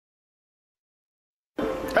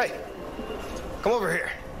Hey, come over here.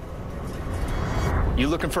 You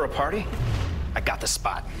looking for a party? I got the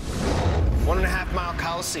spot. 1.5 Mile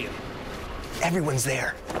Coliseum. Everyone's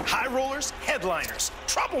there. High rollers, headliners,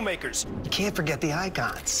 troublemakers. You can't forget the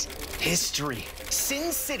icons. History,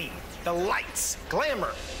 Sin City, the lights,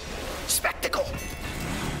 glamour, spectacle.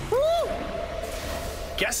 Woo!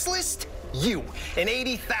 Guest list? You and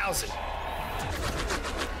 80,000.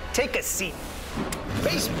 Take a seat.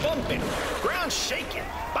 Bass bumping, ground shaking,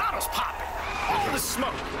 bottles popping, all the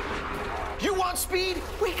smoke. You want speed?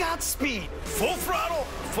 We got speed. Full throttle,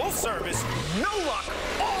 full service, no luck,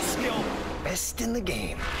 all skill, best in the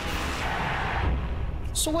game.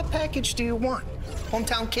 So what package do you want?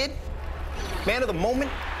 Hometown kid? Man of the moment?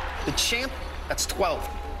 The champ? That's 12.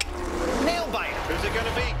 Nail biter. Who's it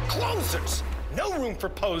gonna be? Closers. No room for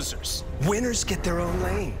posers. Winners get their own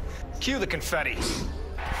lane. Cue the confetti.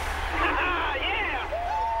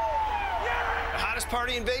 The hottest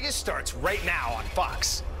party in Vegas starts right now on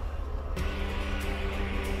Fox.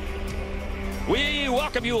 We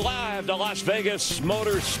welcome you live to Las Vegas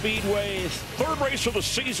Motor Speedway. Third race of the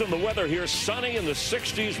season. The weather here sunny in the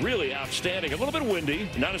 60s, really outstanding. A little bit windy,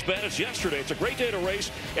 not as bad as yesterday. It's a great day to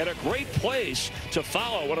race and a great place to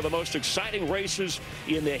follow one of the most exciting races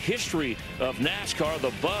in the history of NASCAR.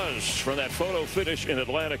 The buzz from that photo finish in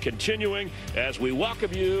Atlanta continuing as we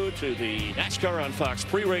welcome you to the NASCAR on Fox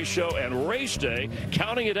pre-race show and race day,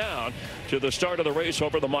 counting it down to the start of the race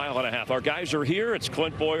over the 1.5 miles. Our guys are here. It's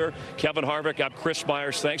Clint Boyer, Kevin Harvick. I'm Chris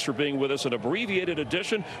Myers. Thanks for being with us. An abbreviated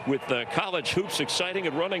edition with the college hoops exciting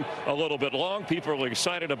and running a little bit long. People are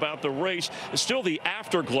excited about the race. Still the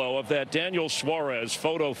afterglow of that Daniel Suarez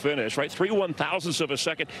photo finish, right? 3/1000ths of a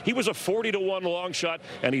second. He was a 40-1 long shot,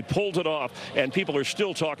 and he pulled it off, and people are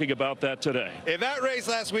still talking about that today. If that race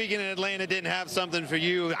last weekend in Atlanta didn't have something for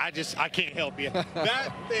you, I can't help you.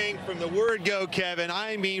 That thing from the word go, Kevin,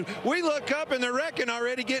 I mean, we look up and they're wrecking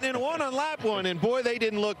already, getting in one on lap one, and boy, they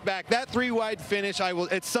didn't look back. That 3-wide finish,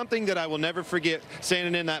 it's something that I will never forget,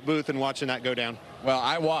 standing in that booth and watching that go down. Well,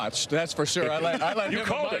 I watched, that's for sure. I let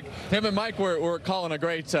him and Mike were calling a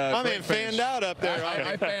great I great mean, fanned out up there.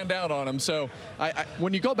 I fanned out on him. So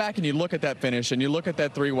when you go back and you look at that finish and you look at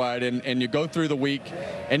that 3-wide and you go through the week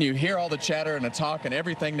and you hear all the chatter and the talk and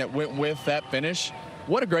everything that went with that finish,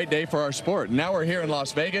 what a great day for our sport. Now we're here in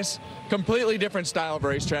Las Vegas, completely different style of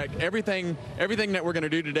racetrack. Everything that we're going to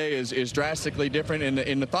do today is drastically different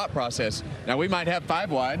in the thought process. Now we might have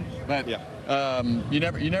 5-wide, but yeah. You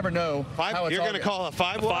never know. You're going to call a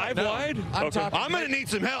 5-wide? 5-wide? Okay. I'm going to need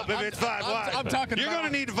some help if it's 5-wide. I'm talking. You're going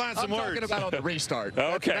to need to find some words. I'm talking about on the restart.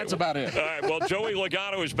 Okay. That's about it. All right. Well, Joey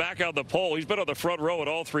Logano is back on the pole. He's been on the front row at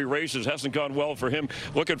all 3 races. Hasn't gone well for him.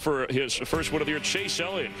 Looking for his first win of the year. Chase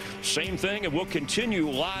Elliott, same thing. And we'll continue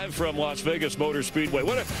live from Las Vegas Motor Speedway.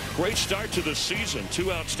 What a great start to the season.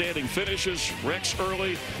 2 outstanding finishes. Wrecks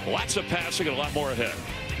early. Lots of passing and a lot more ahead.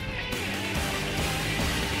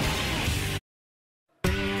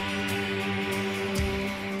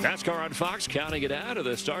 NASCAR on Fox counting it out of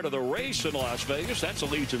the start of the race in Las Vegas. That's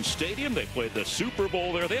Allegiant Stadium. They played the Super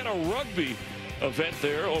Bowl there. They had a rugby event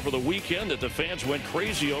there over the weekend that the fans went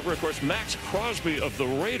crazy over. Of course, Max Crosby of the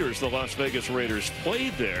Raiders, the Las Vegas Raiders,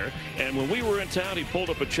 played there. And when we were in town, he pulled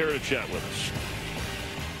up a chair to chat with us.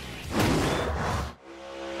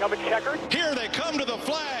 Coming checkered. Here they come to the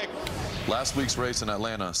flag. Last week's race in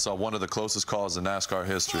Atlanta saw one of the closest calls in NASCAR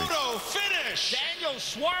history. Photo finish. Daniel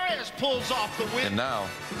Suarez pulls off the win. And now,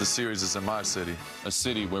 the series is in my city, a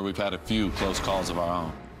city where we've had a few close calls of our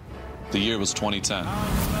own. The year was 2010.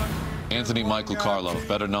 Anthony Michael Carlo,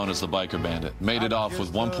 better known as the Biker Bandit, made it off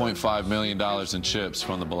with $1.5 million in chips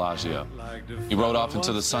from the Bellagio. He rode off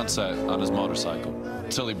into the sunset on his motorcycle,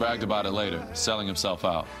 until he bragged about it later, selling himself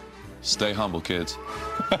out. Stay humble, kids.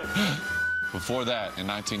 Before that, in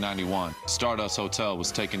 1991, Stardust Hotel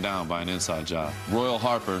was taken down by an inside job. Royal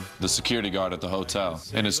Harper, the security guard at the hotel,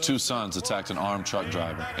 and his 2 sons attacked an armed truck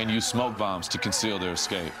driver and used smoke bombs to conceal their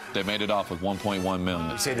escape. They made it off with $1.1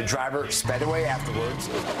 million. You say the driver sped away afterwards.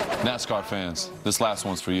 NASCAR fans, this last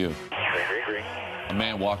one's for you. A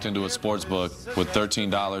man walked into a sports book with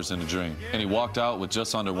 $13 in a dream, and he walked out with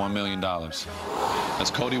just under $1 million. As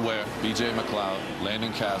Cody Ware, B.J. McLeod,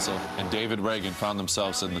 Landon Castle, and David Reagan found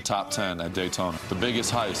themselves in the top 10 at Daytona, the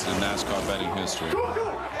biggest heist in NASCAR betting history.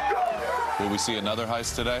 Will we see another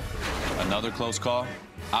heist today? Another close call?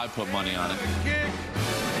 I put money on it.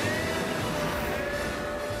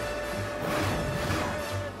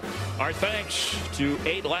 Our thanks to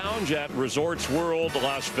 8 Lounge at Resorts World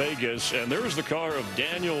Las Vegas. And there's the car of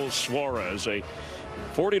Daniel Suarez, a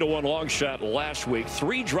 40-1 long shot last week.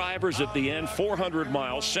 3 drivers at the end, 400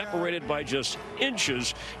 miles, separated by just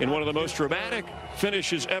inches in one of the most dramatic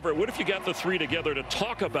finishes ever. What if you got the 3 together to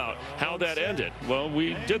talk about how that ended? Well,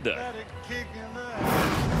 we did that.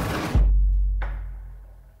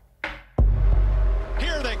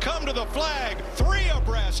 Here they come to the flag. 3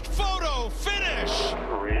 abreast. Photo finish.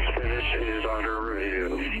 Race finish is under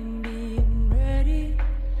review.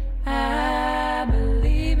 I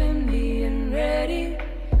believe in being ready.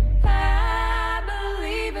 I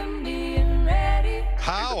believe in being ready.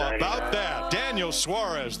 How about that? Daniel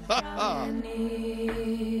Suarez.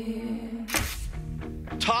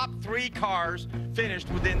 Top 3 cars finished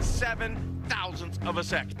within 7 thousandths of a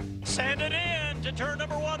second. Send it in to turn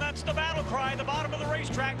number 1. That's the battle cry. The bottom of the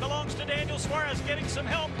racetrack belongs to Daniel Suarez, getting some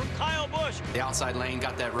help from Kyle Busch. The outside lane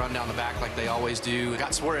got that run down the back like they always do.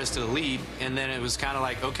 Got Suarez to the lead, and then it was kind of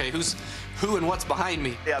like, okay, who and what's behind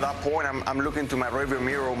me? Yeah, at that point, I'm looking to my rearview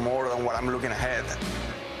mirror more than what I'm looking ahead.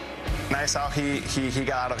 And I saw he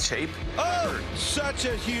got out of shape. Oh, such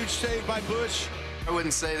a huge save by Busch. I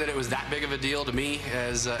wouldn't say that it was that big of a deal to me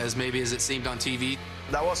as maybe as it seemed on TV.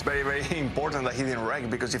 That was very, very important that he didn't wreck,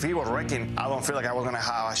 because if he was wrecking, I don't feel like I was going to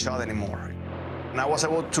have a shot anymore. And I was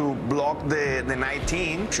able to block the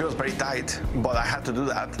 19. She was very tight, but I had to do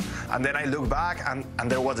that. And then I looked back,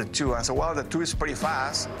 and there was the 2. I said, well, the 2 is pretty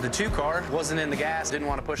fast. The 2 car wasn't in the gas, didn't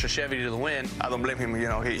want to push a Chevy to the win. I don't blame him. You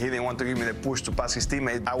know, he didn't want to give me the push to pass his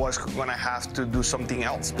teammate. I was going to have to do something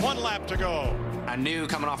else. 1 lap to go. I knew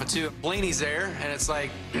coming off of 2, Blaney's there, and it's like,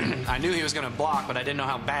 I knew he was going to block, but I didn't know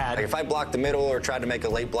how bad. Like if I blocked the middle or tried to make a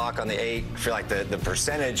late block on the 8, I feel like the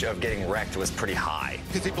percentage of getting wrecked was pretty high.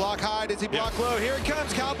 Does he block high? Does he block low? Here it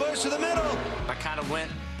comes, Kyle Busch to the middle. I kind of went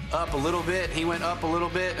up a little bit, he went up a little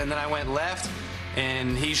bit, and then I went left,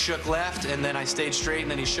 and he shook left, and then I stayed straight, and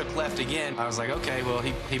then he shook left again. I was like, okay, well,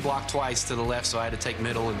 he blocked twice to the left, so I had to take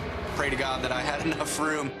middle and pray to God that I had enough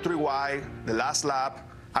room. 3 wide, the last lap.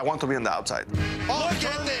 I want to be on the outside. Look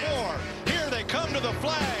at this. 4. Here they come to the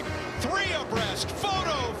flag. 3 abreast.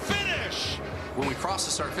 Photo finish. When we crossed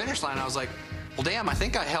the start-finish line, I was like, well, damn, I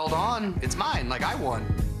think I held on. It's mine. Like, I won.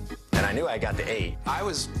 And I knew I got the 8. I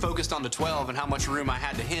was focused on the 12 and how much room I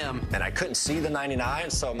had to him. And I couldn't see the 99,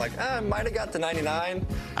 so I'm like, I might have got the 99.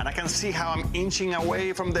 And I can see how I'm inching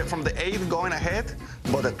away from the 8 going ahead,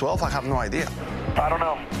 but the 12, I have no idea. I don't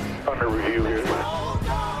know. Under review here.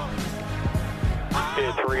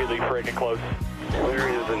 It's really freaking close. Where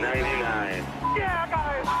is the 99? Yeah,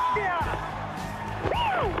 guys.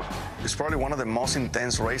 Yeah. Woo! It's probably one of the most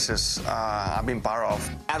intense races I've been part of.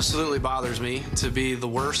 Absolutely bothers me to be the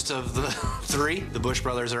worst of the 3. The Busch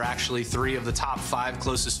brothers are actually 3 of the top 5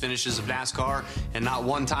 closest finishes of NASCAR, and not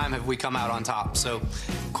one time have we come out on top. So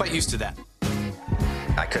quite used to that.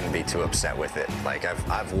 I couldn't be too upset with it. Like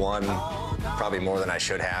I've won probably more than I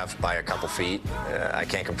should have by a couple feet. I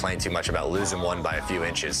can't complain too much about losing one by a few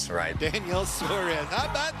inches, right? Daniel Suarez. How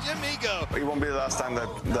about Jamigo? It won't be the last time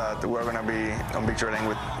that we're going to be on victory lane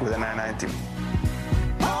with a 99 team.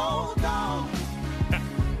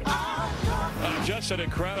 Just an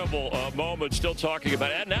incredible moment, still talking about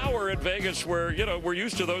it. And now we're in Vegas where, you know, we're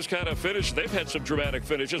used to those kind of finishes. They've had some dramatic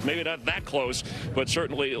finishes, maybe not that close, but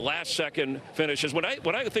certainly last-second finishes. When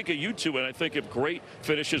I think of you two and I think of great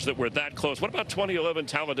finishes that were that close, what about 2011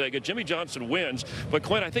 Talladega? Jimmy Johnson wins, but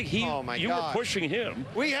Clint, I think you were pushing him.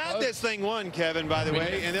 We had this thing won, Kevin, by the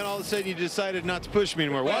way, and then all of a sudden you decided not to push me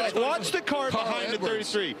anymore. Watch the car behind the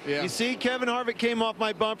 33. Yeah. You see, Kevin Harvick came off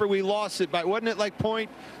my bumper. We lost it by, wasn't it like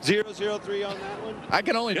 .003 on that one? I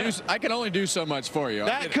can only do so much for you.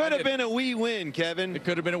 That could have been a wee win, Kevin. It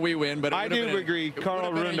could have been a wee win, but I do agree.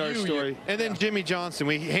 Carl ruined our story. And then Jimmy Johnson,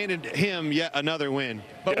 we handed him yet another win.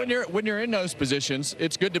 But when you're in those positions,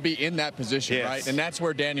 it's good to be in that position, right? And that's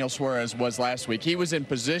where Daniel Suarez was last week. He was in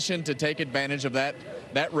position to take advantage of that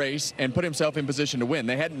race and put himself in position to win.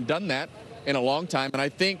 They hadn't done that in a long time, and I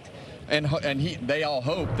think they all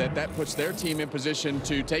hope that puts their team in position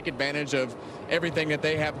to take advantage of everything that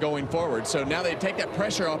they have going forward. So now they take that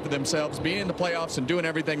pressure off of themselves, being in the playoffs and doing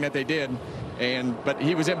everything that they did. But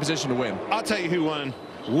he was in position to win. I'll tell you who won.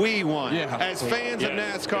 We won. Yeah. As fans of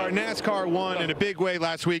NASCAR, NASCAR won in a big way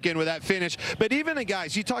last weekend with that finish. But even the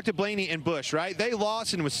guys, you talked to Blaney and Busch, right? They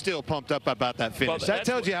lost and was still pumped up about that finish. Well, that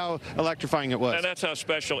tells you how electrifying it was. And that's how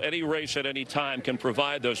special any race at any time can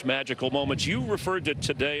provide those magical moments. You referred to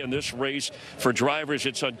today in this race, for drivers,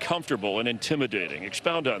 it's uncomfortable and intimidating.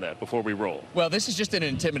 Expound on that before we roll. Well, this is just an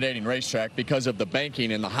intimidating racetrack because of the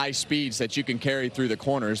banking and the high speeds that you can carry through the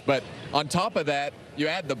corners. But on top of that, you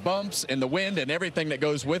add the bumps and the wind and everything that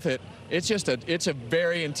goes with it. It's a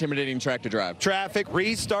very intimidating track to drive. Traffic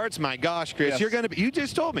restarts. My gosh, Chris, Yes. you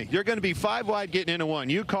just told me you're going to be 5 wide getting into 1.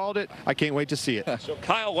 You called it. I can't wait to see it. So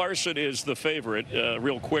Kyle Larson is the favorite.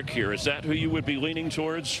 Real quick here, is that who you would be leaning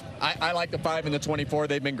towards? I like the 5 and the 24.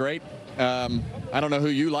 They've been great. I don't know who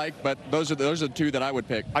you like, but those are the two that I would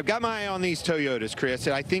pick. I've got my eye on these Toyotas, Chris.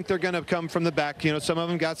 I think they're going to come from the back. You know, some of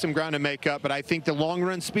them got some ground to make up, but I think the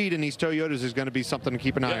long-run speed in these Toyotas is going to be something to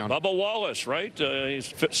keep an eye on. Bubba Wallace, right?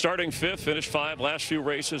 He's starting 5th, finished 5 last few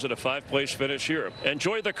races at a 5th-place finish here.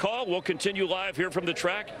 Enjoy the call. We'll continue live here from the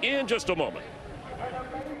track in just a moment.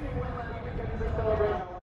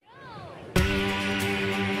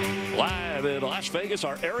 Live in Las Vegas,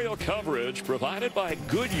 our aerial coverage provided by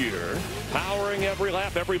Goodyear, powering every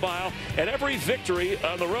lap, every mile, and every victory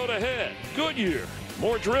on the road ahead. Goodyear,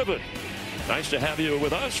 more driven. Nice to have you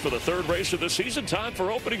with us for the 3rd race of the season. Time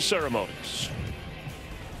for opening ceremonies.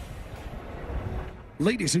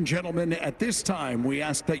 Ladies and gentlemen, at this time, we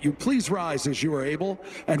ask that you please rise as you are able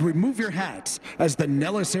and remove your hats as the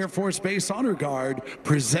Nellis Air Force Base Honor Guard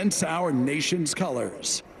presents our nation's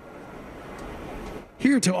colors.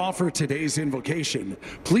 Here to offer today's invocation,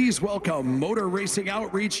 please welcome Motor Racing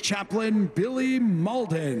Outreach Chaplain Billy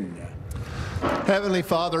Malden. Heavenly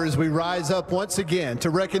Father, as we rise up once again to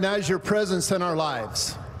recognize your presence in our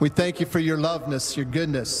lives, we thank you for your loveness, your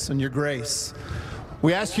goodness, and your grace.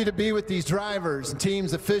 We ask you to be with these drivers and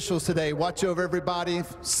teams, officials today. Watch over everybody.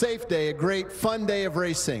 Safe day, a great, fun day of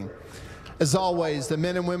racing. As always, the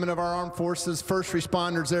men and women of our armed forces, first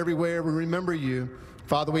responders everywhere, we remember you.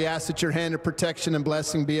 Father, we ask that your hand of protection and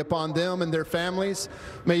blessing be upon them and their families.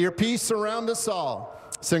 May your peace surround us all.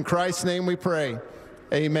 It's in Christ's name we pray.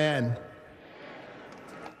 Amen.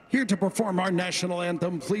 Here to perform our national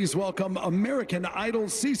anthem, please welcome American Idol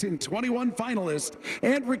Season 21 finalist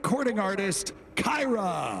and recording artist,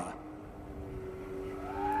 Kyra.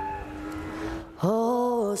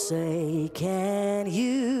 Oh, say, can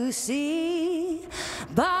you see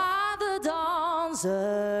by the dawn's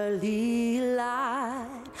early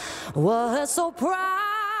light what so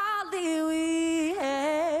proudly we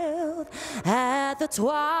hailed at the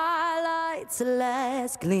twilight's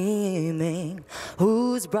last gleaming,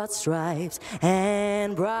 whose broad stripes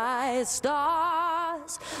and bright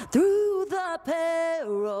stars through the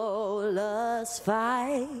perilous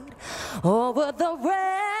fight over the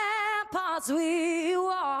ramparts we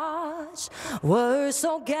watched were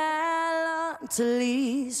so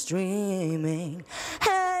gallantly streaming,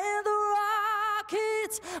 and the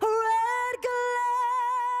rockets' red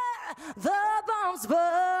glare, the bombs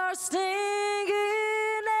bursting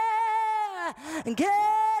in air,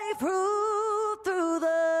 gave proof through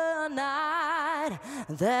the night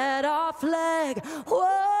that our flag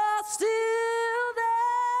was still there.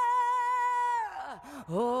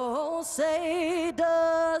 Oh, say,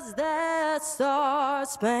 does that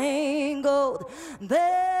star-spangled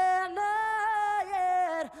banner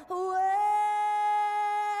yet wave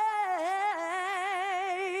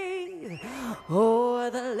o'er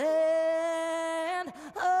the land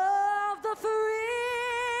of the free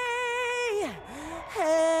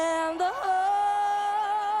and the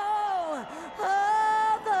home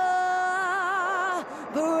of the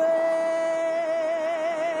brave?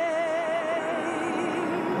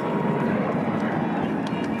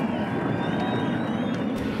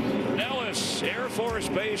 Nellis Air Force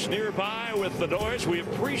Base nearby with the noise. We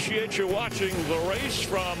appreciate you watching the race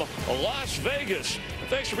from Las Vegas.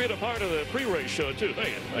 Thanks for being a part of the pre-race show, too. Thank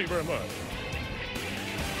you. Thank you very much.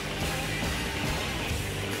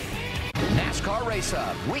 NASCAR Race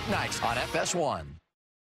Hub, weeknights on FS1.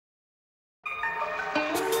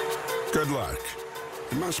 Good luck.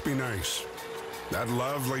 It must be nice. That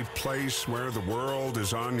lovely place where the world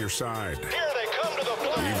is on your side. Here they come to the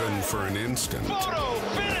flag. Even for an instant. Photo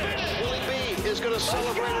finish. Willie B is going to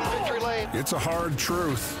celebrate in victory lane. It's a hard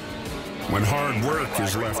truth when hard work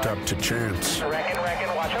is left up to chance.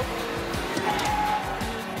 Reckon, watch him.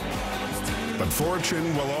 But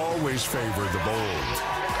fortune will always favor the bold.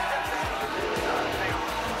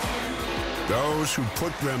 Those who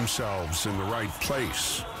put themselves in the right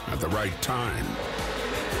place at the right time.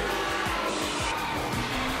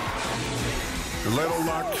 A little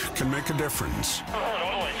luck can make a difference.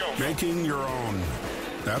 Making your own,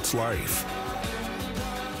 that's life.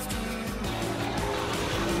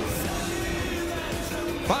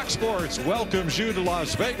 Fox Sports welcomes you to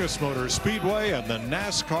Las Vegas Motor Speedway and the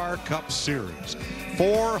NASCAR Cup Series.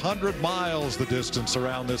 400 miles the distance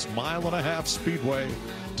around this 1.5-mile speedway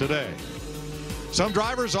today. Some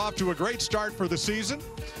drivers off to a great start for the season,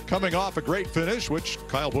 coming off a great finish, which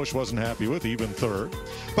Kyle Busch wasn't happy with, even third.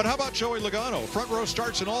 But how about Joey Logano? Front row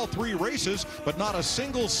starts in all 3 races, but not a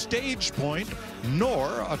single stage point, nor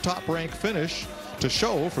a top-ranked finish to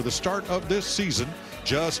show for the start of this season,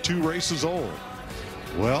 just 2 races old.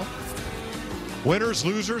 Well, winners,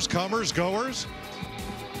 losers, comers, goers.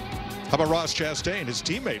 How about Ross Chastain? His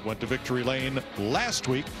teammate went to victory lane last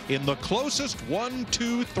week in the closest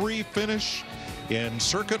 1-2-3 finish in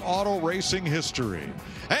circuit auto racing history.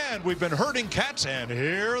 And we've been herding cats, and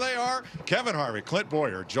here they are. Kevin Harvick, Clint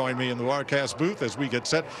Boyer join me in the broadcast booth as we get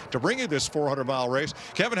set to bring you this 400-mile race.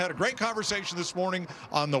 Kevin had a great conversation this morning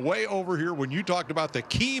on the way over here when you talked about the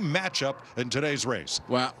key matchup in today's race.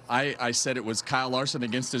 Well, I said it was Kyle Larson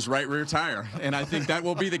against his right rear tire, and I think that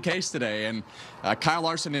will be the case today. And Kyle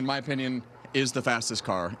Larson, in my opinion, is the fastest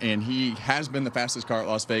car, and he has been the fastest car at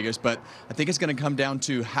Las Vegas, but I think it's going to come down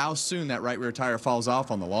to how soon that right rear tire falls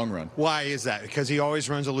off on the long run. Why is that? Because he always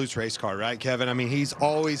runs a loose race car, right, Kevin? I mean, he's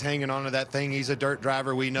always hanging on to that thing. He's a dirt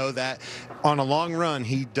driver. We know that. On a long run,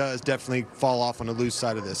 he does definitely fall off on the loose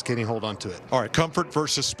side of this. Can he hold on to it? All right, comfort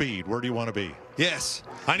versus speed. Where do you want to be? Yes,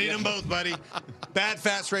 I need them both, buddy. Bad,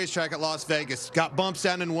 fast racetrack at Las Vegas. Got bumps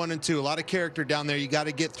down in 1 and 2. A lot of character down there. You got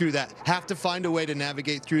to get through that. Have to find a way to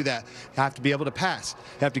navigate through that. Have to be able to pass.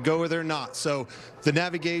 Have to go where they're not. So the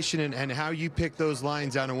navigation and how you pick those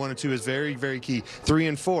lines down in 1 and 2 is very, very key. 3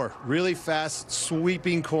 and 4, really fast,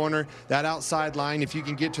 sweeping corner. That outside line, if you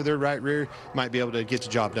can get to their right rear, you might be able to get the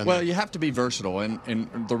job done. Well, you have to be versatile, and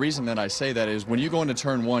the reason that I say that is when you go into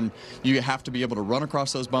turn 1, you have to be able to run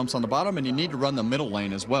across those bumps on the bottom, and you need to run the middle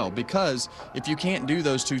lane as well, because if you can't do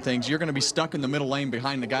those 2 things, you're going to be stuck in the middle lane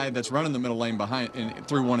behind the guy that's running the middle lane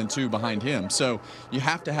through 1 and 2 behind him. So you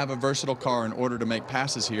have to have a versatile car in order to make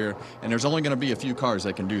passes here, and there's only going to be a few cars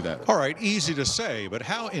that can do that. All right, easy to say, but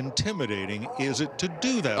how intimidating is it to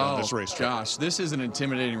do that on this racetrack? Gosh, this is an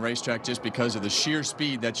intimidating racetrack just because of the sheer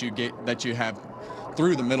speed that you have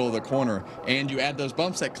through the middle of the corner, and you add those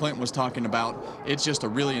bumps that Clint was talking about. It's just a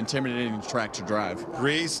really intimidating track to drive.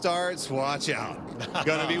 Restarts, watch out.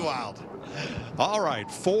 Gonna be wild. All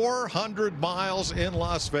right, 400 miles in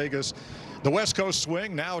Las Vegas. The West Coast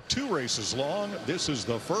swing, now 2 races long. This is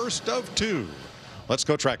the first of 2. Let's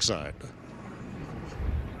go trackside.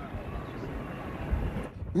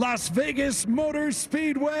 Las Vegas Motor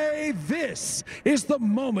Speedway, this is the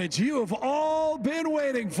moment you have all been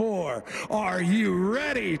waiting for. Are you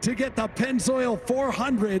ready to get the Pennzoil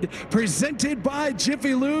 400 presented by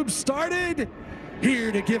Jiffy Lube started?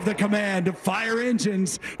 Here to give the command to fire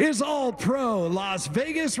engines is All-Pro Las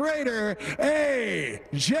Vegas Raider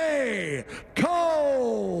A.J.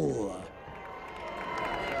 Cole.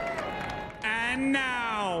 And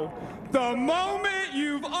now, the moment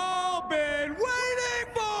you've all been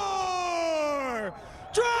waiting for!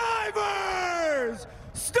 Drivers,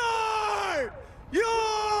 start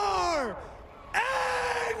your engines!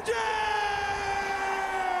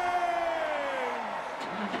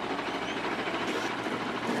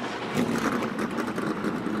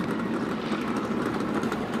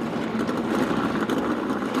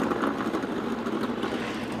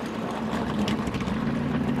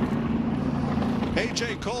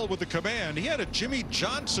 A.J. Cole with the command. He had a Jimmy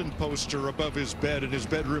Johnson poster above his bed in his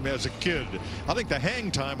bedroom as a kid. I think the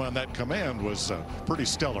hang time on that command was pretty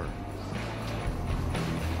stellar.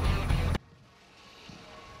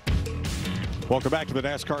 Welcome back to the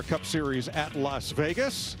NASCAR Cup Series at Las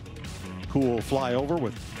Vegas. Cool flyover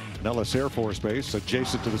with Nellis Air Force Base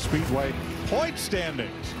adjacent to the Speedway. Point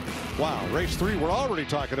standings. Wow, race 3, we're already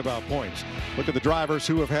talking about points. Look at the drivers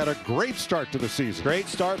who have had a great start to the season. Great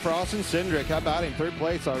start for Austin Cindric. How about him? 3rd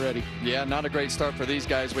place already. Yeah, not a great start for these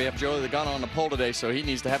guys. We have Joey Logano on the pole today, so he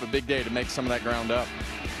needs to have a big day to make some of that ground up.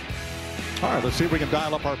 All right, let's see if we can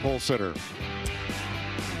dial up our pole sitter.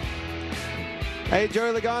 Hey,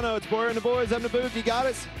 Joey Logano, it's Boyer and the boys. I'm the booth. You got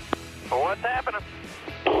us? What's happening?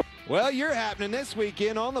 Well, you're happening this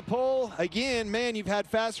weekend on the pole. Again, man, you've had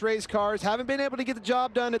fast race cars. Haven't been able to get the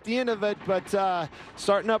job done at the end of it, but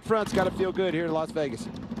starting up front's got to feel good here in Las Vegas.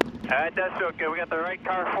 It does feel good. We got the right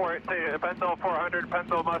car for it, too. The Pennzoil 400,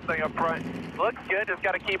 Pennzoil Mustang up front. Looks good. Just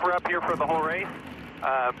got to keep her up here for the whole race.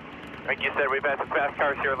 Like you said, we've had some fast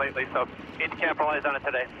cars here lately, so need to capitalize on it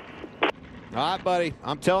today. All right, buddy.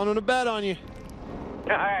 I'm telling them to bet on you.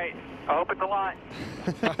 All right. I hope it's a lot.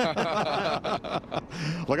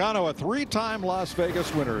 Logano, a 3-time Las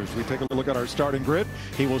Vegas winner. As we take a look at our starting grid,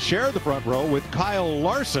 he will share the front row with Kyle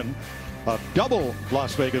Larson, a double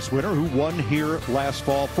Las Vegas winner who won here last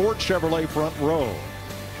fall. Ford Chevrolet front row.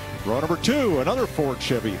 Row number 2, another Ford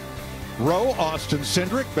Chevy Rowe, Austin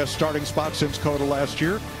Cindric, best starting spot since COTA last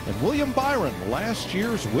year, and William Byron, last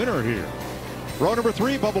year's winner here. Row number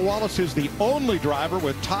 3, Bubba Wallace is the only driver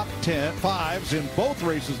with top 10 5s in both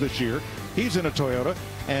races this year. He's in a Toyota.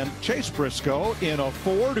 And Chase Briscoe in a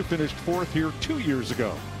Ford, who finished 4th here 2 years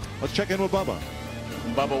ago. Let's check in with Bubba.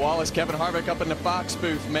 Bubba Wallace, Kevin Harvick up in the Fox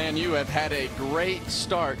booth. Man, you have had a great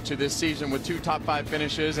start to this season with 2 top 5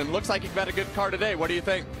 finishes, and looks like you've got a good car today. What do you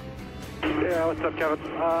think? Yeah, what's up, Kevin?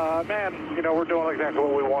 Man, you know, we're doing exactly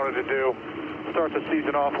what we wanted to do. Start the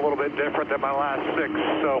season off a little bit different than my last 6.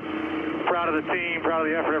 So proud of the team, proud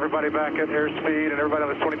of the effort, everybody back at Airspeed and everybody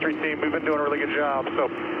on this 23 team. We've been doing a really good job. So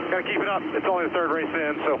got to keep it up. It's only the 3rd race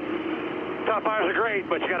in. So top 5s are great,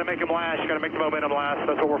 but you got to make them last. You got to make the momentum last.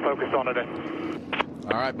 That's what we're focused on today.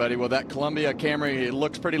 All right, buddy. Well, that Columbia Camry, it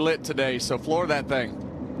looks pretty lit today. So floor that thing.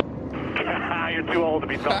 You're too old to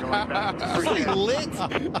be talking like that. Pretty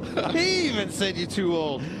lit. He even said you're too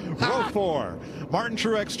old. Row 4, Martin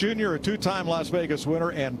Truex Jr., a 2-time Las Vegas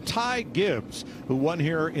winner, and Ty Gibbs, who won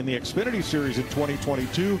here in the Xfinity Series in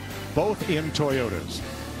 2022, both in Toyotas.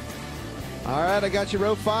 All right, I got you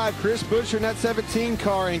row 5. Chris Buescher in that 17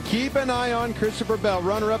 car, and keep an eye on Christopher Bell,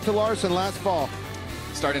 runner-up to Larson last fall.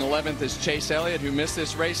 Starting 11th is Chase Elliott, who missed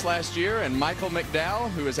this race last year, and Michael McDowell,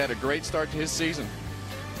 who has had a great start to his season.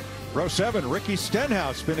 Row 7, Ricky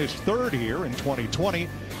Stenhouse finished 3rd here in 2020,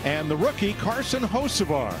 and the rookie Carson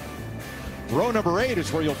Hocevar. Row number 8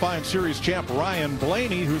 is where you'll find series champ Ryan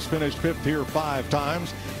Blaney, who's finished 5th here 5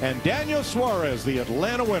 times, and Daniel Suarez, the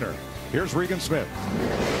Atlanta winner. Here's Regan Smith.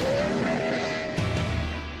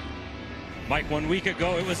 Mike, 1 week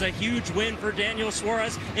ago, it was a huge win for Daniel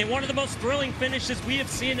Suarez and one of the most thrilling finishes we have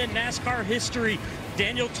seen in NASCAR history.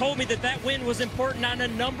 Daniel told me that that win was important on a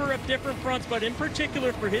number of different fronts, but in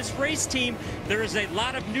particular for his race team, there is a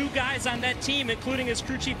lot of new guys on that team, including his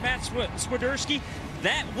crew chief, Matt Swiderski.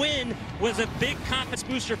 That win was a big confidence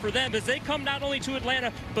booster for them as they come not only to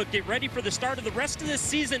Atlanta, but get ready for the start of the rest of this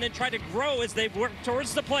season and try to grow as they work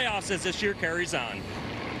towards the playoffs as this year carries on.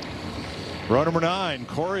 Row number 9,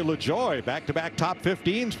 Corey LaJoie, back-to-back top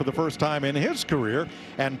 15s for the first time in his career,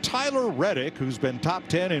 and Tyler Reddick, who's been top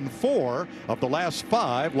 10 in 4 of the last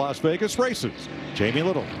 5 Las Vegas races. Jamie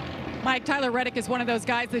Little. Mike, Tyler Reddick is one of those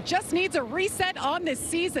guys that just needs a reset on this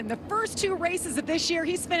season. The first 2 races of this year,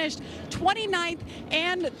 he's finished 29th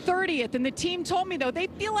and 30th. And the team told me, though, they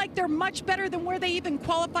feel like they're much better than where they even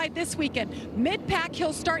qualified this weekend. Mid-pack,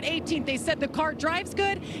 he'll start 18th. They said the car drives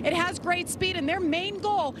good, it has great speed, and their main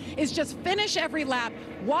goal is just finish every lap,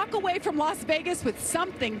 walk away from Las Vegas with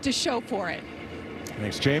something to show for it.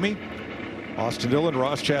 Thanks, Jamie. Austin Dillon,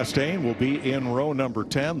 Ross Chastain will be in row number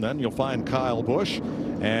 10. Then you'll find Kyle Busch,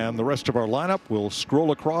 and the rest of our lineup will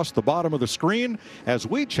scroll across the bottom of the screen as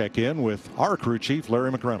we check in with our crew chief,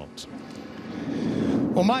 Larry McReynolds.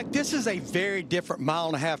 Well, Mike, this is a very different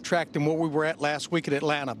mile-and-a-half track than what we were at last week at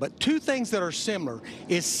Atlanta. But 2 things that are similar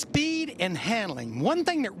is speed and handling. One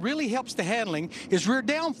thing that really helps the handling is rear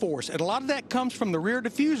downforce, and a lot of that comes from the rear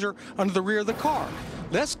diffuser under the rear of the car.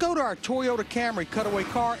 Let's go to our Toyota Camry cutaway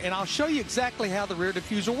car, and I'll show you exactly how the rear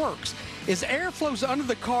diffuser works. As air flows under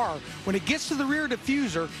the car, when it gets to the rear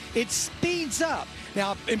diffuser, it speeds up.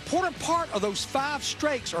 Now, important part of those 5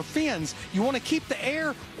 strakes or fins, you want to keep the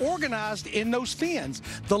air organized in those fins.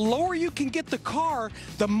 The lower you can get the car,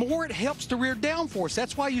 the more it helps the rear downforce.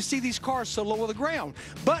 That's why you see these cars so low on the ground.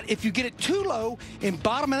 But if you get it too low and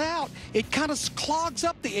bottom it out, it kind of clogs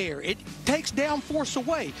up the air. It takes downforce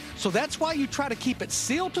away. So that's why you try to keep it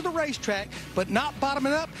sealed to the racetrack, but not bottom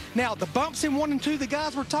it up. Now, the bumps in 1 and 2 the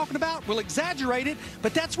guys were talking about will exaggerate it,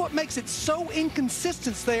 but that's what makes it so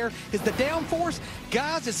inconsistent there is the downforce.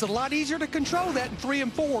 Guys, it's a lot easier to control that in 3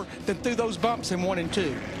 and 4 than through those bumps in 1 and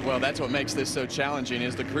 2. Well, that's what makes this so challenging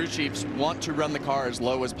is the crew chiefs want to run the car as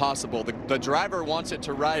low as possible. The driver wants it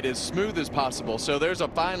to ride as smooth as possible. So there's a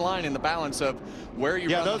fine line in the balance of where you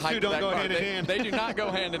run the height of that car. Yeah, those 2 don't go hand in hand. They do not go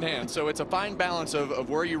hand in hand. So it's a fine balance of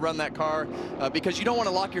where you run that car because you don't want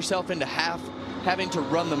to lock yourself into having to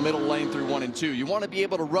run the middle lane through 1 and 2. You want to be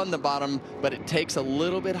able to run the bottom, but it takes a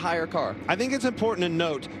little bit higher car. I think it's important to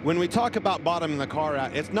note when we talk about bottoming the car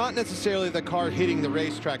out, it's not necessarily the car hitting the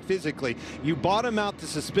racetrack physically. You bottom out the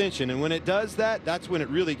suspension, and when it does that, that's when it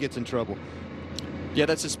really gets in trouble. Yeah,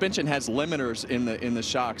 that suspension has limiters in the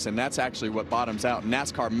shocks, and that's actually what bottoms out.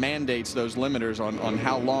 NASCAR mandates those limiters on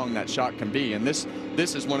how long that shock can be, and this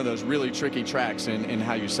is one of those really tricky tracks in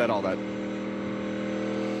how you set all that.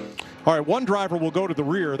 All right, one driver will go to the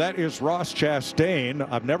rear. That is Ross Chastain.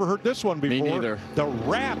 I've never heard this one before. Me neither. The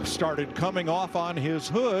wrap started coming off on his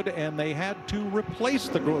hood, and they had to replace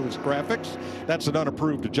those graphics. That's an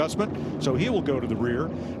unapproved adjustment, so he will go to the rear.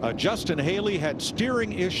 Justin Haley had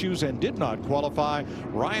steering issues and did not qualify.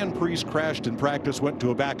 Ryan Preece crashed in practice, went to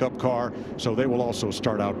a backup car, so they will also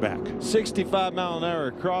start out back.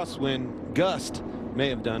 65-mile-an-hour crosswind gust may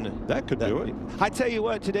have done it. That could do it. I tell you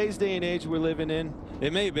what, today's day and age we're living in,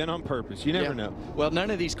 it may have been on purpose. You never know. Well, none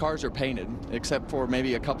of these cars are painted, except for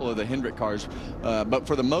maybe a couple of the Hendrick cars. But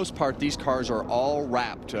for the most part, these cars are all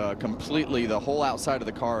wrapped completely. The whole outside of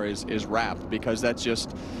the car is wrapped because that's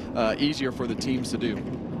just easier for the teams to do.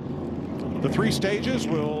 The 3 stages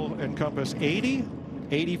will encompass 80,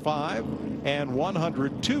 85, and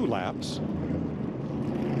 102 laps.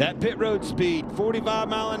 That pit road speed, 45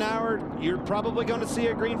 mile an hour, you're probably going to see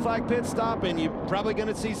a green flag pit stop, and you're probably going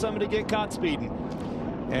to see somebody get caught speeding.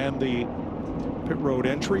 And the pit road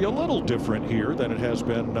entry a little different here than it has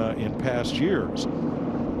been in past years.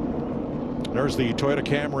 There's the Toyota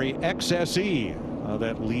Camry XSE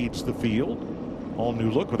that leads the field. All new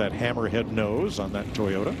look with that hammerhead nose on that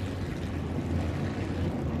Toyota.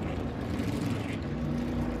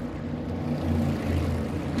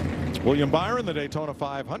 William Byron, the Daytona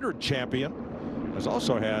 500 champion, has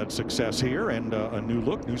also had success here, and a new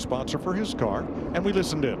look, new sponsor for his car. And we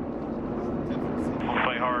listened in. We'll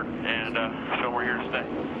play hard, and so we're here to stay.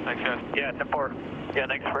 Thanks, guys. Yeah, 10-4. Yeah,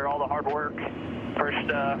 thanks for all the hard work. First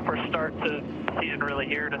start to the season really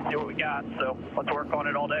here to see what we got. So let's work on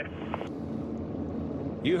it all day.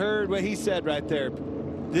 You heard what he said right there.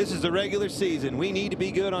 This is the regular season. We need to be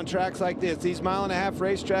good on tracks like this. These mile-and-a-half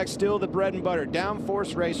racetracks, still the bread and butter.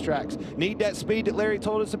 Downforce racetracks. Need that speed that Larry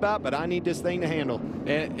told us about, but I need this thing to handle.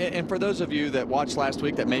 And for those of you that watched last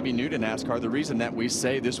week that may be new to NASCAR, the reason that we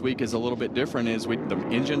say this week is a little bit different is the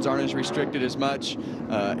engines aren't as restricted as much,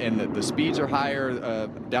 and the speeds are higher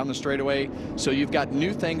down the straightaway. So you've got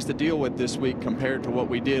new things to deal with this week compared to what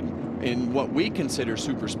we did in what we consider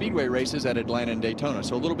super speedway races at Atlanta and Daytona.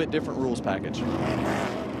 So a little bit different rules package.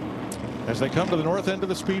 As they come to the north end of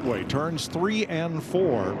the speedway, turns 3 and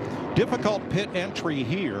 4. Difficult pit entry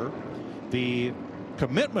here. The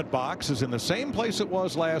commitment box is in the same place it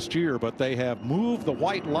was last year, but they have moved the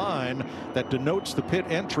white line that denotes the pit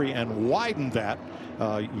entry and widened that.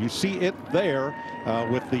 You see it there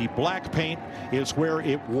with the black paint is where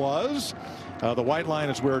it was. The white line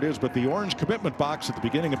is where it is, but the orange commitment box at the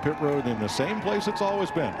beginning of pit road in the same place it's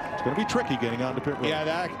always been. It's going to be tricky getting onto pit road. Yeah,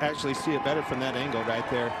 I actually see it better from that angle right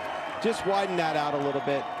there. Just widen that out a little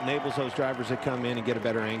bit, enables those drivers to come in and get a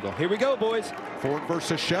better angle. Here we go, boys. Ford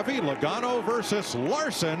versus Chevy, Logano versus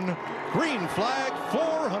Larson. Green flag,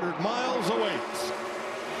 400 miles awaits.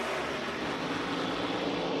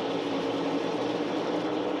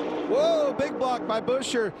 Whoa, big block by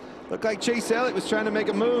Buescher. Looked like Chase Elliott was trying to make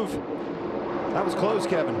a move. That was close,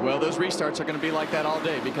 Kevin. Well, those restarts are going to be like that all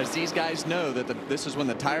day because these guys know that this is when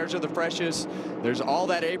the tires are the freshest. There's all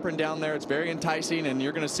that apron down there. It's very enticing, and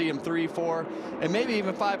you're going to see them 3, 4, and maybe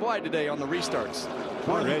even 5 wide today on the restarts.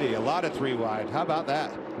 Already a lot of 3 wide. How about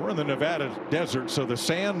that? We're in the Nevada desert, so the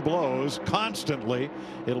sand blows constantly.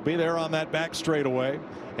 It'll be there on that back straightaway,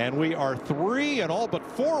 and we are 3 and all but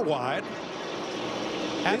 4 wide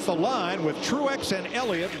at the line with Truex and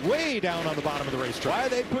Elliott way down on the bottom of the racetrack. Why are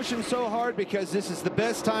they pushing so hard? Because this is the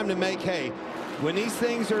best time to make hay. When these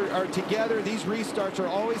things are together, these restarts are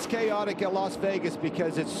always chaotic at Las Vegas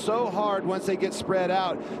because it's so hard once they get spread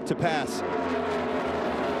out to pass.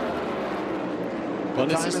 Well,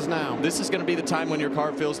 the time is now. This is going to be the time when your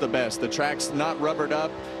car feels the best. The track's not rubbered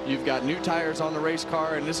up. You've got new tires on the race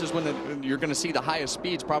car, and this is when you're going to see the highest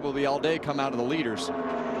speeds probably all day come out of the leaders.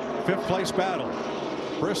 5th place battle.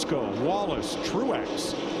 Briscoe, Wallace,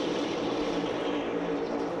 Truex.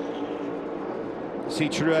 See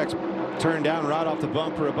Truex turn down right off the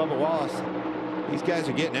bumper of Bubba Wallace. These guys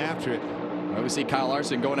are getting after it. Well, we see Kyle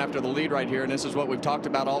Larson going after the lead right here, and this is what we've talked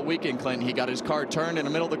about all weekend, Clinton. He got his car turned in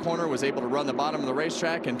the middle of the corner, was able to run the bottom of the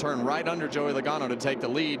racetrack and turn right under Joey Logano to take the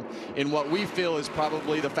lead in what we feel is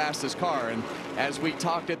probably the fastest car. And as we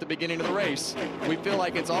talked at the beginning of the race, we feel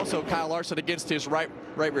like it's also Kyle Larson against his right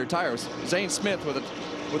rear tires. Zane Smith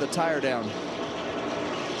with a tire down.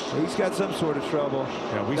 He's got some sort of trouble.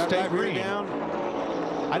 Yeah, we stay green. Down.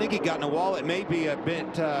 I think he got in a wall. It may be a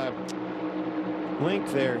bent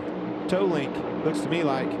link there. Toe link, looks to me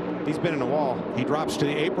like he's been in a wall. He drops to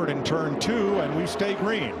the apron in turn 2, and we stay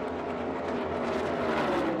green.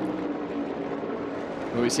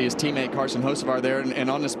 Well, we see his teammate Carson Hocevar there, and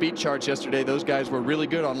on the speed charts yesterday, those guys were really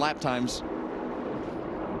good on lap times.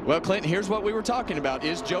 Well, Clinton, here's what we were talking about.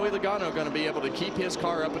 Is Joey Logano going to be able to keep his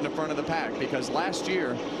car up in the front of the pack? Because last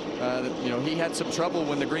year, you know, he had some trouble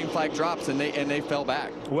when the green flag drops and they fell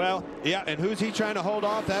back. Well, yeah, and who's he trying to hold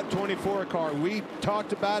off? That 24 car. We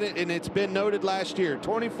talked about it, and it's been noted last year.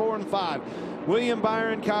 24 and 5. William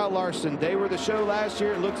Byron, Kyle Larson. They were the show last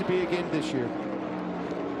year. It looked to be again this year.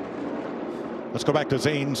 Let's go back to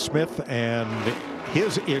Zane Smith and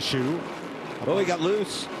his issue. Oh, he got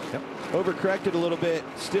loose. Yep. Overcorrected a little bit.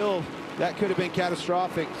 Still, that could have been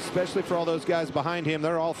catastrophic, especially for all those guys behind him.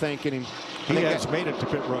 They're all thanking him. He has made it to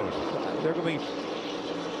pit road. They're going to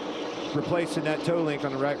be replacing that toe link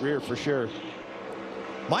on the right rear for sure.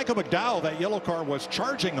 Michael McDowell, that yellow car, was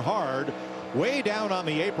charging hard way down on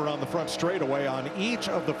the apron on the front straightaway on each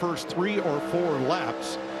of the first 3 or 4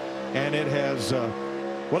 laps. And it has,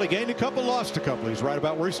 well, he gained a couple, lost a couple. He's right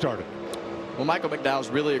about where he started. Well, Michael McDowell's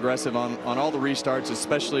really aggressive on all the restarts,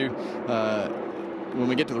 especially when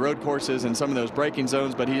we get to the road courses and some of those braking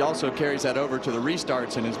zones, but he also carries that over to the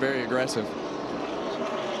restarts and is very aggressive.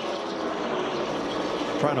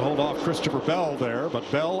 Trying to hold off Christopher Bell there, but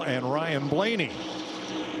Bell and Ryan Blaney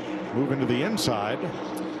moving to the inside.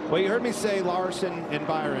 Well, you heard me say Larson and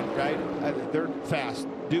Byron, right? They're fast,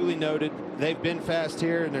 duly noted. They've been fast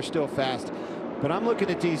here, and they're still fast. But I'm looking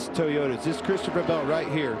at these Toyotas. This Christopher Bell right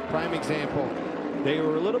here, prime example. They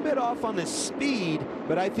were a little bit off on the speed,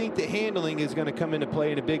 but I think the handling is going to come into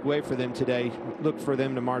play in a big way for them today. Look for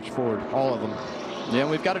them to march forward, all of them. Yeah,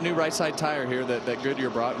 we've got a new right side tire here that Goodyear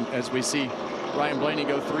brought, as we see Ryan Blaney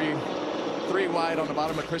go three wide on the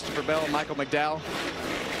bottom of Christopher Bell and Michael McDowell.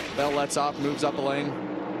 Bell lets off, moves up a lane.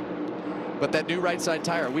 But that new right side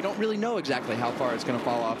tire, we don't really know exactly how far it's going to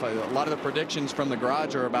fall off. A lot of the predictions from the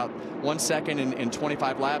garage are about 1 second in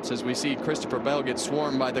 25 laps, as we see Christopher Bell get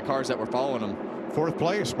swarmed by the cars that were following him. 4th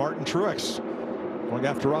place, Martin Truex going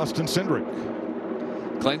after Austin Cindric.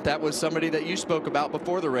 Clint, that was somebody that you spoke about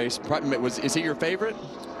before the race. Is he your favorite,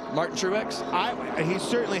 Martin Truex? He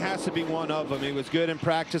certainly has to be one of them. He was good in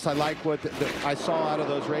practice. I like what I saw out of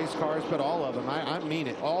those race cars, but all of them, I mean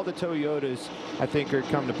it. All the Toyotas, I think, are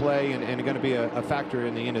come to play and are going to be a factor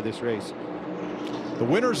in the end of this race. The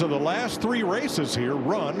winners of the last 3 races here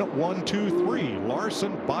run 1, 2, 3.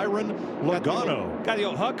 Larson, Byron, Logano. Got the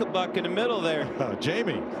old huckabuck in the middle there.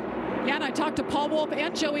 Jamie. Yeah, and I talked to Paul Wolf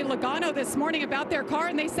and Joey Logano this morning about their car,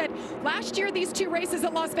 and they said last year these 2 races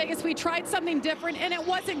at Las Vegas, we tried something different, and it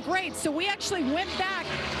wasn't great. So we actually went back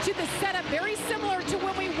to the setup very similar to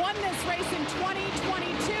when we won this race in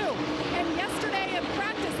 2022. And yesterday in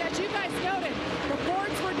practice, as you guys noted, the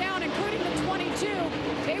boards were down, including the 22.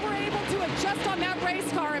 They were able to adjust on that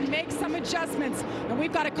race car and make some adjustments. And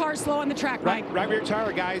we've got a car slow on the track, Mike. Right rear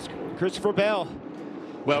tire, guys. Christopher Bell.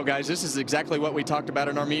 Well, guys, this is exactly what we talked about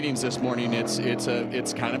in our meetings this morning. It's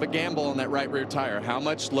kind of a gamble on that right rear tire. How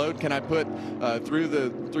much load can I put through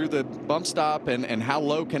the bump stop, and how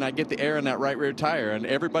low can I get the air in that right rear tire? And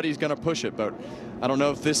everybody's going to push it, but I don't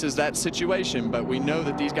know if this is that situation. But we know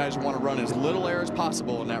that these guys want to run as little air as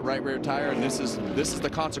possible in that right rear tire, and this is the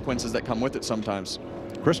consequences that come with it sometimes.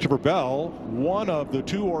 Christopher Bell, one of the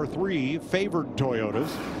 2 or 3 favored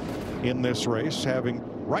Toyotas in this race, having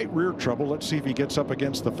right rear trouble. Let's see if he gets up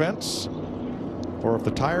against the fence or if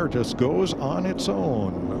the tire just goes on its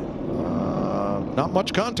own. Not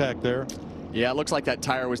much contact there. Yeah, it looks like that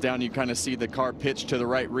tire was down. You kind of see the car pitch to the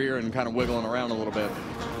right rear and kind of wiggling around a little bit.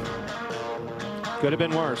 Could have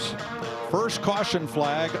been worse. First caution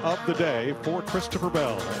flag of the day for Christopher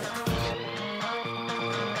Bell.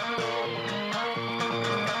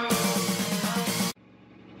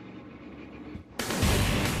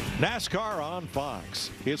 NASCAR on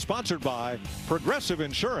Fox is sponsored by Progressive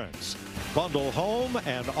Insurance. Bundle home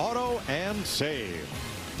and auto and save.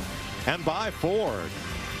 And by Ford.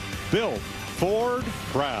 Built Ford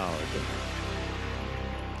proud.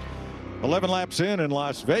 11 laps in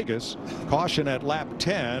Las Vegas. Caution at lap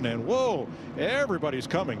 10. And whoa, everybody's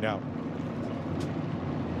coming now.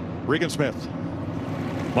 Regan Smith.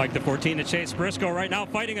 Mike, the 14 to Chase Briscoe right now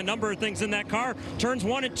fighting a number of things in that car. Turns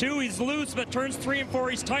 1 and 2, he's loose, but turns 3 and 4,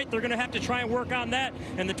 he's tight. They're going to have to try and work on that.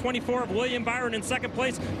 And the 24 of William Byron in 2nd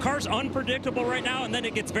place. Car's unpredictable right now, and then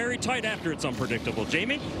it gets very tight after it's unpredictable.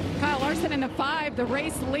 Jamie? Kyle Larson in the 5, the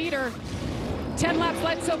race leader. 10 laps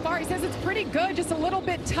led so far. He says it's pretty good, just a little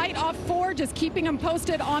bit tight off 4, just keeping him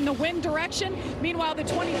posted on the wind direction. Meanwhile, the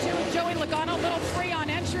 22 of Joey Logano, a little free on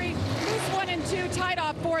entry. Loose 1 and 2, tight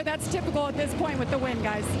off 4. That's typical at this point with the wind,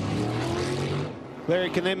 guys. Larry,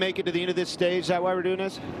 can they make it to the end of this stage? Is that why we're doing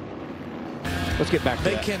this? Let's get back to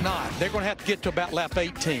that. They cannot. They're going to have to get to about lap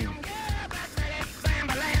 18.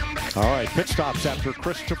 All right, pit stops after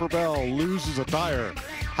Christopher Bell loses a tire.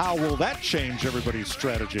 How will that change everybody's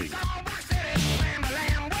strategy?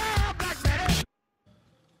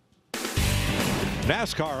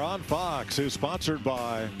 NASCAR on Fox is sponsored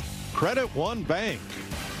by Credit One Bank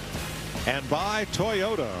and by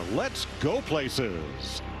Toyota. Let's go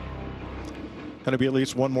places. Going to be at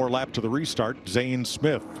least one more lap to the restart. Zane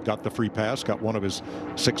Smith got the free pass, got one of his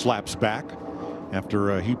 6 laps back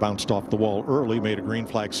after he bounced off the wall early, made a green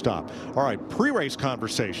flag stop. All right, pre-race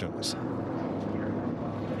conversations.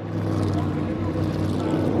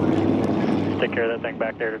 Take care of that thing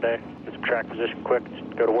back there today. Get some track position quick.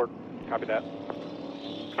 Go to work. Copy that.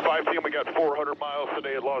 5 team, we got 400 miles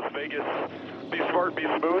today at Las Vegas. Be smart, be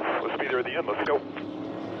smooth. Let's be there at the end. Let's go.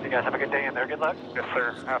 You guys have a good day in there. Good luck. Yes,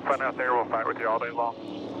 sir. Have fun out there. We'll fight with you all day long.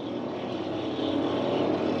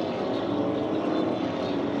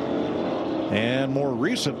 And more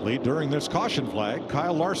recently, during this caution flag,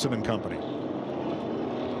 Kyle Larson and company.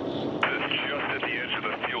 Just at the edge of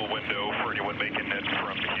the fuel window for anyone making it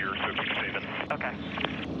from here, so keep saving. Okay.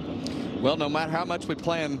 Well, no matter how much we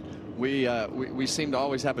plan, we seem to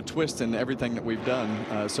always have a twist in everything that we've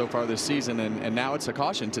done so far this season, and now it's a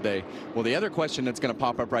caution today. Well, the other question that's going to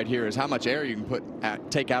pop up right here is how much air you can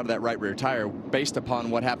take out of that right rear tire based upon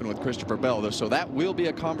what happened with Christopher Bell. So that will be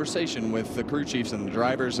a conversation with the crew chiefs and the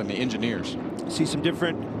drivers and the engineers. See some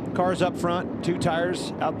different cars up front, 2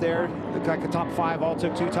 tires out there. Look like the top 5 all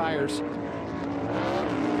took 2 tires.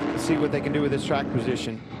 Let's see what they can do with this track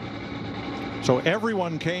position. So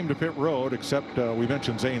everyone came to pit road except we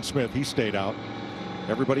mentioned Zane Smith. He stayed out.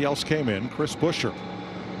 Everybody else came in. Chris Buescher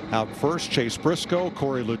out first. Chase Briscoe,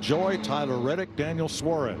 Corey LaJoie, Tyler Reddick, Daniel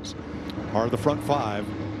Suarez are the front 5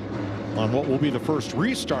 on what will be the first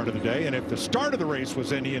restart of the day. And if the start of the race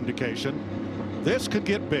was any indication, this could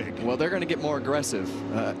get big. Well, they're going to get more aggressive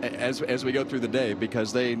as we go through the day,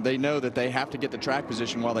 because they know that they have to get the track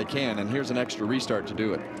position while they can, and here's an extra restart to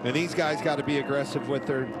do it. And these guys got to be aggressive with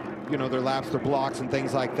their laps, their blocks, and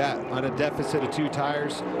things like that. On a deficit of 2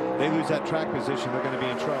 tires, they lose that track position, they're going to be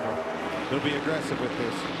in trouble. They'll be aggressive with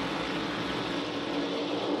this.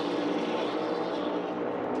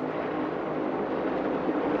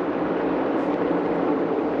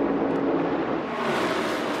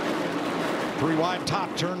 Three wide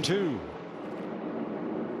top, turn 2.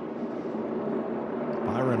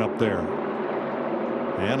 Byron up there.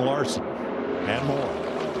 And Larson. And more.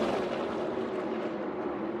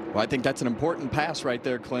 Well, I think that's an important pass right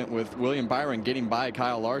there, Clint, with William Byron getting by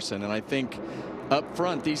Kyle Larson. And I think up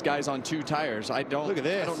front, these guys on 2 tires, look at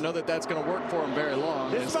this. I don't know that that's going to work for them very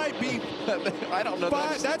long. This might be, I don't know.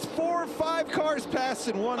 That's 4 or 5 cars passed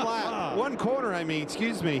in 1 lap. 1 corner, I mean,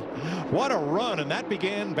 excuse me. What a run, and that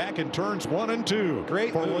began back in turns 1 and 2.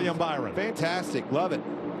 Great for move. William Byron. Fantastic, love it.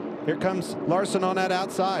 Here comes Larson on that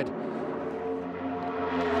outside.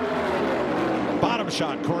 Bottom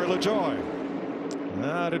shot, Corey LaJoie.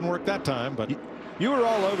 Didn't work that time, but you were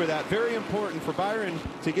all over that. Very important for Byron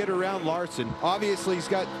to get around Larson. Obviously, he's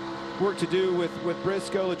got work to do with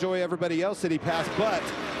Briscoe, LaJoie, everybody else that he passed, but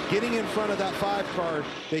getting in front of that 5 car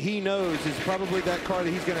that he knows is probably that car that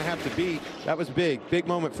he's going to have to beat. That was big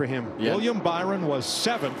moment for him. Yeah. William Byron was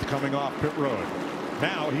 7th coming off pit road.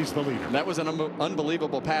 Now he's the leader. That was an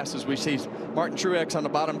unbelievable pass, as we see Martin Truex on the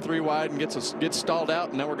bottom 3 wide and gets stalled out,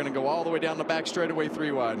 and now we're going to go all the way down the back straightaway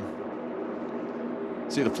 3 wide.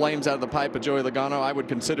 See the flames out of the pipe of Joey Logano. I would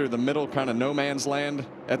consider the middle kind of no man's land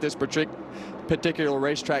at this particular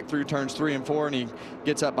racetrack through turns 3 and 4, and he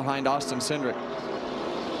gets up behind Austin Cindric.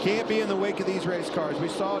 Can't be in the wake of these race cars. We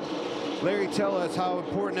saw Larry tell us how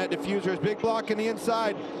important that diffuser is. Big block in the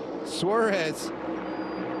inside. Suarez.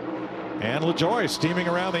 And LaJoie steaming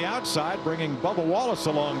around the outside, bringing Bubba Wallace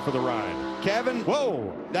along for the ride. Kevin,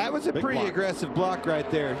 whoa, that was a pretty aggressive block right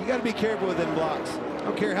there. You got to be careful with them blocks. I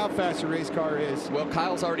don't care how fast a race car is. Well,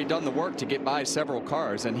 Kyle's already done the work to get by several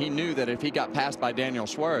cars, and he knew that if he got passed by Daniel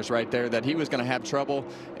Suarez right there, that he was going to have trouble,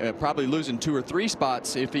 probably losing 2 or 3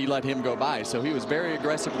 spots if he let him go by. So he was very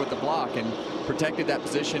aggressive with the block and protected that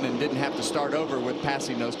position and didn't have to start over with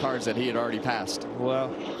passing those cars that he had already passed.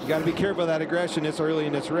 Well, you got to be careful of that aggression this early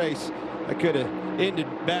in this race. That could have ended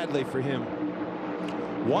badly for him.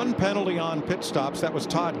 1 penalty on pit stops. That was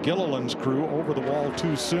Todd Gilliland's crew over the wall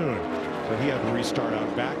too soon. So he had to restart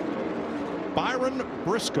out back. Byron,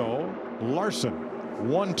 Briscoe, Larson.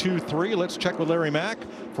 1, 2, 3. Let's check with Larry Mack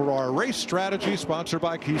for our race strategy, sponsored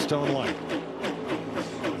by Keystone Light.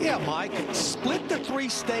 Yeah, Mike, split the 3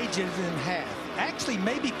 stages in half. actually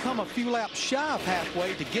maybe come a few laps shy of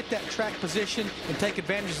halfway to get that track position and take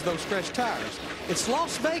advantage of those fresh tires. It's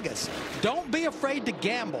Las Vegas. Don't be afraid to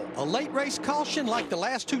gamble. A late race caution like the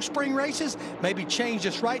last 2 spring races, maybe change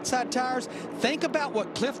just right side tires. Think about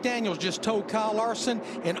what Cliff Daniels just told Kyle Larson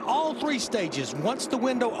in all 3 stages. Once the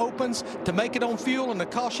window opens to make it on fuel and the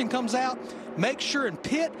caution comes out, make sure and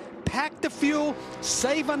pit, pack the fuel,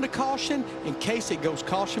 save under caution in case it goes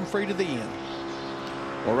caution free to the end.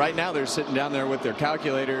 Well, right now they're sitting down there with their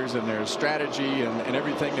calculators and their strategy and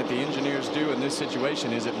everything that the engineers do in this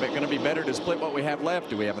situation. Is it going to be better to split what we have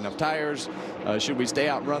left? Do we have enough tires? Should we stay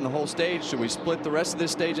out and run the whole stage? Should we split the rest of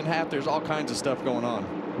this stage in half? There's all kinds of stuff going on.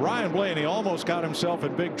 Ryan Blaney almost got himself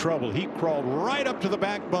in big trouble. He crawled right up to the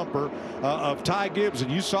back bumper of Ty Gibbs,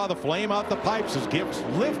 and you saw the flame out the pipes as Gibbs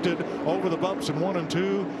lifted over the bumps in 1 and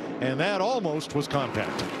 2, and that almost was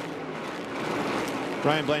contact.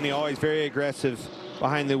 Ryan Blaney always very aggressive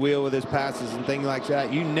behind the wheel with his passes and things like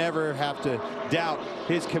that. You never have to doubt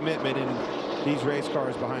his commitment in these race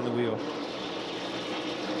cars behind the wheel.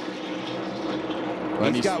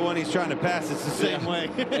 Well, he's got one he's trying to pass. It's the same way.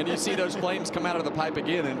 And you see those flames come out of the pipe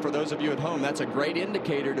again. And for those of you at home, that's a great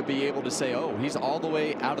indicator to be able to say, oh, he's all the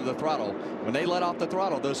way out of the throttle. When they let off the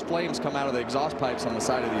throttle, those flames come out of the exhaust pipes on the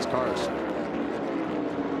side of these cars.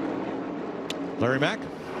 Larry Mack.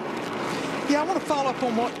 Yeah, I want to follow up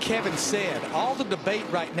on what Kevin said. All the debate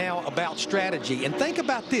right now about strategy. And think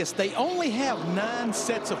about this. They only have 9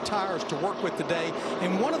 sets of tires to work with today.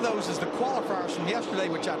 And one of those is the qualifiers from yesterday,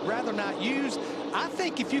 which I'd rather not use. I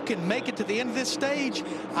think if you can make it to the end of this stage,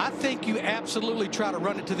 I think you absolutely try to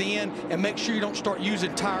run it to the end and make sure you don't start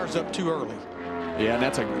using tires up too early. Yeah,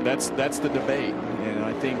 and that's the debate. And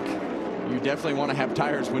I think you definitely want to have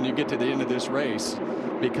tires when you get to the end of this race.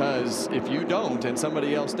 Because if you don't and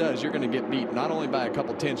somebody else does, you're going to get beat not only by a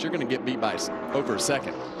couple tenths, you're going to get beat by over a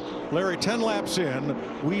second. Larry, 10 laps in,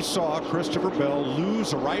 we saw Christopher Bell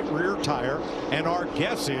lose a right rear tire, and our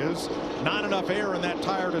guess is not enough air in that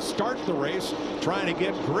tire to start the race, trying to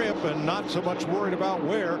get grip and not so much worried about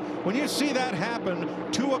wear. When you see that happen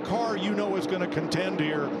to a car you know is going to contend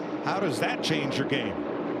here, how does that change your game?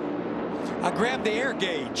 I grabbed the air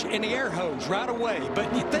gauge and the air hose right away.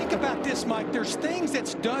 But you think about this, Mike, there's things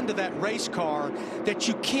that's done to that race car that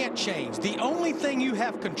you can't change. The only thing you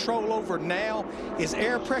have control over now is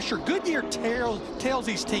air pressure. Goodyear tells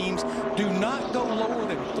these teams do not go lower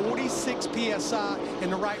than 46 PSI in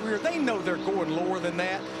the right rear. They know they're going lower than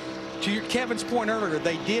that. To Kevin's point earlier,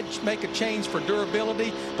 they did make a change for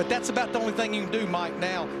durability, but that's about the only thing you can do, Mike,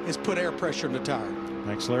 now is put air pressure in the tire.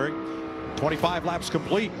 Thanks, Larry. 25 laps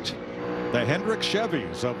complete. The Hendrick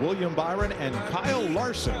Chevys of William Byron and Kyle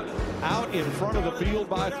Larson out in front of the field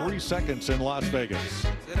by 3 seconds in Las Vegas.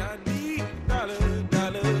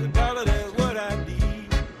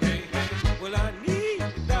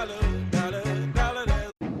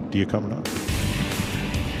 Do you come or not?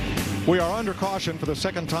 We are under caution for the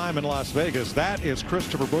 2nd time in Las Vegas. That is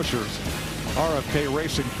Christopher Buescher's RFK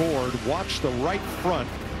Racing Ford. Watch the right front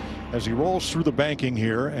as he rolls through the banking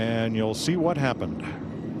here, and you'll see what happened.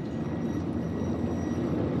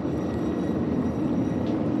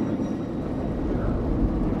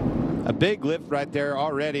 A big lift right there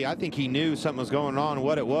already. I think he knew something was going on.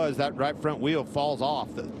 What it was, that right front wheel falls off.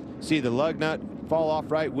 See the lug nut fall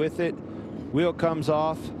off right with it. Wheel comes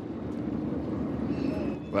off.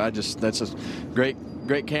 Well, that's just great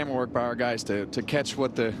camera work by our guys to catch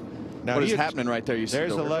what is happening right there. You see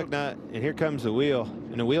there's the lug nut, and here comes the wheel,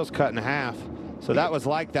 and the wheel's cut in half. So that was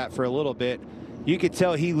like that for a little bit. You could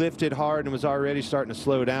tell he lifted hard and was already starting to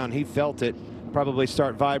slow down. He felt it probably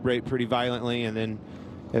start vibrate pretty violently, and then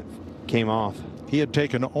it came off. He had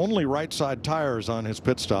taken only right side tires on his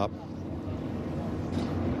pit stop.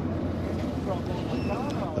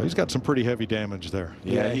 He's got some pretty heavy damage there.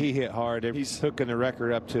 Yeah, he hit hard. He's hooking the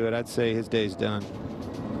record up to it. I'd say his day's done.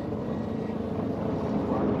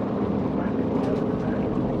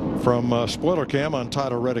 From spoiler cam on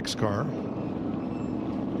Tyler Reddick's car.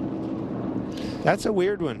 That's a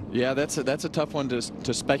weird one. Yeah, that's a tough one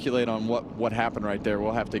to speculate on what happened right there.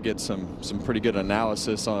 We'll have to get some pretty good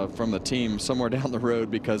analysis from the team somewhere down the road,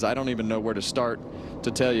 because I don't even know where to start to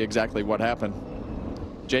tell you exactly what happened.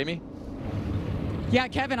 Jamie? Yeah,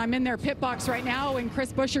 Kevin, I'm in their pit box right now, and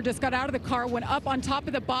Chris Buescher just got out of the car, went up on top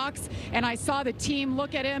of the box, and I saw the team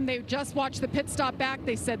look at him. They just watched the pit stop back.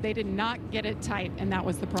 They said they did not get it tight, and that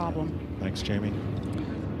was the problem. Thanks, Jamie.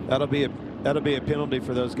 That'll be a penalty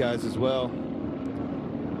for those guys as well.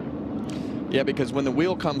 Yeah, because when the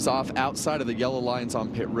wheel comes off outside of the yellow lines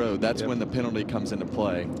on pit road, that's when the penalty comes into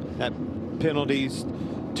play. That penalty's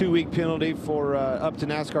 2-week penalty for up to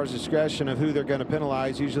NASCAR's discretion of who they're going to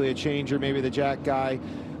penalize. Usually a changer, maybe the jack guy,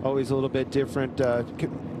 always a little bit different,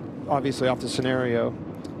 obviously off the scenario,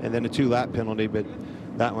 and then a 2-lap penalty, but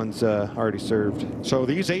that one's already served. So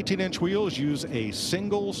these 18-inch wheels use a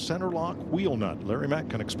single center lock wheel nut. Larry Mack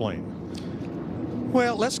can explain.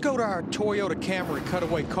 Well, let's go to our Toyota Camry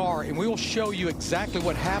cutaway car, and we will show you exactly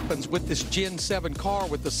what happens with this Gen 7 car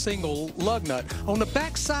with the single lug nut. On the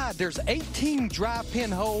back side, there's 18 drive pin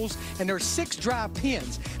holes, and there's 6 drive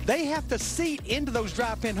pins. They have to seat into those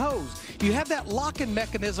drive pin holes. You have that locking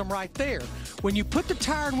mechanism right there. When you put the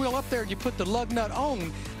tire and wheel up there and you put the lug nut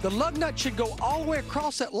on, the lug nut should go all the way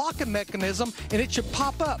across that locking mechanism, and it should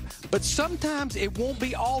pop up. But sometimes it won't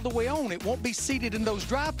be all the way on. It won't be seated in those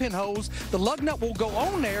drive pin holes. The lug nut will go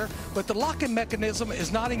on there, but the locking mechanism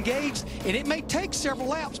is not engaged, and it may take several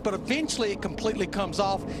laps, but eventually it completely comes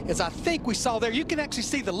off, as I think we saw there. You can actually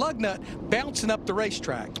see the lug nut bouncing up the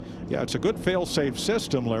racetrack. Yeah, it's a good fail-safe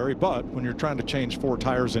system, Larry, but when you're trying to change 4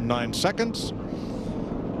 tires in 9 seconds,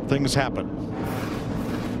 things happen.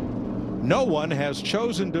 No one has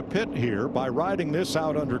chosen to pit here. By riding this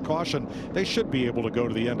out under caution, they should be able to go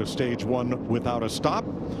to the end of stage 1 without a stop.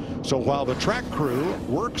 So while the track crew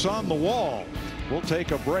works on the wall, we'll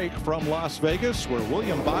take a break from Las Vegas, where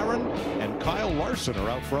William Byron and Kyle Larson are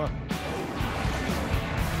out front.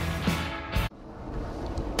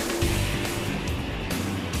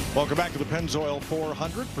 Welcome back to the Pennzoil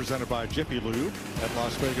 400, presented by Jiffy Lube at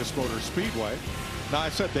Las Vegas Motor Speedway. Now, I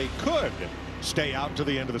said they could stay out to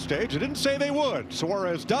the end of the stage. I didn't say they would.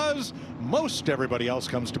 Suarez does. Most everybody else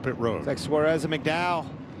comes to pit road. It's like Suarez and McDowell,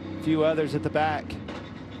 a few others at the back.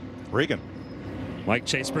 Regan. Like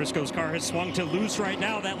Chase Briscoe's car has swung to loose right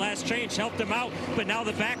now. That last change helped him out, but now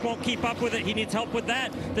the back won't keep up with it. He needs help with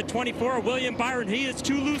that. The 24, William Byron, he is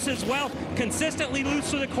too loose as well. Consistently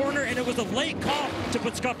loose to the corner, and it was a late call to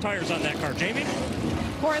put scuff tires on that car. Jamie?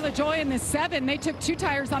 Corey LaJoie in the 7, they took 2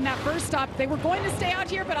 tires on that first stop. They were going to stay out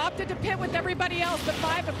here, but opted to pit with everybody else. The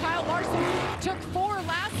 5 of Kyle Larson took 4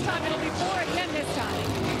 last time. It'll be 4 again this time.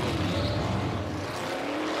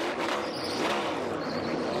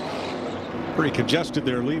 Pretty congested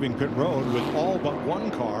there leaving pit road with all but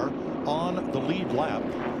 1 car on the lead lap.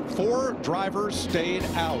 4 drivers stayed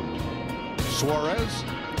out. Suarez,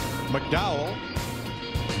 McDowell,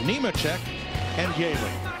 Nemechek, and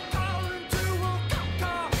Yaley.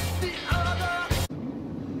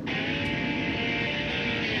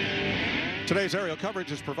 Today's aerial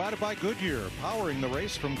coverage is provided by Goodyear, powering the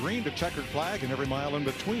race from green to checkered flag and every mile in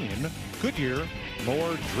between. Goodyear,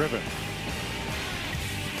 more driven.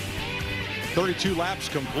 32 laps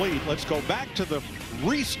complete. Let's go back to the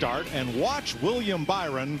restart and watch William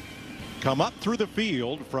Byron come up through the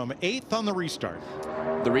field from 8th on the restart.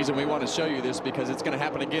 The reason we want to show you this because it's going to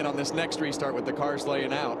happen again on this next restart with the cars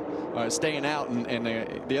staying out, and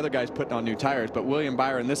the other guys putting on new tires. But William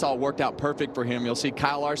Byron, this all worked out perfect for him. You'll see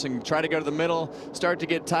Kyle Larson try to go to the middle, start to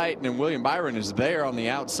get tight, and then William Byron is there on the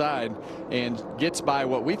outside and gets by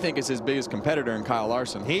what we think is his biggest competitor in Kyle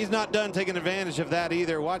Larson. He's not done taking advantage of that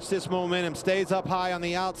either. Watch this momentum. Stays up high on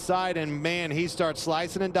the outside, and man, he starts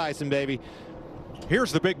slicing and dicing, baby.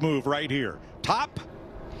 Here's the big move right here. Top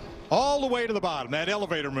all the way to the bottom, that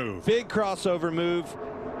elevator move. Big crossover move.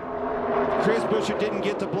 Chris Buescher didn't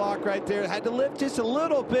get the block right there. Had to lift just a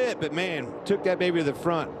little bit, but man, took that baby to the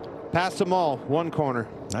front. Passed them all, 1 corner.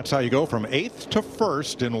 That's how you go from 8th to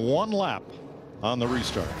 1st in 1 lap on the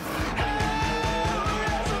restart.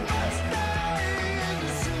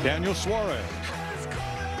 Daniel Suarez,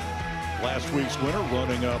 last week's winner,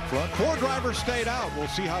 running up front. 4 drivers stayed out. We'll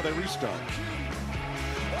see how they restart.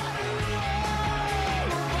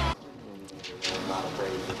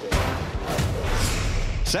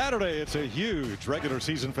 Saturday, it's a huge regular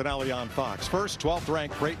season finale on Fox. First, 12th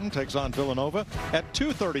ranked Creighton takes on Villanova at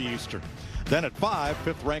 2:30 Eastern. Then at 5,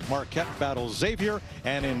 5th ranked Marquette battles Xavier.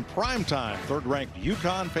 And in prime time, 3rd ranked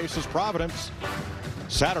UConn faces Providence.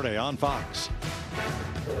 Saturday on Fox.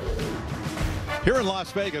 Here in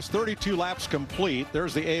Las Vegas, 32 laps complete.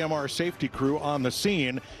 There's the AMR safety crew on the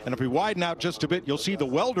scene. And if we widen out just a bit, you'll see the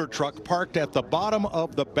welder truck parked at the bottom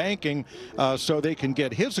of the banking so they can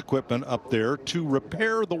get his equipment up there to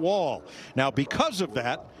repair the wall. Now, because of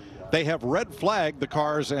that, they have red flagged the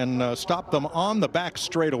cars and stopped them on the back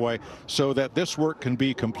straightaway so that this work can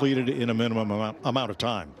be completed in a minimum amount of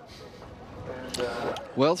time.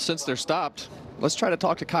 Well, since they're stopped, let's try to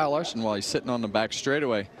talk to Kyle Larson while he's sitting on the back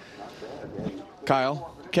straightaway.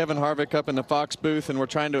 Kyle, Kevin Harvick up in the Fox booth, and we're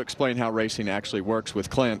trying to explain how racing actually works with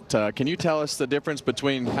Clint. Can you tell us the difference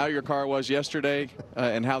between how your car was yesterday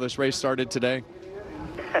and how this race started today?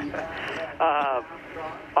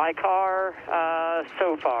 My car,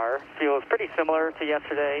 so far, feels pretty similar to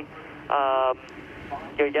yesterday.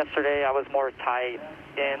 Yesterday I was more tight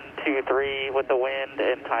in 2-3 with the wind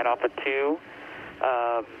and tied off at 2.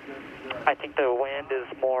 I think the wind is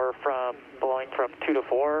more blowing from 2 to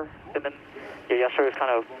 4, and then yesterday was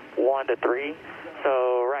kind of 1 to 3.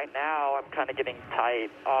 So right now I'm kind of getting tight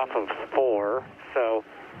off of 4. So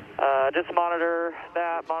just monitor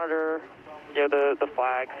the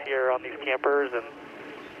flags here on these campers, and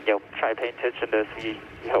try to pay attention to see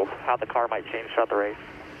how the car might change throughout the race.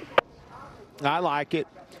 I like it.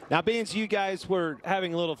 Now, being as you guys were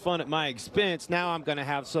having a little fun at my expense, now I'm going to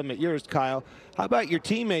have some at yours, Kyle. How about your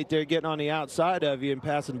teammate there getting on the outside of you and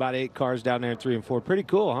passing about 8 cars down there in 3 and 4? Pretty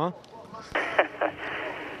cool, huh?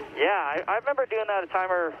 Yeah, I remember doing that at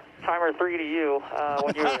timer 3 to you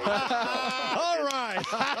when you were all right.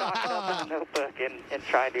 up in the notebook and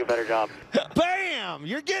try and do a better job. Bam!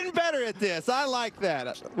 You're getting better at this. I like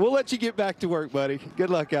that. We'll let you get back to work, buddy. Good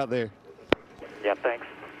luck out there. Yeah, thanks.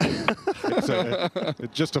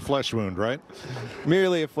 It's just a flesh wound, right?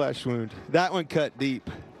 Merely a flesh wound. That one cut deep.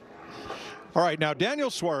 All right, now Daniel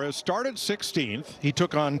Suarez started 16th. He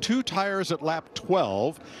took on 2 tires at lap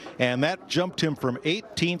 12, and that jumped him from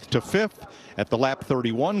 18th to 5th at the lap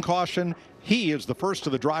 31 caution. He is the first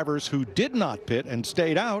of the drivers who did not pit and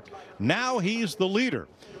stayed out. Now he's the leader.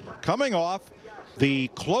 Coming off the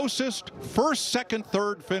closest first, second,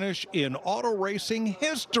 third finish in auto racing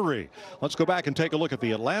history. Let's go back and take a look at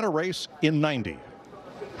the Atlanta race in '90.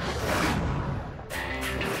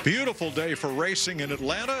 Beautiful day for racing in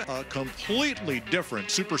Atlanta. A completely different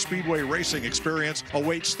super speedway racing experience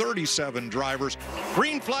awaits 37 drivers.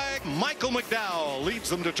 Green flag, Michael McDowell leads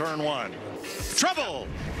them to turn 1. Trouble!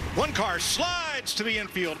 One car slides to the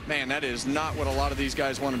infield. Man, that is not what a lot of these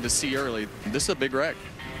guys wanted to see early. This is a big wreck.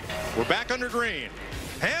 We're back under green.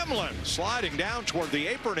 Hamlin sliding down toward the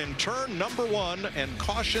apron in turn number 1, and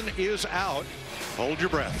caution is out. Hold your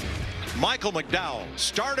breath. Michael McDowell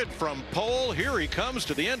started from pole. Here he comes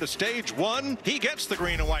to the end of stage 1. He gets the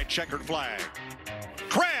green and white checkered flag.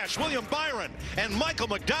 Crash! William Byron and Michael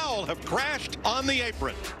McDowell have crashed on the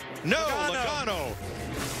apron. No, Logano,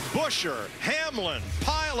 Buscher, Hamlin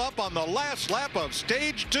pile up on the last lap of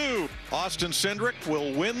stage 2. Austin Cindric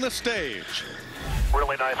will win the stage.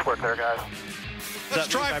 Really nice work there, guys. Let's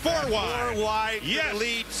try 4 wide. 4 wide. Yes.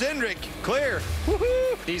 Lead. Cindric, clear.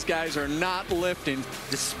 These guys are not lifting.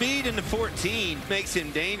 The speed in the 14 makes him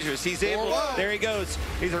dangerous. He's able. There he goes.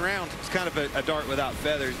 He's around. It's kind of a dart without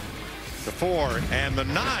feathers. The 4 and the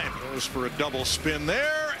 9 goes for a double spin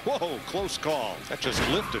there. Whoa, close call. That just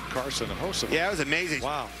lifted Carson and Hosa. Yeah, it was amazing.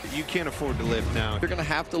 Wow. You can't afford to lift now. You're going to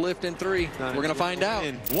have to lift in 3. We're going to find out.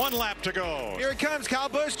 1 lap to go. Here it comes. Kyle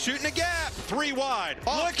Busch shooting a gap. 3 wide.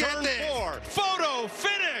 Off Look turn at this. 4. Photo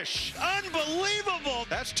finish. Unbelievable.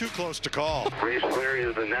 That's too close to call. Race clear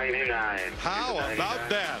is the 99. How about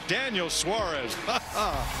that? Daniel Suarez.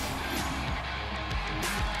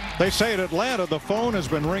 They say at Atlanta the phone has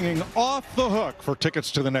been ringing off the hook for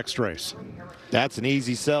tickets to the next race. That's an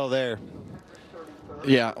easy sell there.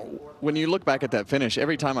 Yeah, when you look back at that finish,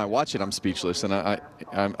 every time I watch it, I'm speechless, and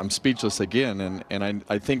I'm speechless again. And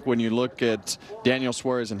I think when you look at Daniel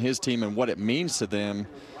Suarez and his team and what it means to them,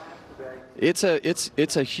 it's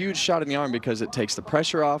a huge shot in the arm because it takes the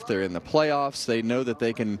pressure off. They're in the playoffs. They know that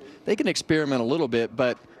they can experiment a little bit,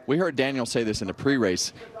 but we heard Daniel say this in the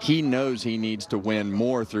pre-race. He knows he needs to win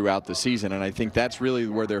more throughout the season, and I think that's really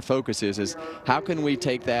where their focus is how can we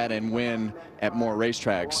take that and win at more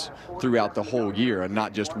racetracks throughout the whole year and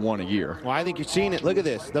not just one a year. Well, I think you're seeing it. Look at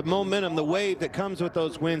this. The momentum, the wave that comes with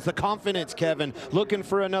those wins, the confidence, Kevin, looking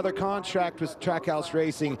for another contract with Trackhouse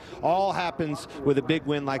Racing, all happens with a big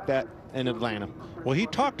win like that in Atlanta. Well, he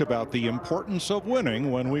talked about the importance of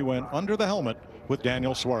winning when we went under the helmet with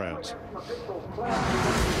Daniel Suarez.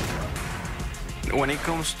 When it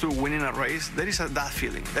comes to winning a race, there is that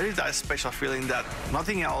feeling. There is that special feeling that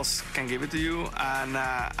nothing else can give it to you, and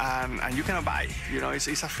you cannot buy. You know, it's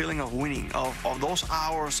a feeling of winning, of those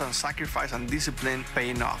hours and sacrifice and discipline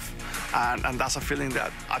paying off, and that's a feeling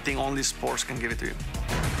that I think only sports can give it to you.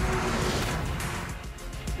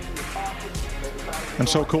 And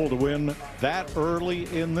so cool to win that early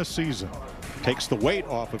in the season. Takes the weight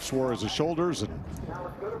off of Suarez's shoulders, and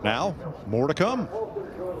now more to come.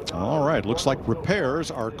 All right, looks like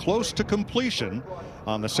repairs are close to completion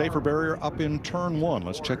on the safer barrier up in turn 1.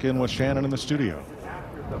 Let's check in with Shannon in the studio.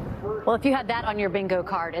 Well, if you had that on your bingo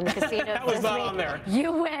card in the casino That was this not week, on there.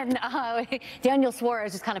 you win. Daniel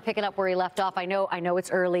Suarez is kind of picking up where he left off. I know it's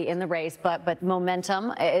early in the race, but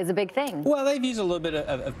momentum is a big thing. Well, they've used a little bit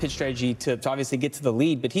of pitch strategy to obviously get to the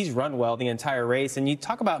lead, but he's run well the entire race. And you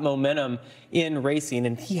talk about momentum in racing,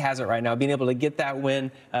 and he has it right now, being able to get that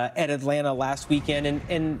win at Atlanta last weekend.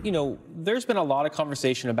 And you know, there's been a lot of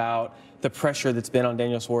conversation about the pressure that's been on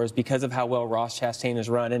Daniel Suarez because of how well Ross Chastain has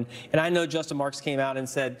run. And I know Justin Marks came out and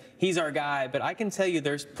said he's our guy, but I can tell you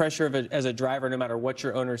there's pressure as a driver no matter what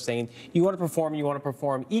your owner's saying. You want to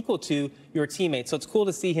perform equal to your teammates. So it's cool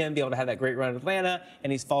to see him be able to have that great run at Atlanta,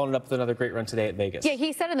 and he's followed up with another great run today at Vegas. Yeah,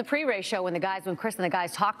 he said in the pre-race show when Chris and the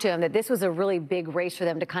guys talked to him that this was a really big race for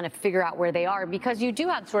them to kind of figure out where they are, because you do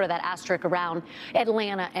have sort of that asterisk around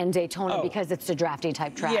Atlanta and Daytona because it's the drafting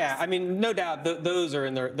type tracks. Yeah, I mean, no doubt those are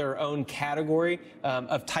in their own category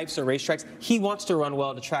of types of racetracks. He wants to run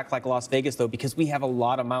well at a track like Las Vegas, though, because we have a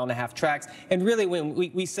lot of mile-and-a-half tracks. And really, when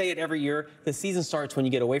we say it every year, the season starts when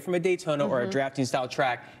you get away from a Daytona or a drafting-style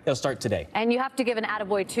track. It'll start today. And you have to give an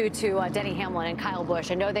attaboy, too, to Denny Hamlin and Kyle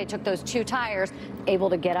Busch. I know they took those 2 tires, able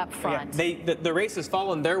to get up front. Yeah, the race has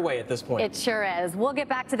fallen their way at this point. It sure is. We'll get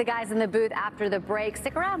back to the guys in the booth after the break.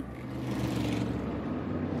 Stick around.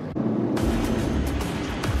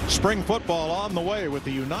 Spring football on the way with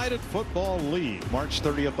the United Football League. March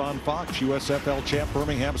 30th on Fox, USFL champ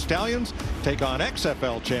Birmingham Stallions take on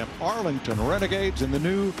XFL champ Arlington Renegades in the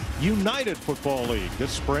new United Football League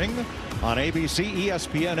this spring on ABC,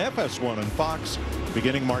 ESPN, FS1, and Fox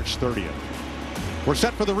beginning March 30th. We're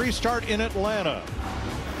set for the restart in Atlanta.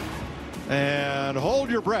 And hold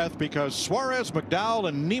your breath, because Suarez, McDowell,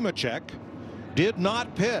 and Nemechek did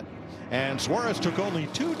not pit. And Suarez took only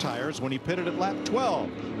 2 tires when he pitted at lap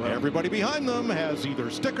 12. Everybody behind them has either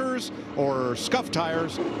stickers or scuff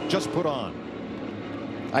tires just put on.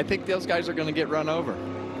 I think those guys are going to get run over.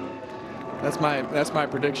 That's my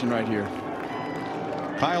prediction right here.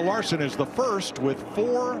 Kyle Larson is the first with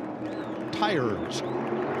 4 tires.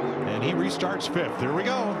 And he restarts 5th. Here we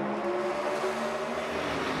go.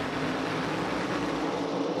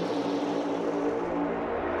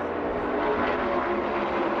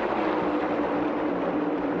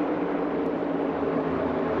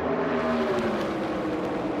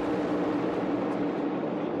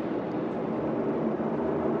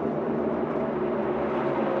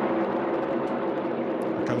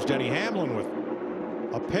 Denny Hamlin with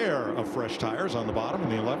a pair of fresh tires on the bottom in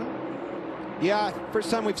the 11. Yeah,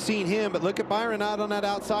 first time we've seen him, but look at Byron out on that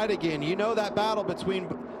outside again. You know that battle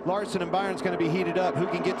between Larson and Byron's going to be heated up. Who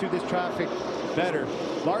can get through this traffic better?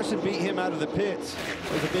 Larson beat him out of the pits.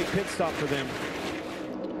 It was a big pit stop for them.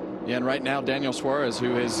 Yeah, and right now Daniel Suarez,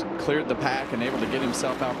 who has cleared the pack and able to get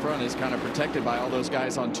himself out front, is kind of protected by all those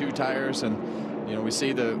guys on 2 tires. And, you know, we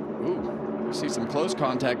see see some close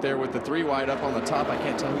contact there with the 3 wide up on the top. I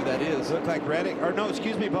can't tell who that is. Looked like Reddick, or no,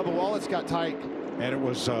 excuse me, Bubba Wallace got tight. And it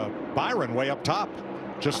was Byron way up top,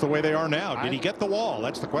 just the way they are now. Did he get the wall?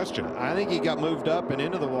 That's the question. I think he got moved up and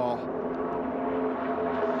into the wall.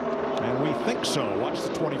 And we think so. Watch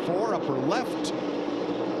the 24, upper left.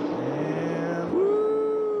 And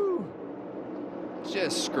woo!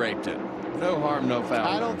 Just scraped it. No harm, no foul.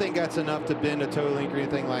 I don't think that's enough to bend a toe link or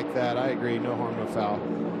anything like that. I agree, no harm, no foul.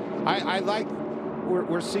 I like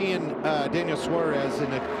we're seeing Daniel Suarez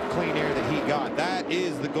in the clean air that he got. That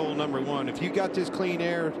is the goal number 1. If you got this clean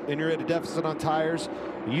air and you're at a deficit on tires,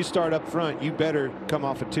 you start up front, you better come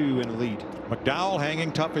off a 2 in the lead. McDowell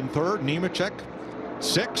hanging tough in 3rd. Nemechek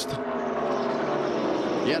 6th.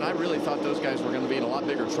 Yeah, and I really thought those guys were going to be in a lot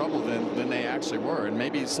bigger trouble than they actually were. And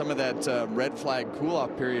maybe some of that red flag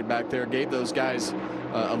cool-off period back there gave those guys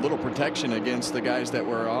a little protection against the guys that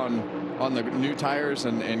were on the new tires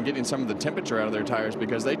and getting some of the temperature out of their tires,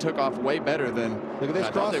 because they took off way better than look at this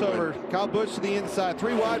crossover. Kyle Busch to the inside,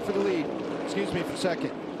 3 wide for the lead. Excuse me for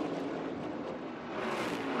 2nd.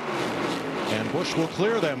 And Busch will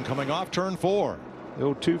clear them coming off turn 4.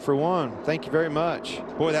 Oh, 2 for 1. Thank you very much.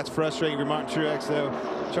 Boy, that's frustrating for Martin Truex, though.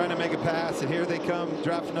 Trying to make a pass, and here they come,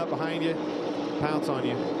 drafting up behind you, pounce on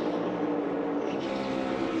you.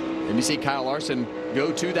 And you see Kyle Larson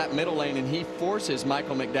go to that middle lane, and he forces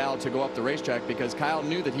Michael McDowell to go up the racetrack, because Kyle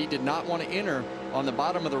knew that he did not want to enter on the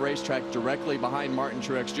bottom of the racetrack directly behind Martin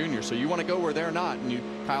Truex Jr. So you want to go where they're not, and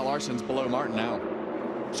Kyle Larson's below Martin now.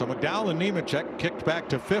 So McDowell and Nemechek kicked back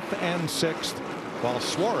to 5th and 6th, while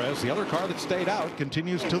Suarez, the other car that stayed out,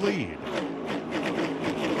 continues to lead.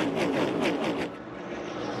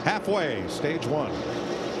 Halfway, stage 1.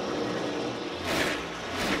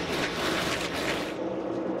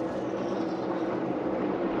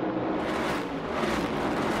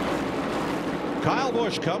 Kyle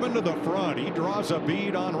Busch coming to the front. He draws a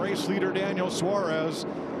bead on race leader Daniel Suarez.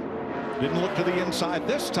 Didn't look to the inside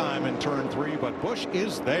this time in turn 3, but Busch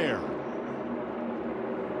is there.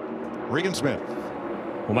 Regan Smith.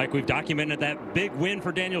 Well, Mike, we've documented that big win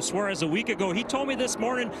for Daniel Suarez a week ago. He told me this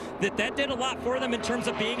morning that did a lot for them in terms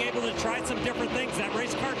of being able to try some different things. That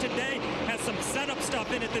race car today has some setup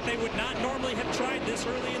stuff in it that they would not normally have tried this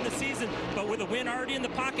early in the season. But with a win already in the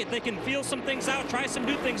pocket, they can feel some things out, try some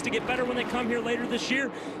new things to get better when they come here later this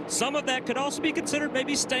year. Some of that could also be considered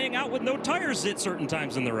maybe staying out with no tires at certain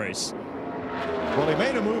times in the race. Well, he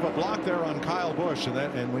made a move, a block there on Kyle Busch,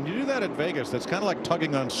 and when you do that at Vegas, that's kind of like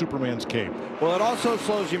tugging on Superman's cape. Well, it also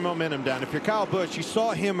slows your momentum down. If you're Kyle Busch, you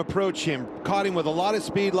saw him approach him, caught him with a lot of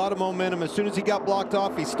speed, a lot of momentum. As soon as he got blocked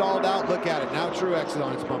off, he stalled out. Look at it. Now true exit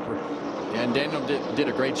on his bumper. Yeah, and Daniel did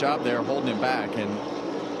a great job there holding him back. And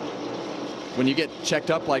when you get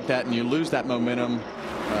checked up like that and you lose that momentum,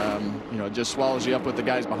 you know, it just swallows you up with the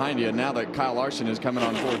guys behind you. And now that Kyle Larson is coming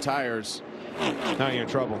on 4 tires, now you're in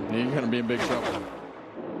trouble. You're going to be in big trouble.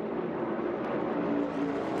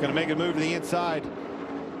 Going to make a move to the inside.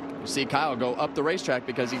 You see Kyle go up the racetrack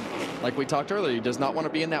because he, like we talked earlier, he does not want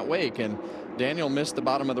to be in that wake. And Daniel missed the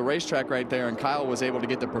bottom of the racetrack right there, and Kyle was able to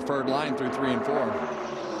get the preferred line through 3 and 4.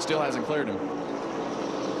 Still hasn't cleared him.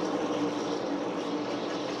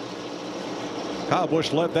 Kyle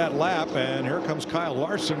Busch led that lap, and here comes Kyle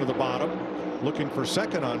Larson to the bottom, looking for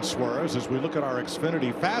second on Suarez as we look at our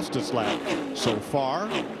Xfinity fastest lap so far.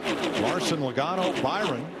 Larson, Logano,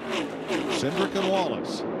 Byron, Cindric, and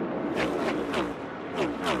Wallace.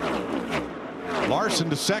 Larson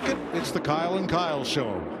to second. It's the Kyle and Kyle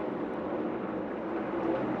show.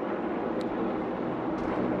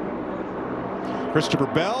 Christopher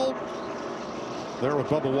Bell there with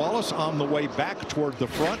Bubba Wallace on the way back toward the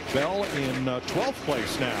front. Bell in 12th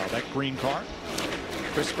place now, that green car.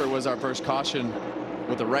 Christopher was our first caution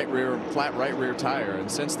with a flat right rear tire,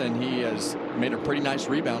 and since then he has made a pretty nice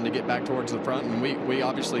rebound to get back towards the front, and we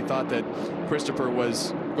obviously thought that Christopher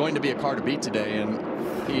was going to be a car to beat today, and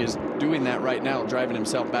he is doing that right now, driving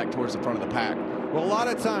himself back towards the front of the pack. Well, a lot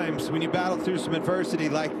of times when you battle through some adversity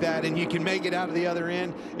like that and you can make it out of the other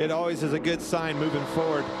end, it always is a good sign moving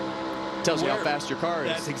forward. Tells you how fast your car is.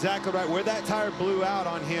 That's exactly right. Where that tire blew out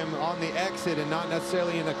on him on the exit and not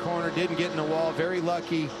necessarily in the corner, didn't get in the wall. Very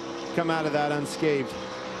lucky, come out of that unscathed.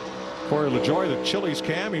 Corey LaJoie, the Chili's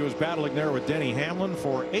cam, he was battling there with Denny Hamlin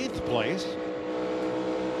for 8th place.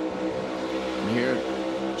 And here,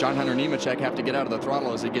 John Hunter Nemechek have to get out of the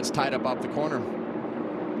throttle as he gets tied up off the corner.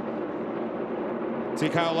 See,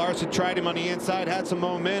 Kyle Larson tried him on the inside, had some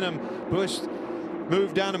momentum. Busch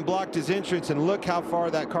moved down and blocked his entrance, and look how far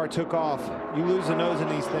that car took off. You lose the nose in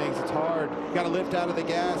these things, it's hard. You got to lift out of the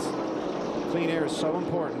gas. Clean air is so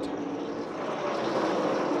important.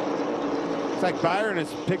 It's like Byron has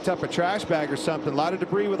picked up a trash bag or something. A lot of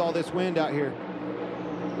debris with all this wind out here.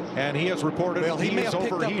 And he has reported he is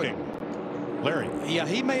overheating. Larry. Yeah,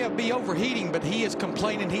 he may be overheating, but he is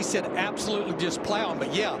complaining. He said absolutely just plowing.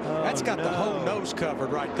 But yeah, that's got the whole nose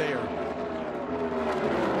covered right there.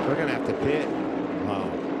 We're going to have to pit. Wow.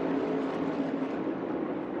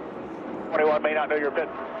 21 may not know your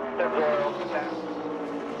Pennzoil.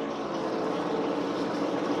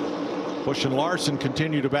 Busch and Larson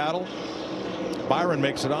continue to battle. Byron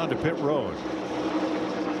makes it onto pit road.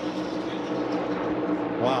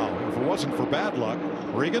 Wow, if it wasn't for bad luck,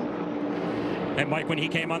 Regan. And Mike, when he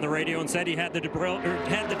came on the radio and said he had the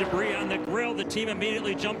debris on the grill, the team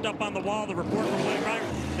immediately jumped up on the wall. The report from William Byron,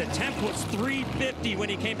 the temp was 350 when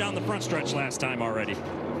he came down the front stretch last time already.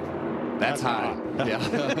 That's hot. Yeah,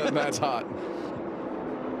 that's hot.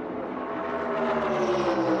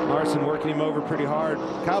 Larson working him over pretty hard.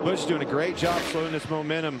 Kyle Busch doing a great job slowing this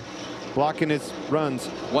momentum, blocking his runs.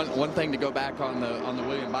 One thing to go back on the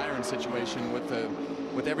William Byron situation with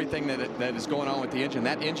everything that is going on with the engine,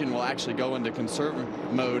 that engine will actually go into conserve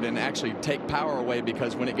mode and actually take power away,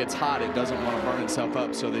 because when it gets hot it doesn't want to burn itself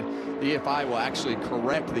up. So the EFI will actually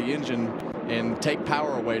correct the engine and take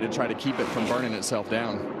power away to try to keep it from burning itself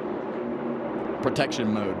down.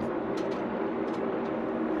 Protection mode.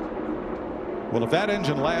 Well, if that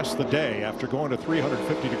engine lasts the day after going to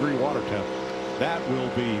 350-degree water temp, that will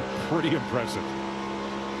be pretty impressive.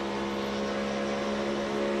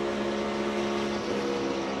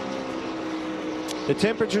 The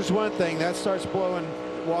temperature's one thing. That starts blowing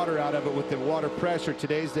water out of it with the water pressure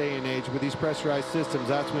today's day and age. With these pressurized systems,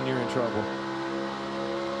 that's when you're in trouble.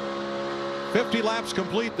 50 laps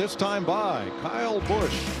complete this time by Kyle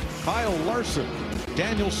Busch, Kyle Larson,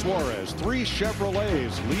 Daniel Suarez. 3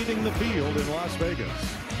 Chevrolets leading the field in Las Vegas.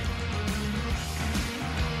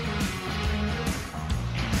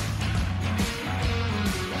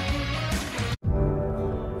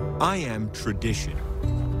 I am tradition,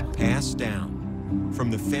 passed down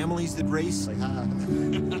from the families that race to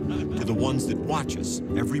the ones that watch us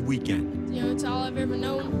every weekend. You know, it's all I've ever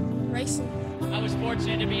known, racing. I was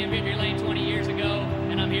fortunate to be in victory lane 20 years ago,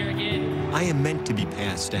 and I'm here again. I am meant to be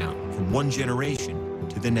passed down from one generation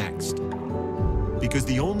to the next. Because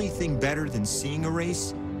the only thing better than seeing a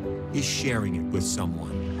race is sharing it with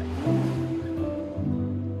someone.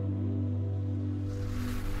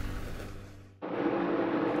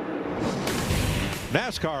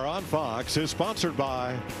 NASCAR on Fox is sponsored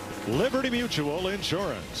by Liberty Mutual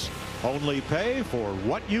Insurance. Only pay for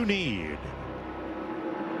what you need.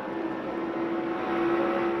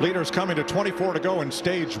 Leaders coming to 24 to go in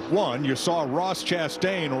stage 1. You saw Ross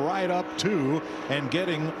Chastain right up to and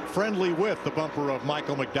getting friendly with the bumper of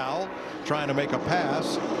Michael McDowell, trying to make a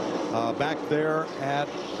pass back there at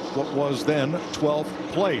what was then 12th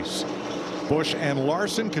place. Busch and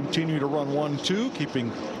Larson continue to run 1-2,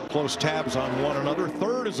 keeping close tabs on one another.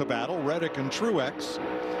 Third is a battle, Reddick and Truex.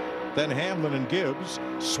 Then Hamlin and Gibbs.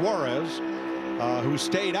 Suarez, who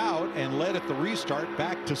stayed out and led at the restart,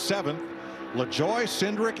 back to 7th. LaJoie,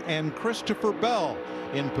 Cindric, and Christopher Bell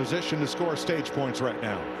in position to score stage points right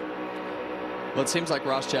now. Well, it seems like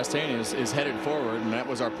Ross Chastain is headed forward, and that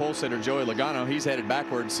was our pole sitter, Joey Logano. He's headed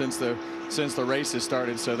backwards since the race has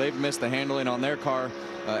started, so they've missed the handling on their car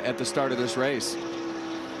at the start of this race.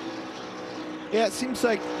 Yeah, it seems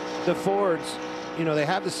like the Fords, you know, they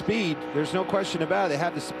have the speed. There's no question about it. They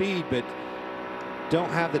have the speed, but don't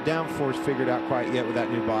have the downforce figured out quite yet with that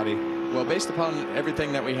new body. Well, based upon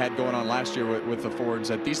everything that we had going on last year with the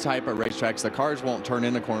Fords, at these type of racetracks, the cars won't turn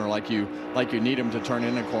in the corner like you need them to turn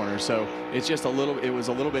in the corner. So it's just it was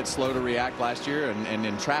a little bit slow to react last year, and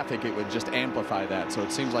in traffic it would just amplify that. So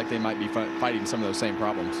it seems like they might be fighting some of those same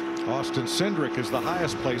problems. Austin Cindric is the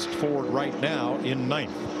highest placed Ford right now in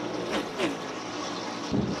 9th.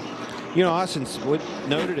 You know, Austin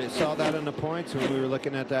noted it, saw that in the points when we were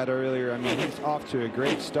looking at that earlier. I mean, he's off to a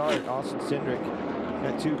great start. Austin Cindric,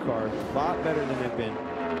 that 2 car, a lot better than they've been.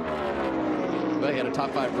 They had a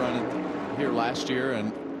top 5 run here last year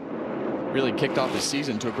and really kicked off the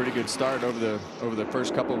season to a pretty good start over the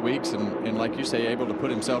first couple of weeks, and like you say, able to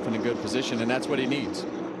put himself in a good position, and that's what he needs.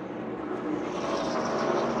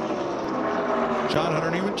 John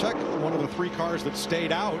Hunter Nemechek, one of the 3 cars that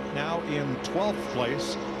stayed out, now in 12th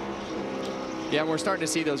place. Yeah, we're starting to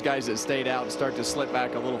see those guys that stayed out start to slip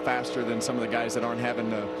back a little faster than some of the guys that aren't having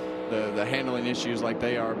the handling issues like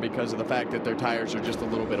they are because of the fact that their tires are just a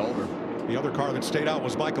little bit older. The other car that stayed out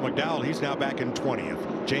was Michael McDowell. He's now back in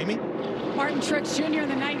 20th. Jamie? Martin Truex Jr. in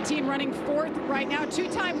the 19 running 4th right now.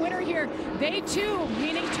 2-time winner here. They too,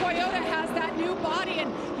 meaning Toyota has that new body.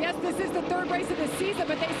 And yes, this is the 3rd race of the season,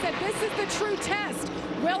 but they said this is the true test.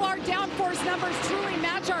 Will our downforce numbers truly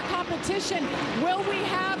match our competition? Will we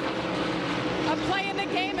have a play in the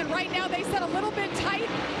game? And right now they said a little bit tight,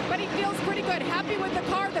 but he feels pretty good. Happy with the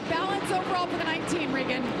car, the balance overall for the 19,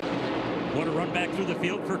 Regan. What a run back through the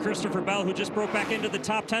field for Christopher Bell, who just broke back into the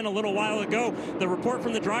top 10 a little while ago. The report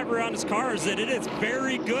from the driver on his car is that it is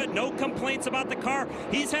very good. No complaints about the car.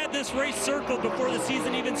 He's had this race circled before the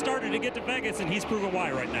season even started to get to Vegas, and he's proven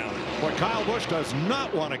why right now. But Kyle Busch does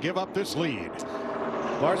not want to give up this lead.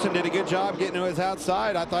 Larson did a good job getting to his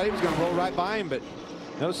outside. I thought he was going to roll right by him, but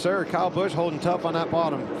no, sir. Kyle Busch holding tough on that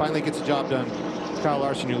bottom. Finally gets the job done. Kyle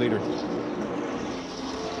Larson, your leader.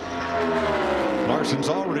 Larson's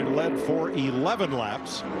already led for 11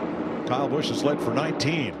 laps. Kyle Busch has led for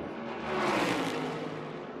 19.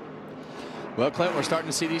 Well, Clint, we're starting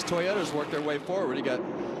to see these Toyotas work their way forward. You got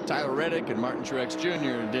Tyler Reddick and Martin Truex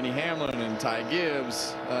Jr. and Denny Hamlin and Ty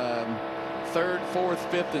Gibbs, 3rd,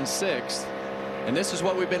 4th, 5th, and 6th. And this is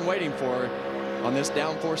what we've been waiting for on this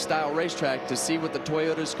downforce style racetrack, to see what the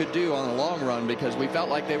Toyotas could do on the long run, because we felt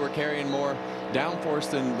like they were carrying more downforce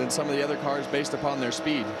than some of the other cars based upon their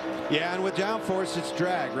speed. Yeah, and with downforce, it's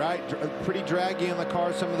drag, right? Pretty draggy in the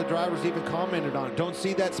car. Some of the drivers even commented on it. Don't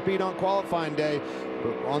see that speed on qualifying day,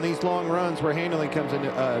 but on these long runs where handling comes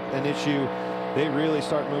into an issue, they really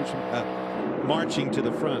start marching to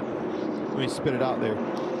the front. Let me spit it out there.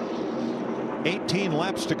 18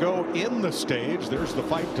 laps to go in the stage. There's the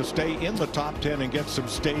fight to stay in the top 10 and get some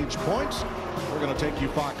stage points. We're going to take you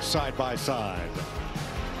Fox side by side.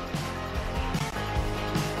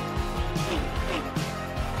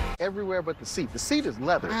 Everywhere but the seat. The seat is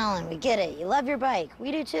leather. Alan, we get it. You love your bike.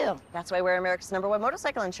 We do too. That's why we're America's #1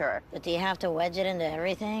 motorcycle insurer. But do you have to wedge it into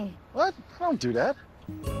everything? What? I don't do that.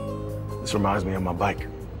 This reminds me of my bike.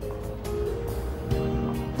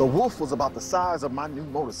 The Wolf was about the size of my new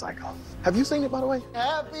motorcycle. Have you seen it, by the way?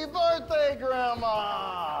 Happy birthday,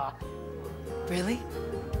 Grandma! Really?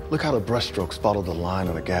 Look how the brushstrokes follow the line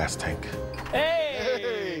on a gas tank.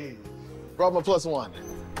 Hey! Brought my +1.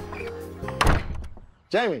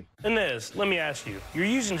 Jamie. Inez, let me ask you. You're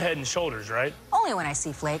using Head and Shoulders, right? Only when I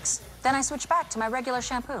see flakes. Then I switch back to my regular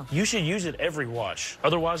shampoo. You should use it every wash.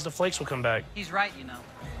 Otherwise, the flakes will come back. He's right, you know.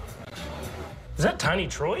 Is that Tiny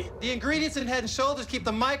Troy? The ingredients in Head & Shoulders keep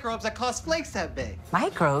the microbes that cause flakes that big.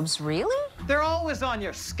 Microbes, really? They're always on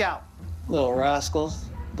your scalp. Little rascals.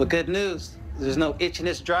 But good news, there's no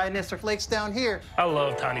itchiness, dryness, or flakes down here. I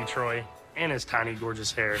love Tiny Troy and his tiny,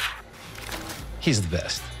 gorgeous hair. He's the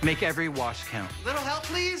best. Make every wash count. Little help,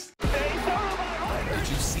 please? Did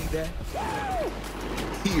you see that?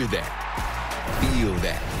 Hear that? Feel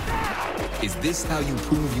that? Is this how you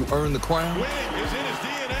prove you earn the crown? Winning is in his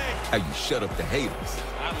DNA. How you shut up the haters?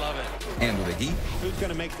 I love it. Handle the heat? Who's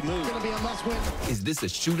going to make the move? It's gonna be a must-win. Is this a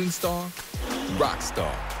shooting star? Rock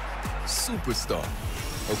star? Superstar?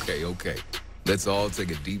 Okay. Let's all take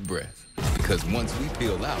a deep breath. Because once we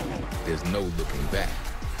peel out, there's no looking back.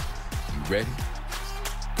 You ready?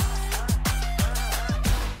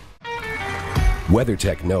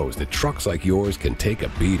 WeatherTech knows that trucks like yours can take a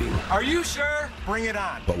beating. Are you sure? Bring it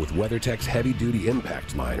on. But with WeatherTech's heavy-duty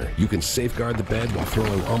impact liner, you can safeguard the bed while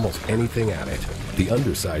throwing almost anything at it. The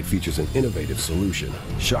underside features an innovative solution.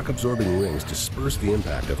 Shock-absorbing rings disperse the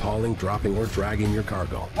impact of hauling, dropping, or dragging your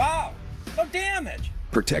cargo. Wow, no damage.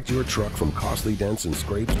 Protect your truck from costly dents and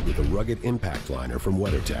scrapes with a rugged impact liner from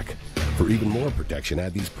WeatherTech. For even more protection,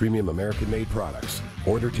 add these premium American-made products.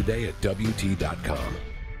 Order today at WT.com.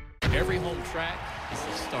 Every home track is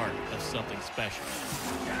the start of something special.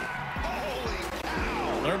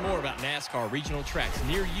 Learn more about NASCAR regional tracks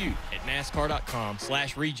near you at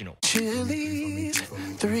NASCAR.com/regional. Chili's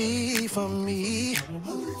 3 for me.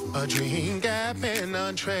 A dream gap and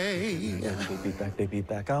a tray. Baby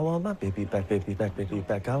back, I want my baby back, baby back, baby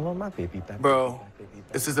back, I want my baby back. Bro,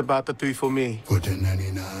 this is about the 3 for me. For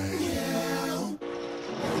 $10.99. Yeah.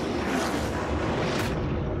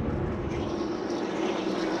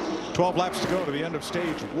 12 laps to go to the end of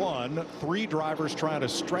stage 1. 3 drivers trying to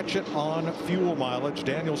stretch it on fuel mileage.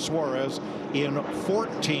 Daniel Suarez in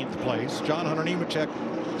 14th place. John Hunter Nemechek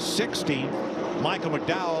 16th. Michael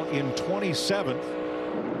McDowell in 27th.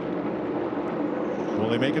 Will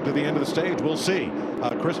they make it to the end of the stage? We'll see.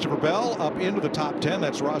 Christopher Bell up into the top 10.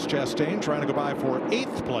 That's Ross Chastain trying to go by for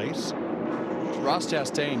 8th place. Ross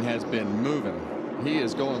Chastain has been moving. He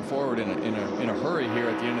is going forward in a hurry here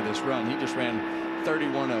at the end of this run. He just ran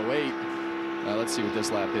 31.08. Let's see what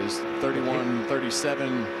this lap is.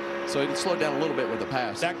 31.37. So he slowed down a little bit with the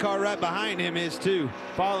pass. That car right behind him is too,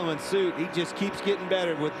 following suit. He just keeps getting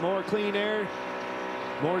better with more clean air,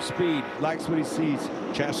 more speed. Likes what he sees.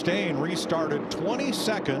 Chastain restarted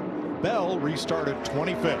 22nd. Bell restarted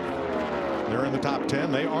 25th. They're in the top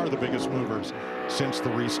 10. They are the biggest movers since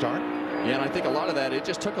the restart. Yeah, and I think a lot of that, it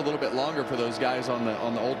just took a little bit longer for those guys on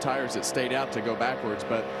the old tires that stayed out to go backwards.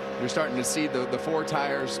 But you're starting to see the 4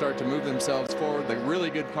 tires start to move themselves forward. The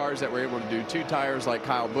really good cars that were able to do 2 tires like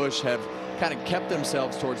Kyle Busch have kind of kept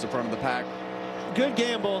themselves towards the front of the pack. Good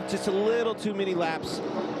gamble, just a little too many laps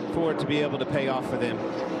for it to be able to pay off for them.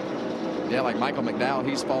 Yeah, like Michael McDowell,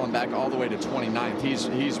 he's fallen back all the way to 29th.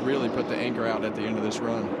 He's really put the anchor out at the end of this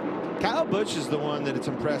run. Kyle Busch is the one that has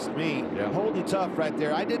impressed me. Yeah. Holding tough right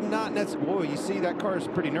there. I did not necessarily. Whoa, you see that car is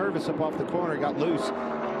pretty nervous up off the corner. Got loose.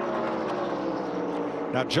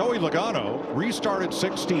 Now Joey Logano restarted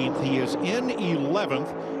 16th. He is in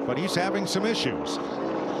 11th, but he's having some issues.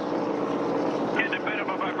 Getting a bit of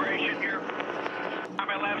a vibration here. How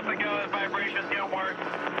many laps to go? The vibrations don't work.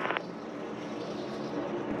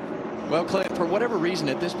 Well, Clint, for whatever reason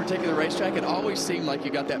at this particular racetrack, it always seemed like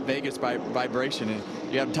you got that Vegas vibration. And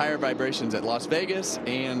you have tire vibrations at Las Vegas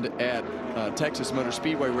and at Texas Motor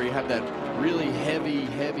Speedway, where you have that really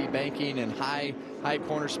heavy banking and high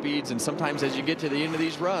corner speeds. And sometimes as you get to the end of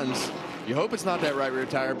these runs, you hope it's not that right rear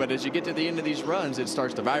tire, but as you get to the end of these runs, it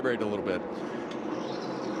starts to vibrate a little bit.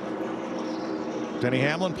 Denny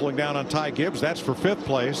Hamlin pulling down on Ty Gibbs. That's for 5th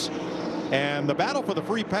place. And the battle for the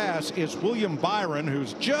free pass is William Byron,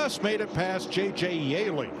 who's just made it past J.J.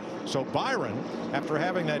 Yaley. So Byron, after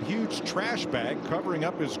having that huge trash bag covering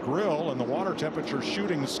up his grill and the water temperature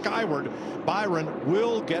shooting skyward, Byron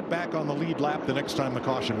will get back on the lead lap the next time the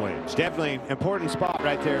caution waves. Definitely important spot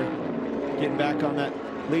right there. Getting back on that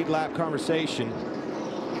lead lap conversation.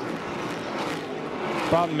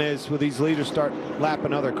 Problem is, with these leaders start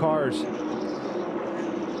lapping other cars.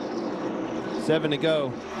 7 to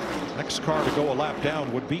go. Next car to go a lap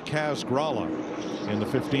down would be Kaz Grala in the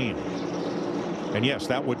 15. And yes,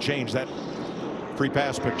 that would change that free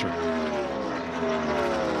pass picture.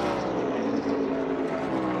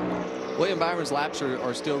 William Byron's laps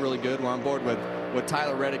are still really good. We're on board with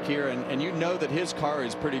Tyler Reddick here, and you know that his car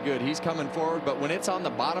is pretty good. He's coming forward, but when it's on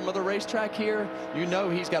the bottom of the racetrack here, you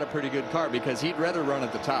know he's got a pretty good car because he'd rather run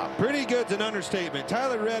at the top. Pretty good's an understatement.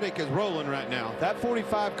 Tyler Reddick is rolling right now. That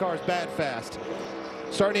 45 car is bad fast.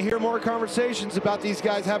 Starting to hear more conversations about these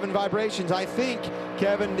guys having vibrations. I think,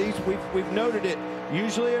 Kevin, we've noted it.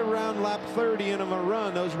 Usually around lap 30 in a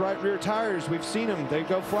run, those right rear tires, we've seen them, they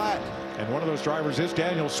go flat. And one of those drivers is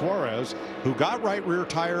Daniel Suarez, who got right rear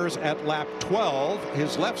tires at lap 12.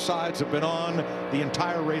 His left sides have been on the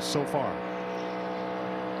entire race so far.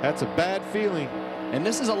 That's a bad feeling. And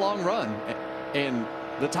this is a long run, and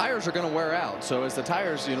the tires are going to wear out. So as the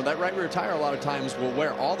tires, you know, that right rear tire a lot of times will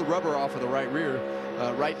wear all the rubber off of the right rear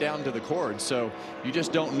right down to the cord. So you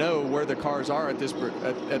just don't know where the cars are at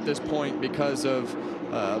this point because of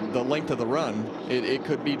the length of the run. It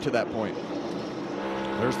could be to that point.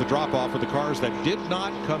 There's the drop off of the cars that did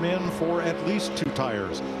not come in for at least 2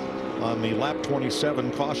 tires on the lap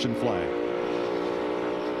 27 caution flag.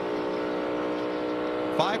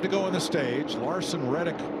 5 to go in the stage. Larson,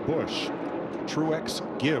 Reddick, Busch, Truex,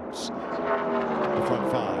 Gibbs, the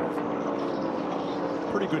front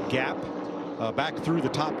 5. Pretty good gap back through the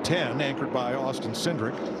top 10, anchored by Austin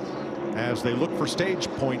Cindric, as they look for stage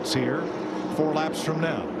points here 4 laps from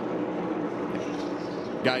now.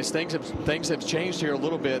 Guys, things have changed here a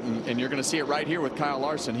little bit, and you're going to see it right here with Kyle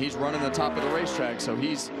Larson. He's running the top of the racetrack, so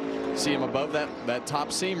see him above that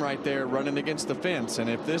top seam right there, running against the fence. And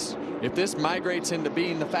if this migrates into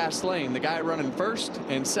being the fast lane, the guy running first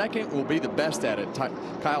and second will be the best at it.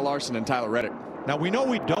 Kyle Larson and Tyler Reddick. Now we know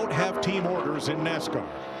we don't have team orders in NASCAR,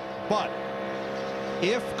 but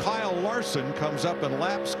if Kyle Larson comes up and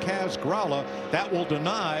laps Kaz Grala, that will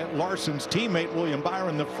deny Larson's teammate William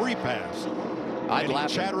Byron the free pass. I'd lap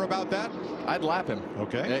chatter about that? I'd lap him.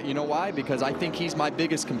 Okay. You know why? Because I think he's my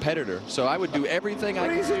biggest competitor. So I would do everything I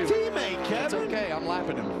can do. He's a teammate, Kevin. It's okay. I'm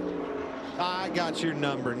lapping him. I got your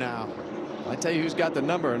number now. I tell you who's got the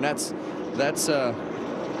number, and that's the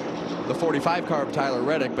 45 car of Tyler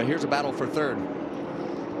Reddick. But here's a battle for third.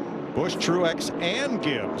 Busch, Truex, and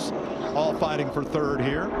Gibbs all fighting for third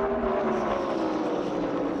here.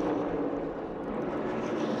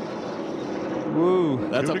 Woo.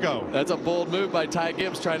 That's a bold move by Ty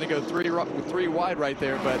Gibbs, trying to go three wide right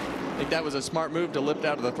there, but I think that was a smart move to lift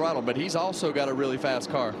out of the throttle. But he's also got a really fast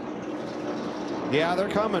car. Yeah, they're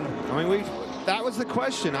coming. I mean, that was the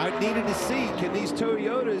question I needed to see. Can these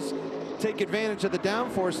Toyotas take advantage of the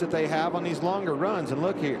downforce that they have on these longer runs? And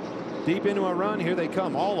look here, deep into a run, here they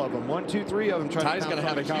come, all of them. 1, 2, 3 of them trying Ty's to going to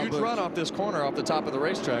have a huge run off this corner off the top of the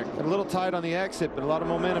racetrack. A little tight on the exit, but a lot of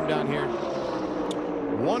momentum down here.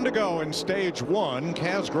 1 to go in stage 1.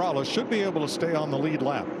 Kaz Grala should be able to stay on the lead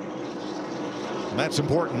lap. And that's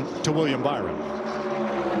important to William Byron.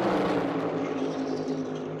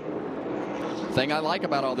 Thing I like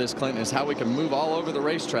about all this, Clinton, is how we can move all over the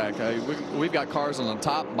racetrack. We've got cars on the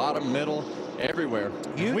top, bottom, middle, everywhere.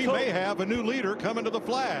 We may have a new leader coming to the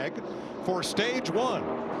flag for stage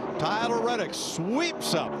 1. Tyler Reddick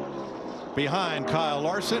sweeps up behind Kyle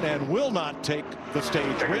Larson and will not take the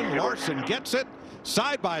stage win. Larson gets it.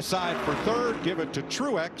 Side by side for third. Give it to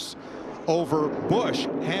Truex over Busch,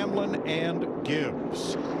 Hamlin, and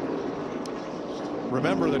Gibbs.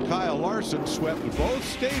 Remember that Kyle Larson swept both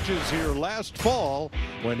stages here last fall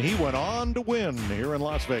when he went on to win here in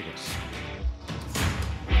Las Vegas.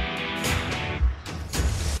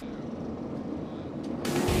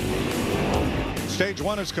 Stage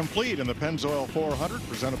 1 is complete in the Pennzoil 400,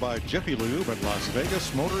 presented by Jiffy Lube at Las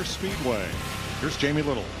Vegas Motor Speedway. Here's Jamie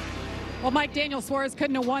Little. Well, Mike, Daniel Suarez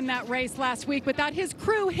couldn't have won that race last week without his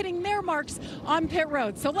crew hitting their marks on pit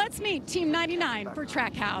road. So let's meet Team 99 for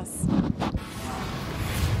Trackhouse.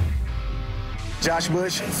 Josh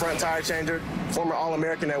Busch, front tire changer, former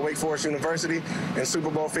All-American at Wake Forest University, and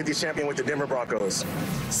Super Bowl 50 champion with the Denver Broncos.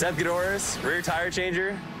 Seth Godoris, rear tire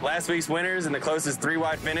changer, last week's winners and the closest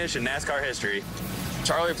 3-wide finish in NASCAR history.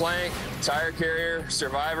 Charlie Plank, tire carrier,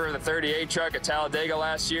 survivor of the 38 truck at Talladega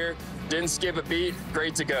last year, didn't skip a beat,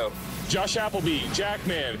 great to go. Josh Appleby,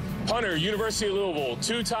 Jackman, punter, University of Louisville,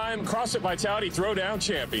 2-time CrossFit Vitality Throwdown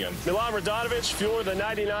champion. Milan Radonovich, fueler of the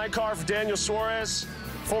 99 car for Daniel Suarez,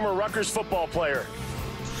 former Rutgers football player.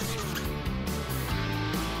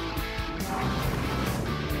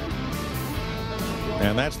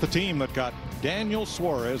 And that's the team that got Daniel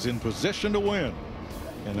Suarez in position to win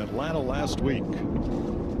in Atlanta last week.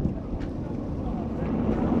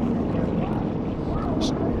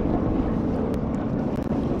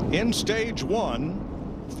 In stage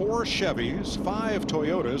 1, 4 Chevys, 5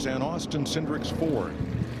 Toyotas, and Austin Cindric's Ford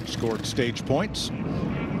scored stage points.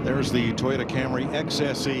 There's the Toyota Camry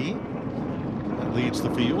XSE. leads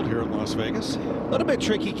the field here at Las Vegas. A little bit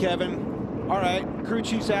tricky, Kevin. All right, crew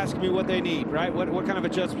chief's asking me what they need, right? What kind of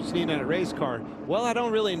adjustments you need in a race car? Well, I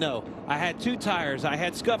don't really know. I had 2 tires. I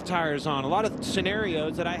had scuff tires on. A lot of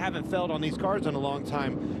scenarios that I haven't felt on these cars in a long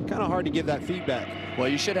time. Kind of hard to give that feedback. Well,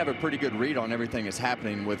 you should have a pretty good read on everything that's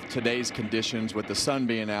happening with today's conditions, with the sun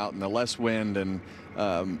being out and the less wind, and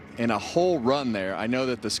in a whole run there. I know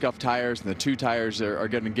that the scuff tires and the 2 tires are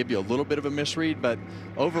going to give you a little bit of a misread, but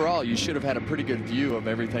overall you should have had a pretty good view of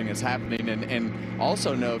everything that's happening, and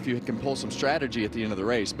also know if you can pull some strategy at the end of the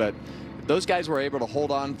race. But those guys were able to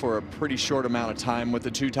hold on for a pretty short amount of time with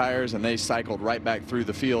the 2 tires, and they cycled right back through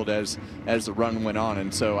the field as the run went on.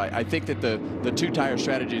 And so I think that the 2 tire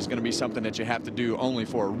strategy is going to be something that you have to do only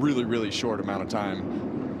for a really, really short amount of time.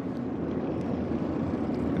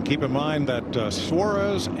 And keep in mind that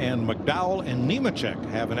Suarez and McDowell and Nemechek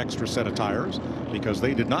have an extra set of tires because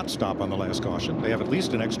they did not stop on the last caution. They have at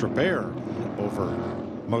least an extra pair over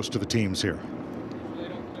most of the teams here.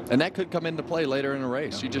 And that could come into play later in a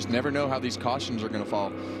race. You just never know how these cautions are going to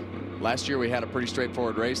fall. Last year we had a pretty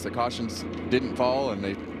straightforward race. The cautions didn't fall and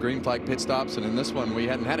the green flag pit stops, and in this one we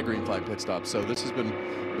hadn't had a green flag pit stop. So this has been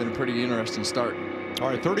a pretty interesting start. All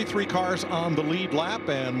right, 33 cars on the lead lap,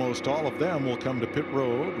 and most all of them will come to pit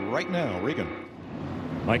road right now. Regan.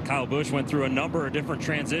 Like Kyle Busch went through a number of different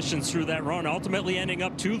transitions through that run, ultimately ending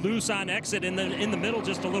up too loose on exit in the middle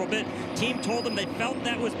just a little bit. Team told them they felt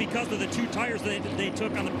that was because of the 2 tires they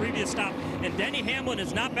took on the previous stop. And Denny Hamlin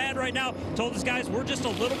is not bad right now. Told his guys we're just a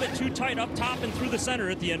little bit too tight up top and through the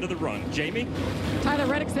center at the end of the run. Jamie? Tyler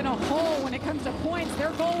Reddick's in a hole when it comes to points.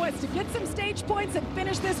 Their goal was to get some stage points and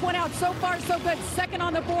finish this one out. So far, so good. Second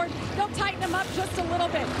on the board. They'll tighten him up just a little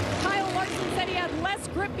bit. Kyle Larson said he had less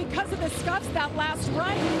grip because of the scuffs that last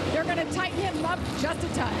run. They're going to tighten him up just a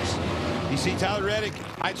touch. You see Tyler Reddick,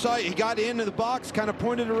 I saw he got into the box, kind of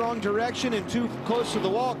pointed the wrong direction and too close to the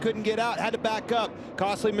wall, couldn't get out, had to back up.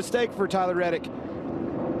 Costly mistake for Tyler Reddick.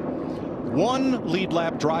 1 lead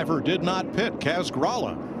lap driver did not pit, Kaz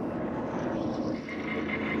Grala.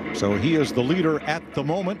 So he is the leader at the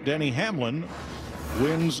moment. Denny Hamlin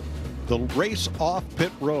wins the race off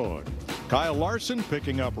pit road. Kyle Larson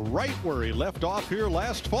picking up right where he left off here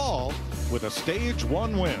last fall with a stage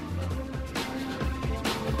 1 win.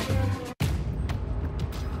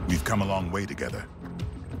 We've come a long way together.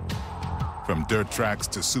 From dirt tracks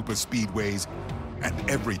to super speedways and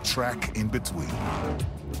every track in between.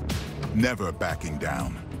 Never backing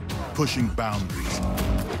down, pushing boundaries,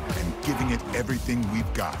 and giving it everything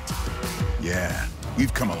we've got. Yeah,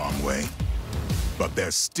 we've come a long way, but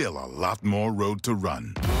there's still a lot more road to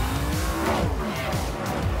run.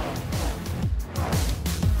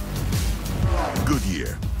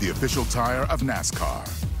 Goodyear, the official tire of NASCAR.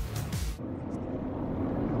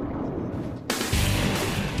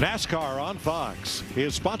 NASCAR on Fox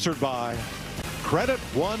is sponsored by Credit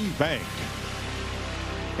One Bank.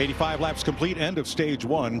 85 laps complete, end of stage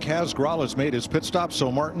 1. Kaz Grala has made his pit stop,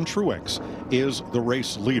 so Martin Truex is the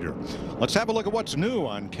race leader. Let's have a look at what's new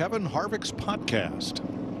on Kevin Harvick's podcast.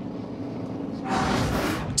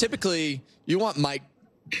 Typically, you want Mike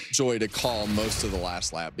Joy to call most of the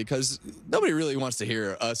last lap because nobody really wants to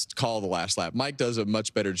hear us call the last lap. Mike does a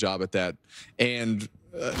much better job at that. And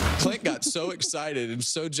Clint got so excited and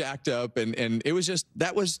so jacked up, and it was just,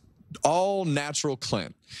 that was all natural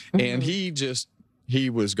Clint. And he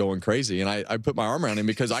was going crazy, and I put my arm around him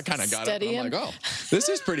because I kind of got up and I'm like, oh, this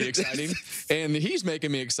is pretty exciting. And he's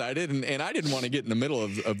making me excited, and I didn't want to get in the middle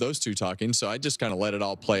of those 2 talking, so I just kind of let it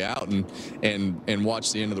all play out and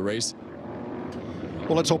watch the end of the race.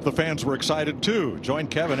 Well, let's hope the fans were excited too. Join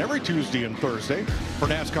Kevin every Tuesday and Thursday for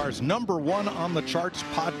NASCAR's #1 on the charts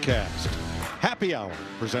podcast, Happy Hour,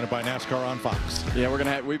 presented by NASCAR on Fox.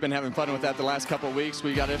 Yeah, we've been having fun with that the last couple of weeks.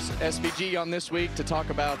 We got SVG on this week to talk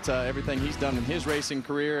about everything he's done in his racing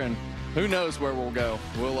career, and who knows where we'll go.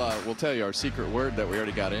 We'll tell you our secret word that we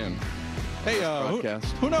already got in. Hey,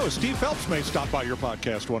 who knows? Steve Phelps may stop by your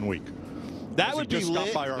podcast one week. That would be just lit.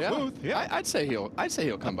 Stop by our booth. Yeah, I'd say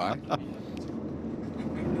he'll come by.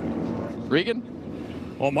 Regan?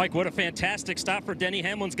 Well, Mike, what a fantastic stop for Denny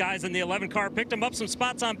Hamlin's guys in the 11 car. Picked him up some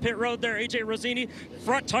spots on pit road there. AJ Rosini,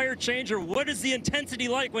 front tire changer. What is the intensity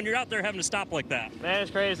like when you're out there having to stop like that? Man,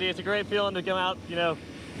 it's crazy. It's a great feeling to come out,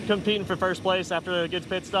 competing for first place after a good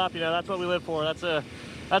pit stop. That's what we live for. That's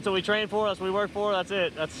what we train for. That's what we work for. That's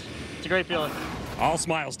it. It's a great feeling. All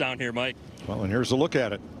smiles down here, Mike. Well, and here's a look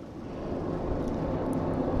at it.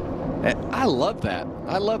 I love that.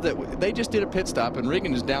 I love that they just did a pit stop, and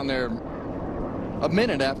Regan is down there a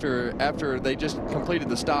minute after they just completed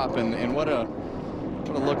the stop, and what a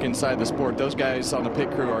look inside the sport. Those guys on the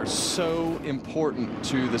pit crew are so important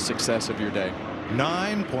to the success of your day.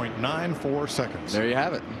 9.94 seconds. There you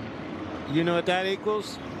have it. You know what that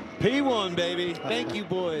equals? P1, baby. Thank you,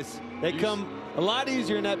 boys. They come a lot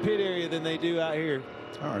easier in that pit area than they do out here.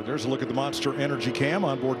 All right, there's a look at the Monster Energy Cam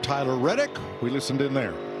on board Tyler Reddick. We listened in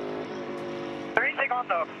there. Is there anything on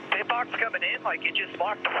the pit box coming in? Like it just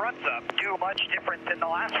locked the fronts up. Too much different than the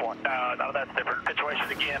last one? No, that's different.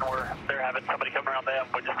 Situation again where they're having somebody come around them.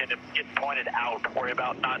 We just need to get pointed out. Worry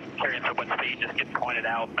about not carrying so much speed. Just get pointed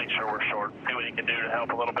out. Make sure we're short. See what he can do to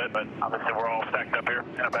help a little bit. But obviously we're all stacked up here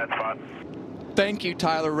in a bad spot. Thank you,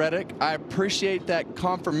 Tyler Reddick. I appreciate that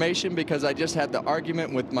confirmation because I just had the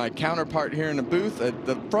argument with my counterpart here in the booth.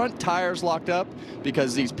 The front tires locked up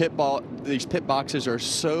because these pit boxes are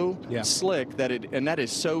so slick that that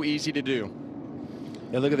is so easy to do.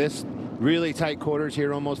 Yeah, look at this. Really tight quarters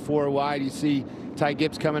here, almost 4 wide. You see Ty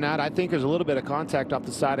Gibbs coming out. I think there's a little bit of contact off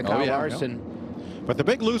the side of Kyle Larson. Yeah. But the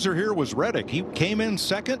big loser here was Reddick. He came in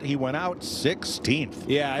second. He went out 16th.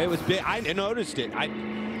 Yeah, it was big. I noticed it.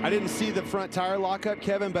 I didn't see the front tire lockup,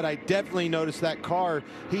 Kevin, but I definitely noticed that car.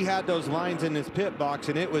 He had those lines in his pit box,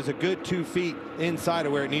 and it was a good 2 feet inside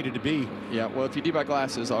of where it needed to be. Yeah, well, if you need my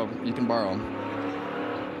glasses, you can borrow them.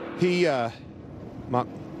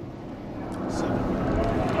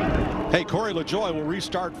 Hey, Corey LaJoie will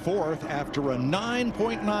restart fourth after a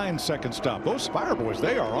 9.9 second stop. Those Spire boys,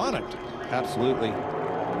 they are on it. Absolutely.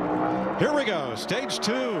 Here we go, stage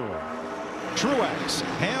 2. Truex,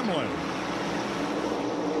 Hamlin.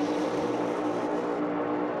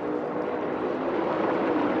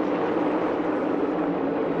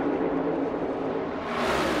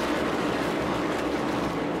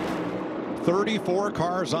 .34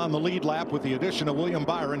 cars on the lead lap with the addition of William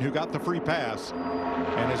Byron, who got the free pass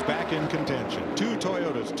and is back in contention. 2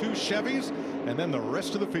 Toyotas, 2 Chevys, and then the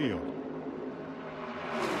rest of the field.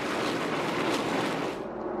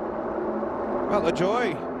 Well,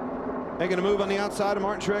 LaJoie making a move on the outside of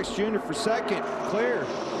Martin Truex Jr. for second. Clear.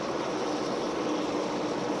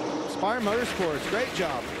 Spire Motorsports, great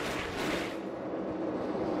job.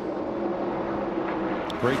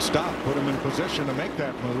 Great stop, put him in position to make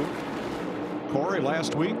that move. Corey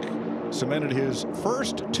last week cemented his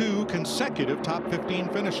first 2 consecutive top 15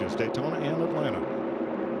 finishes, Daytona and Atlanta.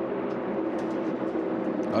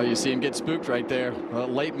 Oh, you see him get spooked right there. A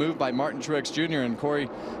late move by Martin Truex Jr. and Corey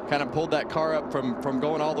kind of pulled that car up from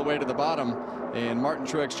going all the way to the bottom. And Martin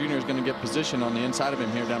Truex Jr. is going to get position on the inside of him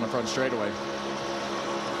here down the front straightaway.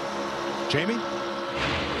 Jamie?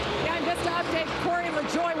 Yeah, and just to update Corey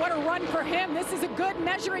LaJoie, what a run for him. This is a good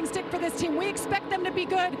measuring stick for this team. We expect them to be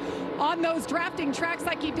good on those drafting tracks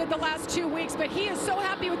like he did the last 2 weeks, but he is so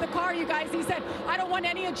happy with the car, you guys. He said, I don't want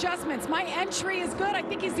any adjustments. My entry is good. I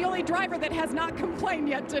think he's the only driver that has not complained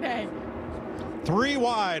yet today. 3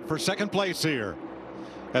 wide for second place here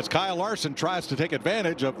as Kyle Larson tries to take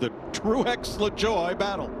advantage of the Truex-LaJoie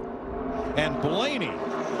battle. And Blaney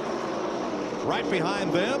right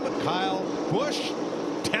behind them. Kyle Busch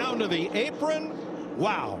down to the apron.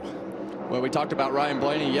 Wow. Well, we talked about Ryan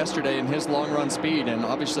Blaney yesterday and his long run speed, and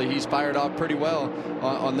obviously he's fired off pretty well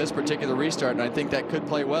on this particular restart, and I think that could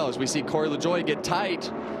play well as we see Corey LaJoie get tight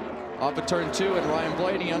off of turn 2 and Ryan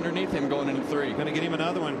Blaney underneath him going into 3. Going to get him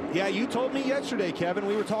another one. Yeah, you told me yesterday, Kevin,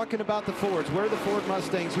 we were talking about the Fords. Where are the Ford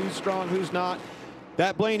Mustangs? Who's strong, who's not?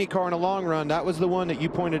 That Blaney car in a long run, that was the one that you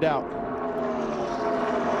pointed out.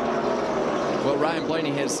 Well, Ryan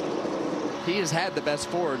Blaney has had the best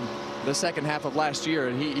Ford the second half of last year,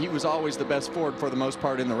 and he was always the best Ford for the most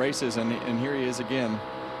part in the races, and here he is again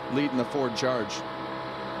leading the Ford charge.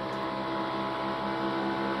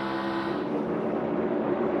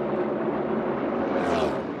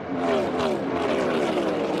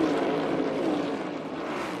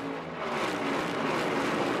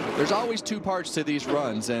 There's always 2 parts to these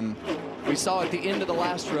runs, and we saw at the end of the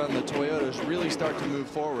last run the Toyotas really start to move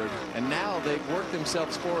forward, and now they've worked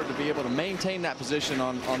themselves forward to be able to maintain that position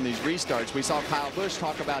on these restarts. We saw Kyle Busch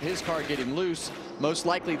talk about his car getting loose. Most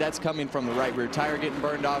likely that's coming from the right rear tire getting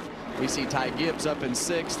burned off. We see Ty Gibbs up in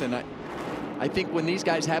 6th, and I think when these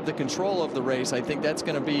guys have the control of the race, I think that's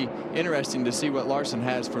going to be interesting to see what Larson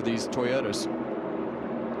has for these Toyotas.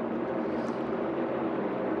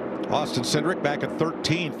 Austin Cindric back at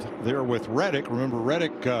 13th there with Reddick. Remember,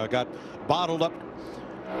 Reddick got bottled up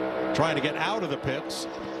trying to get out of the pits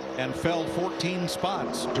and fell 14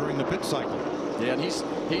 spots during the pit cycle. Yeah, and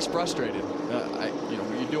he's frustrated.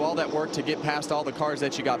 You do all that work to get past all the cars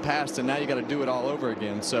that you got past, and now you got to do it all over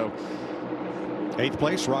again. So 8th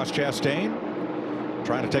place, Ross Chastain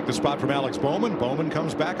trying to take the spot from Alex Bowman. Bowman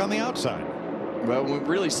comes back on the outside. Well, we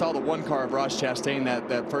really saw the one car of Ross Chastain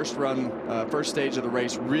that first run, first stage of the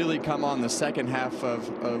race really come on the second half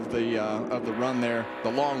of the run there,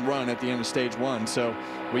 the long run at the end of stage 1. So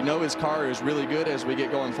we know his car is really good as we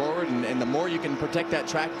get going forward, and the more you can protect that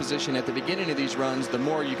track position at the beginning of these runs, the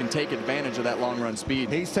more you can take advantage of that long run speed.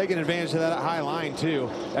 He's taking advantage of that high line too.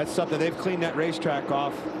 That's something they've cleaned that racetrack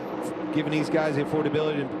off, giving these guys the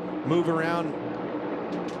affordability to move around,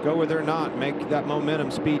 go where they're not, make that momentum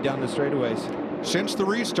speed down the straightaways. Since the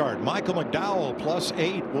restart, Michael McDowell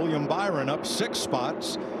 +8, William Byron up 6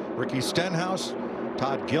 spots, Ricky Stenhouse,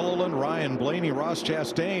 Todd Gilliland, Ryan Blaney, Ross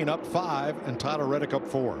Chastain up 5, and Tyler Reddick up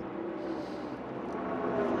 4.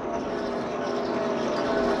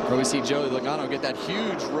 Where we see Joey Logano get that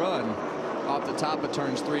huge run off the top of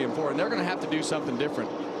turns 3 and 4, and they're going to have to do something different.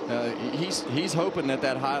 He's hoping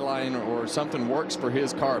that high line or something works for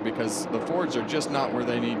his car, because the Fords are just not where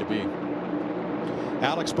they need to be.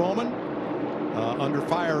 Alex Bowman under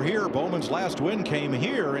fire here. Bowman's last win came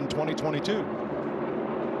here in 2022.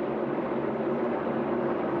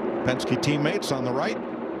 Penske teammates on the right.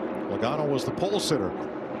 Logano was the pole sitter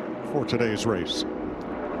for today's race.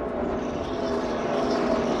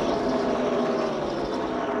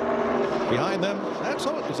 Behind them,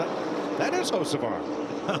 that is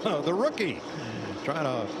Hocevar, the rookie, trying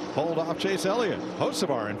to hold off Chase Elliott.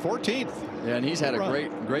 Hocevar in 14th. Yeah, and he's had a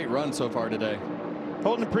great run so far today.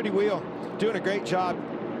 Holding a pretty wheel, doing a great job.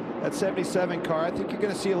 That 77 car, I think you're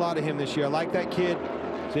going to see a lot of him this year. I like that kid.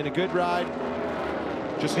 He's in a good ride.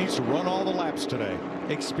 Just needs to run all the laps today.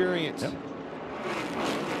 Experience. Yep.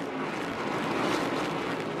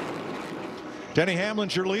 Denny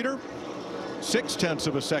Hamlin's your leader. 0.6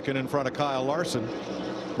 of a second in front of Kyle Larson.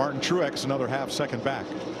 Martin Truex another half second back.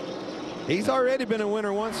 He's already been a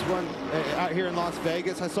winner once out here in Las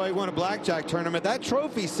Vegas. I saw he won a blackjack tournament. That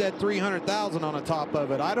trophy said $300,000 on the top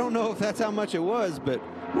of it. I don't know if that's how much it was, but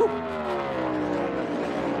whew,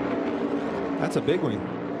 that's a big win.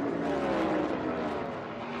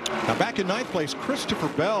 Now back in 9th place, Christopher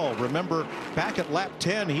Bell. Remember, back at lap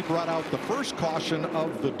 10, he brought out the first caution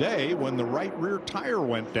of the day when the right rear tire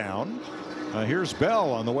went down. Here's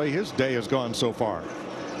Bell on the way his day has gone so far.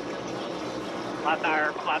 Flat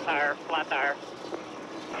tire, flat tire, flat tire.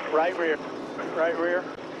 Right rear, right rear.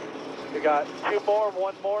 You got 2 more,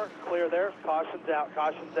 1 more. Clear there. Caution's out,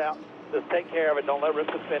 caution's out. Just take care of it. Don't let rip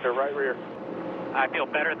the fender. Right rear. I feel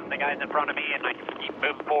better than the guys in front of me, and I can keep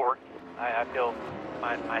moving forward. I feel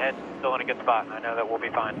my head's still in a good spot. I know that we'll be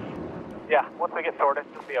fine. Yeah, once we get sorted,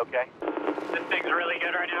 it'll be okay. This thing's really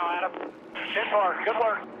good right now, Adam. Good work, good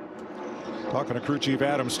work. Talking to crew chief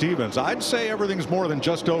Adam Stevens, I'd say everything's more than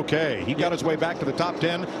just okay. He got his way back to the top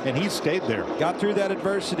 10, and he stayed there. Got through that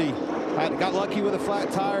adversity. Got lucky with a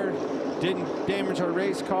flat tire. Didn't damage our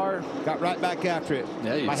race car. Got right back after it.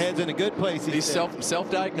 Yeah, my head's in a good place. He's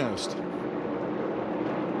self-diagnosed.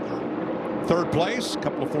 3rd place, a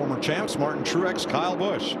couple of former champs, Martin Truex, Kyle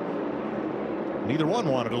Busch. Neither one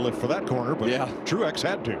wanted to lift for that corner, but yeah, Truex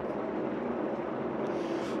had to.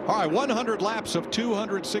 All right, 100 laps of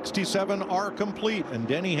 267 are complete, and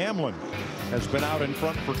Denny Hamlin has been out in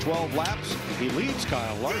front for 12 laps. He leads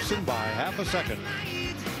Kyle Larson by half a second.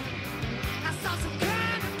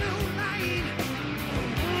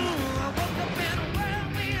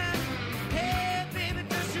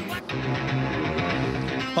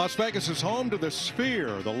 Las Vegas is home to the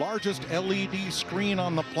Sphere, the largest LED screen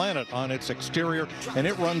on the planet on its exterior, and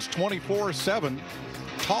it runs 24/7.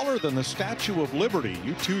 Taller than the Statue of Liberty.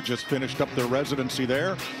 U2 just finished up their residency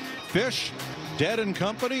there. Fish, Dead and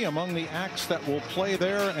Company among the acts that will play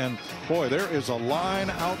there, and boy, there is a line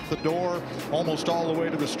out the door almost all the way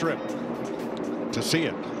to the strip to see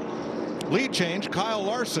it. Lead change, Kyle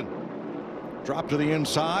Larson dropped to the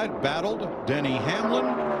inside, battled Denny Hamlin,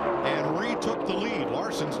 and retook the lead.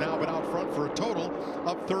 Larson's now been out front for a total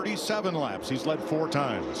of 37 laps. He's led 4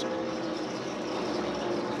 times.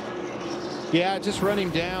 Yeah, just running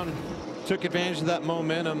down, took advantage of that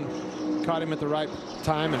momentum, caught him at the right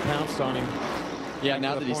time and pounced on him. Yeah,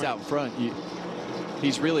 now that he's out front,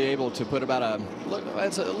 he's really able to put about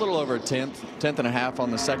it's a little over a tenth and a half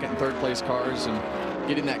on the 2nd and 3rd place cars, and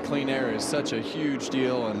getting that clean air is such a huge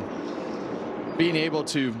deal, and being able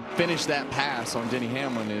to finish that pass on Denny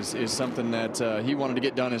Hamlin is something that he wanted to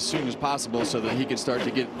get done as soon as possible so that he could start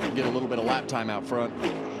to get a little bit of lap time out front,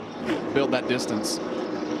 build that distance.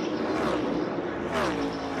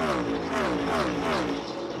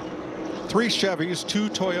 3 Chevys, 2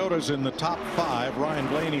 Toyotas in the top 5. Ryan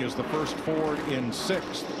Blaney is the first Ford in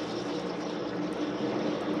 6th.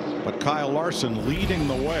 But Kyle Larson leading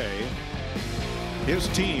the way. His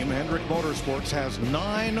team, Hendrick Motorsports, has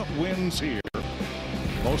 9 wins here.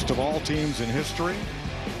 most of all teams in history.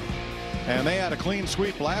 And they had a clean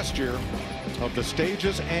sweep last year of the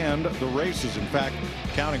stages and the races. In fact,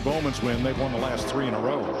 counting Bowman's win, they've won the last 3 in a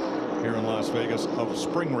row here in Las Vegas of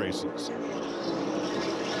spring races.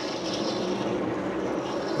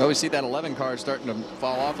 Well, we see that 11 car starting to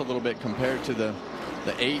fall off a little bit compared to the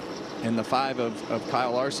 8 and the 5 of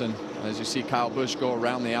Kyle Larson, as you see Kyle Busch go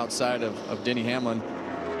around the outside of Denny Hamlin.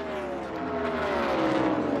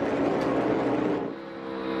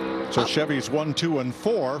 So Chevy's 1, 2, and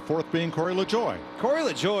 4, fourth being Corey LaJoie. Corey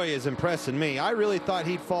LaJoie is impressing me. I really thought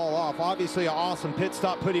he'd fall off. Obviously, an awesome pit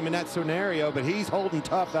stop put him in that scenario, but he's holding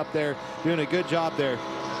tough up there, doing a good job there.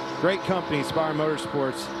 Great company, Spire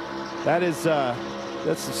Motorsports. That's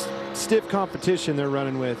a stiff competition they're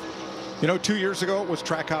running with. You know, 2 years ago, it was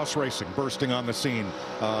Trackhouse Racing bursting on the scene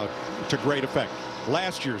to great effect.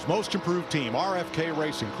 Last year's most improved team, RFK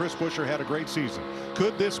Racing. Chris Buescher had a great season.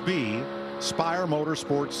 Could this be Spire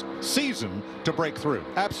Motorsports' season to break through?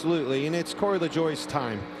 Absolutely, and it's Corey LaJoie's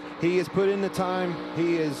time. He has put in the time.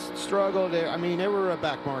 He has struggled. I mean, they were a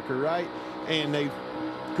back marker, right? And they've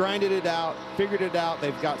grinded it out, figured it out.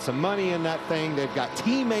 They've got some money in that thing. They've got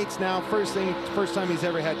teammates now. First time he's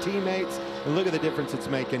ever had teammates. And look at the difference it's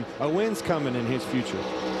making. A win's coming in his future.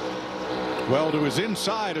 Well, to his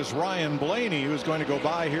inside is Ryan Blaney, who's going to go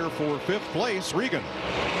by here for 5th place. Regan.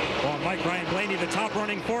 Well, Ryan Blaney, the top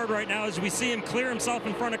running forward right now, as we see him clear himself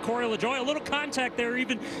in front of Corey LaJoie. A little contact there,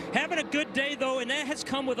 even having a good day, though, and that has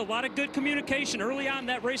come with a lot of good communication. Early on,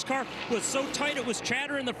 that race car was so tight, it was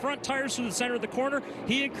chattering the front tires through the center of the corner.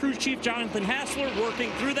 He and crew chief Jonathan Hassler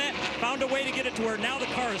working through that, found a way to get it to where now the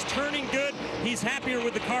car is turning good. He's happier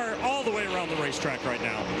with the car all the way around the racetrack right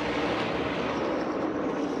now.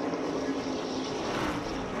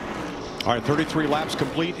 All right, 33 laps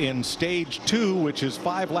complete in stage 2, which is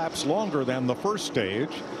 5 laps longer than the first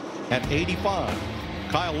stage at 85.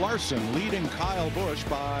 Kyle Larson leading Kyle Busch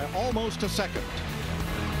by almost a second.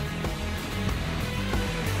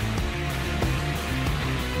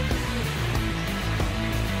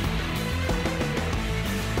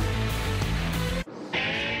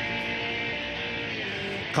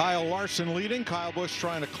 Kyle Larson leading, Kyle Busch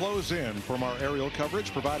trying to close in from our aerial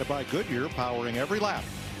coverage provided by Goodyear, powering every lap,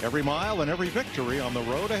 every mile, and every victory on the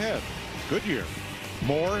road ahead. Goodyear,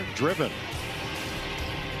 more driven.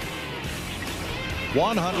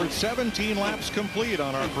 117 laps complete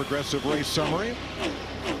on our progressive race summary.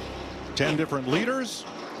 10 different leaders,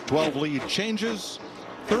 12 lead changes,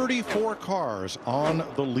 34 cars on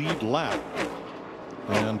the lead lap.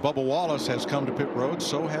 And Bubba Wallace has come to pit road,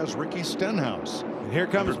 so has Ricky Stenhouse. And here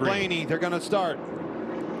comes Blaney. They're going to start.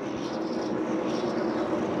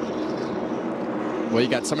 Well, you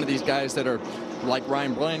got some of these guys that are like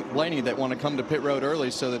Ryan Blaney that want to come to pit road early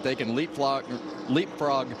so that they can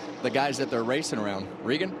leapfrog the guys that they're racing around.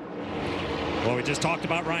 Regan? Well, we just talked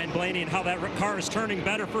about Ryan Blaney and how that car is turning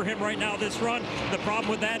better for him right now this run. The problem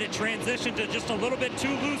with that, it transitioned to just a little bit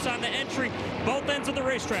too loose on the entry. Both ends of the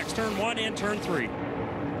racetracks, turn 1 and turn 3.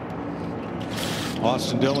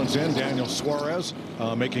 Austin Dillon's in. Daniel Suarez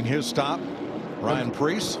making his stop. Ryan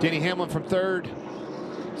Preece. Denny Hamlin from 3rd.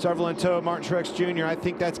 Several in tow. Martin Truex Jr. I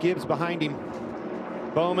think that's Gibbs behind him.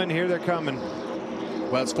 Bowman, here they're coming.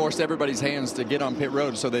 Well, it's forced everybody's hands to get on pit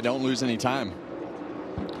road so they don't lose any time.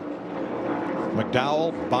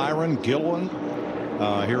 McDowell, Byron, Gilliland.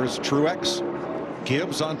 Here is Truex.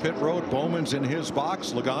 Gibbs on pit road. Bowman's in his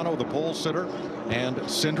box. Logano, the pole sitter, and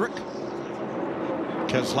Cindric.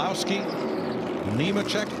 Keselowski,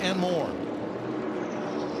 Nemechek, and more.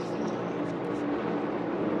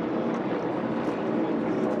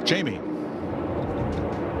 Jamie.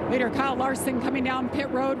 Leader Kyle Larson coming down pit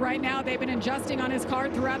road right now. They've been adjusting on his car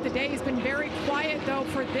throughout the day. He's been very quiet, though,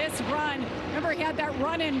 for this run. Remember, he had that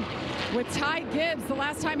run-in with Ty Gibbs the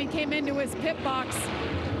last time he came into his pit box.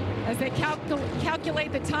 As they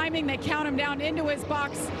calculate the timing, they count him down into his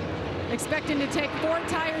box, expecting to take 4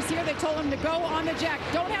 tires here. They told him to go on the jack.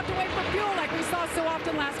 Don't have to wait for fuel like we saw so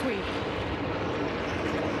often last week.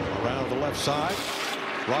 Around the left side,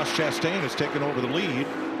 Ross Chastain has taken over the lead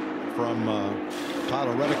from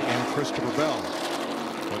Tyler Reddick and Christopher Bell.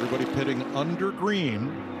 Everybody pitting under green.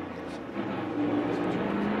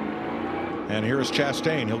 And here's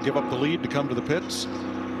Chastain. He'll give up the lead to come to the pits.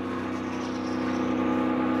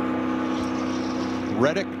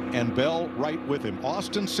 Reddick and Bell right with him.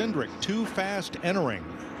 Austin Cindric too fast entering.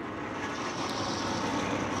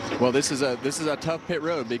 Well, this is a tough pit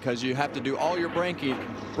road because you have to do all your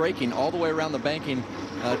braking all the way around the banking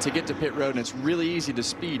to get to pit road, and it's really easy to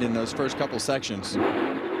speed in those first couple sections.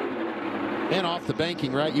 And off the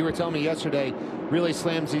banking, right? You were telling me yesterday, really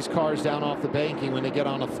slams these cars down off the banking when they get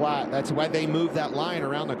on a flat. That's why they move that line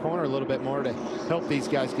around the corner a little bit more to help these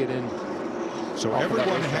guys get in. So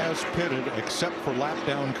everyone has pitted except for lap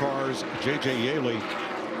down cars, J.J. Yaley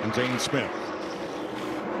and Zane Smith.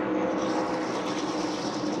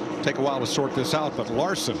 Take a while to sort this out, but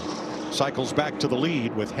Larson cycles back to the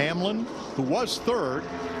lead with Hamlin, who was third,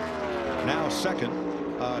 now second.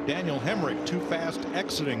 Daniel Hemrick too fast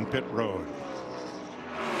exiting pit road.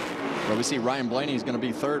 Well, we see Ryan Blaney is going to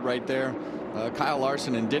be third right there. Kyle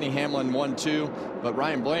Larson and Denny Hamlin 1-2, but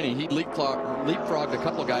Ryan Blaney, he leapfrogged a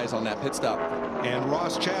couple guys on that pit stop. And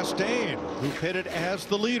Ross Chastain, who pitted as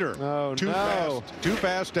the leader. Oh, Too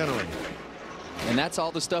fast entering. And that's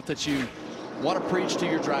all the stuff that you want to preach to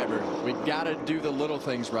your driver. We got to do the little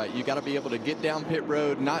things right. You got to be able to get down pit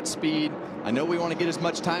road, not speed. I know we want to get as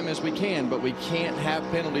much time as we can, but we can't have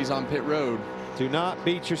penalties on pit road. Do not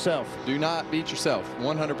beat yourself. Do not beat yourself.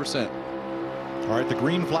 100%. All right, the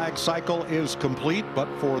green flag cycle is complete, but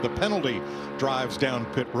for the penalty drives down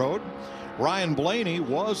pit road. Ryan Blaney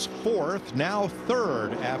was fourth, now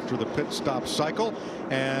third after the pit stop cycle,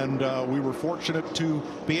 and we were fortunate to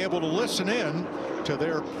be able to listen in to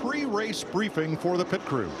their pre-race briefing for the pit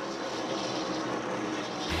crew.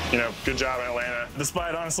 You know, good job in Atlanta.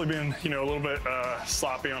 Despite honestly being, a little bit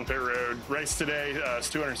sloppy on pit road. Race today, it's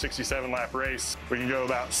a 267 lap race. We can go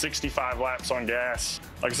about 65 laps on gas.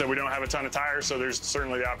 Like I said, we don't have a ton of tires, so there's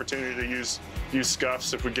certainly the opportunity to use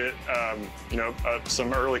scuffs if we get,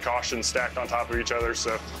 some early cautions stacked on top of each other.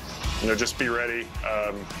 So, just be ready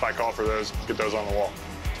if I call for those, get those on the wall.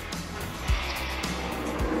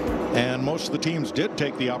 And most of the teams did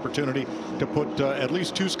take the opportunity to put at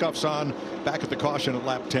least 2 scuffs on back at the caution at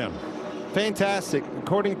lap 10. Fantastic.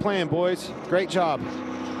 According to plan, boys. Great job.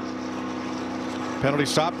 Penalty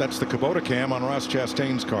stop. That's the Kubota cam on Ross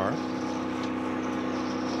Chastain's car.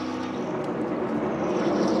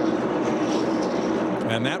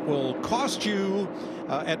 And that will cost you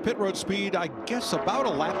at pit road speed, I guess, about a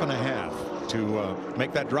lap and a half to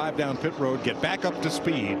make that drive down pit road, get back up to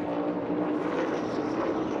speed.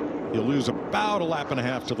 You'll lose about a lap and a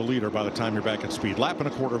half to the leader by the time you're back at speed. Lap and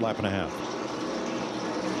a quarter, lap and a half.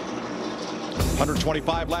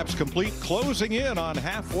 125 laps complete, closing in on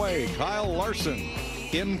halfway. Kyle Larson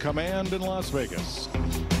in command in Las Vegas.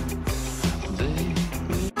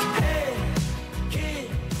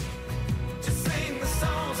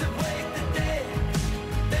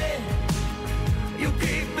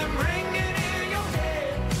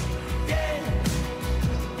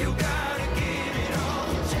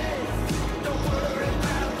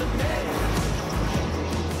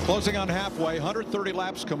 Closing on halfway, 130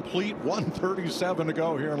 laps complete, 137 to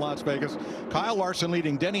go here in Las Vegas. Kyle Larson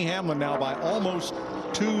leading Denny Hamlin now by almost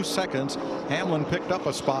 2 seconds. Hamlin picked up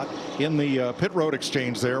a spot in the pit road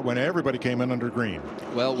exchange there when everybody came in under green.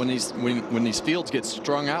 Well, when these fields get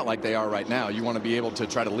strung out like they are right now, you want to be able to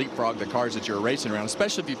try to leapfrog the cars that you're racing around,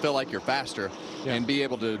 especially if you feel like you're faster, and be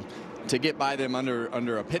able to get by them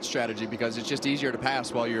under a pit strategy, because it's just easier to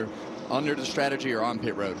pass while you're under the strategy or on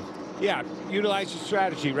pit road. Yeah, utilize your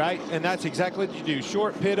strategy, right? And that's exactly what you do.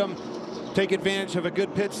 Short pit them, take advantage of a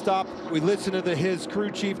good pit stop. We listened to his crew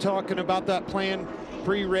chief talking about that plan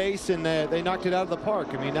pre-race, and they knocked it out of the park.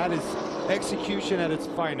 I mean, that is execution at its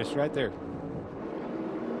finest right there.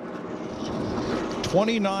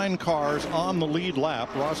 29 cars on the lead lap.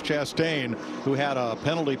 Ross Chastain, who had a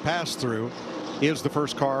penalty pass through, is the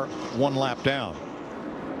first car 1 lap down.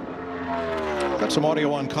 Got some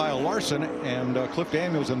audio on Kyle Larson and Cliff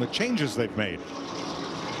Daniels and the changes they've made.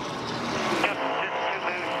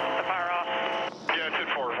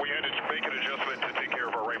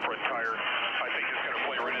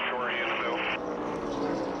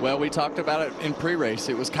 Well, we talked about it in pre-race.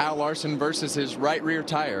 It was Kyle Larson versus his right rear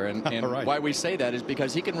tire, and right. Why we say that is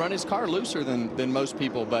because he can run his car looser than most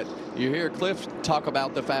people. But you hear Cliff talk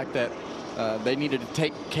about the fact that they needed to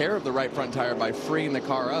take care of the right front tire by freeing the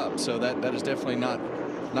car up. So that is definitely not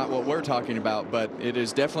what we're talking about, but it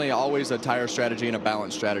is definitely always a tire strategy and a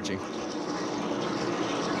balance strategy.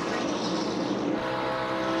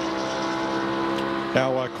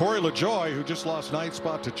 Now, Corey LaJoie, who just lost ninth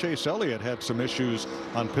spot to Chase Elliott, had some issues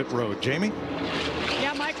on pit road. Jamie?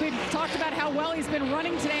 Yeah, Mike, we've talked about how well he's been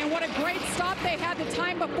running today and what a great stop they had the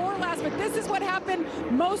time before last. But this is what happened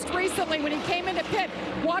most recently when he came into pit.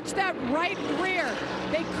 Watch that right rear.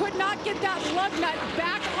 They could not get that lug nut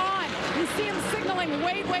back on. You see him signaling,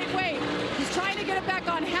 wait, wait, wait. He's trying to get it back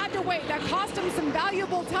on, had to wait. That cost him some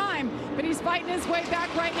valuable time, but he's fighting his way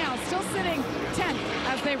back right now. Still sitting 10th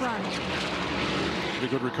as they run.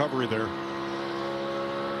 Pretty good recovery there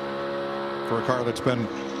for a car that's been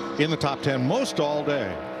in the top 10 most all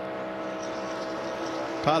day.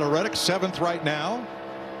 Tyler Reddick 7th right now.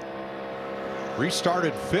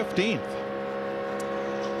 Restarted 15th.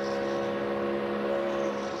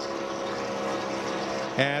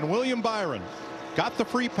 And William Byron got the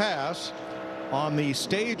free pass on the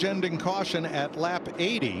stage-ending caution at lap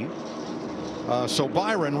 80. So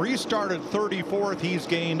Byron restarted 34th. He's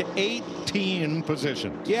gained 18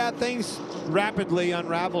 positions. Yeah, things rapidly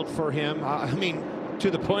unraveled for him. I mean, to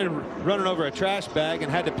the point of running over a trash bag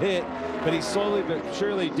and had to pit, but he's slowly but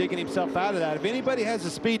surely digging himself out of that. If anybody has the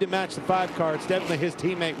speed to match the 5 car, it's definitely his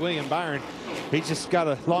teammate William Byron. He's just got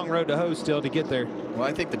a long road to hoe still to get there. Well,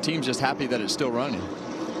 I think the team's just happy that it's still running.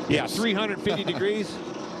 Yeah, 350 degrees.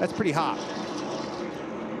 That's pretty hot.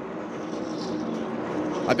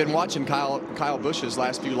 I've been watching Kyle Busch's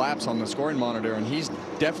last few laps on the scoring monitor, and he's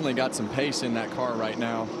definitely got some pace in that car right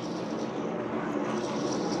now.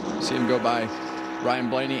 See him go by Ryan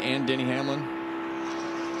Blaney and Denny Hamlin.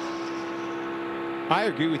 I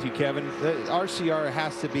agree with you, Kevin. The RCR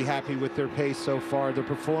has to be happy with their pace so far. Their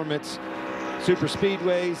performance, super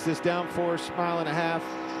speedways, this downforce mile and a half.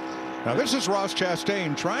 Now this is Ross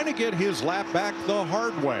Chastain trying to get his lap back the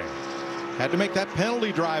hard way. Had to make that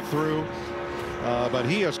penalty drive through, but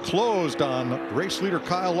he has closed on race leader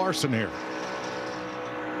Kyle Larson here.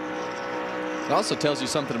 It also tells you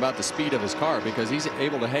something about the speed of his car, because he's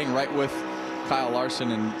able to hang right with Kyle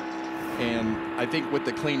Larson, and I think with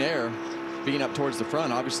the clean air being up towards the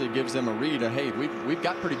front obviously gives them a read of, hey, we've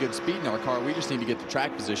got pretty good speed in our car. We just need to get the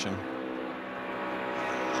track position.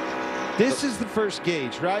 This is the first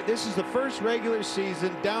gauge, right? This is the first regular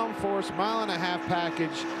season downforce mile and a half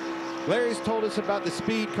package. Larry's told us about the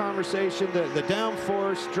speed conversation, the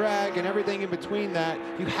downforce, drag, and everything in between that.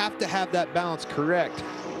 You have to have that balance correct.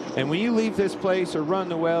 And when you leave this place or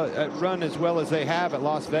run as well as they have at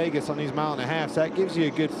Las Vegas on these mile and a halves, that gives you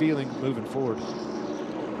a good feeling moving forward.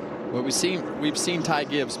 Well, we've seen Ty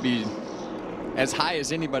Gibbs be as high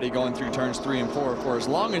as anybody going through turns 3 and 4 for as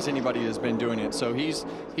long as anybody has been doing it. So he's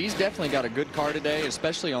definitely got a good car today,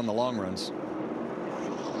 especially on the long runs.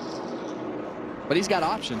 But he's got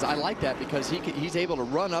options. I like that, because he's able to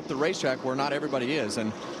run up the racetrack where not everybody is.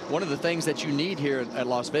 And one of the things that you need here at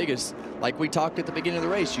Las Vegas, like we talked at the beginning of the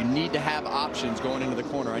race, you need to have options going into the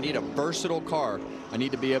corner. I need a versatile car. I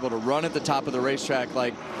need to be able to run at the top of the racetrack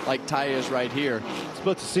like Ty is right here.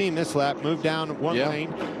 Split the seam this lap, move down one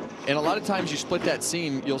lane. And a lot of times you split that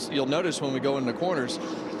seam, you'll notice when we go into corners,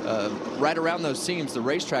 right around those seams, the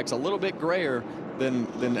racetrack's a little bit grayer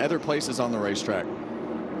than other places on the racetrack.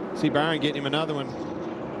 See Byron getting him another one.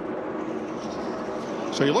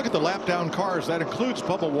 So you look at the lap down cars, that includes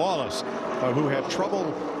Bubba Wallace, who had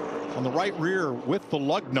trouble on the right rear with the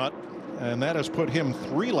lug nut, and that has put him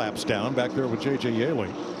 3 laps down back there with J.J.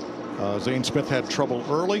 Yaley. Zane Smith had trouble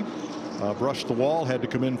early, brushed the wall, had to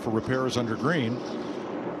come in for repairs under green.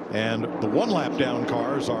 And the 1 lap down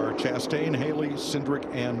cars are Chastain, Haley, Cindric,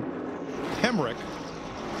 and Hemrick,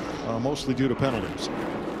 mostly due to penalties.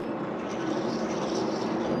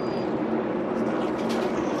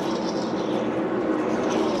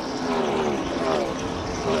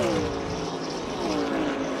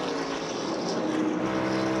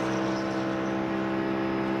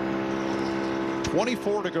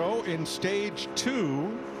 .24 to go in stage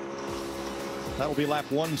 2. That'll be lap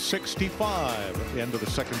 165, the end of the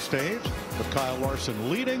second stage. With Kyle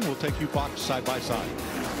Larson leading, we'll take you box side by side.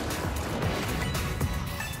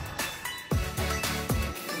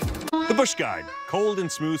 The Busch Guide, cold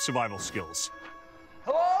and smooth survival skills.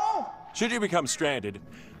 Hello? Should you become stranded,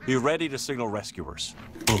 be ready to signal rescuers.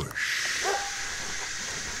 Busch.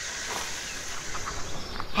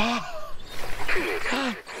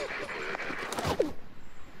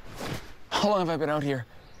 How long have I been out here?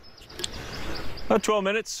 About 12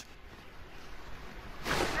 minutes.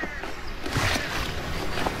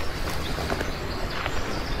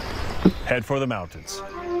 Head for the mountains.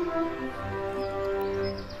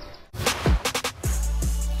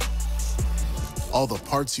 All the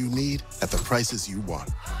parts you need at the prices you want.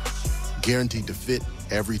 Guaranteed to fit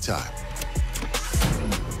every time.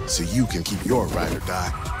 So you can keep your ride or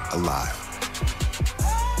die alive.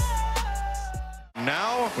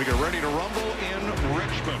 Now we get ready to rumble in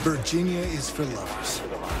Richmond. Virginia is for lovers.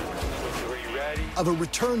 Of a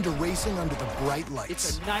return to racing under the bright lights.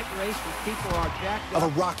 It's a night race where people are jacked Of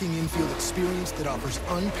up. a rocking infield experience that offers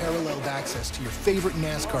unparalleled access to your favorite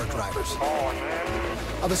NASCAR drivers.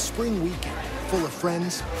 Of a spring weekend full of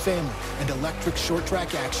friends, family, and electric short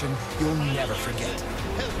track action you'll never forget.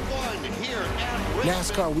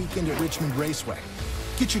 NASCAR Weekend at Richmond Raceway.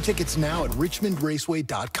 Get your tickets now at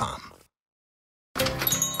richmondraceway.com.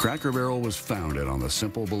 Cracker Barrel was founded on the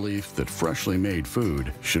simple belief that freshly made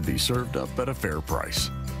food should be served up at a fair price.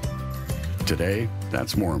 Today,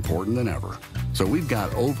 that's more important than ever. So we've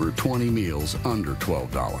got over 20 meals under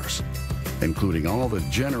 $12, including all the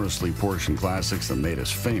generously portioned classics that made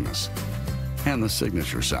us famous and the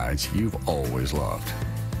signature sides you've always loved.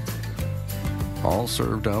 All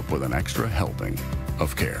served up with an extra helping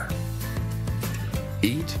of care.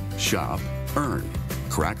 Eat, shop, earn.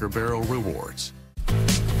 Cracker Barrel Rewards.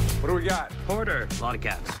 What do we got? Porter. A lot of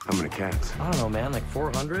cats. How many cats? I don't know, man, like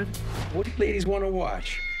 400. What do ladies want to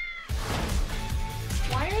watch?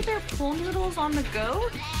 Why are there pool noodles on the go?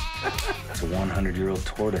 It's a 100-year-old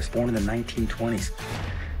tortoise, born in the 1920s.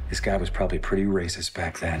 This guy was probably pretty racist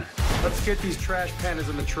back then. Let's get these trash pandas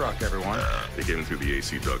in the truck, everyone. They get in through the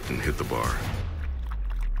AC duct and hit the bar.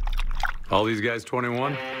 All these guys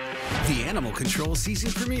 21? The Animal Control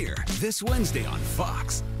season premiere this Wednesday on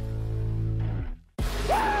Fox.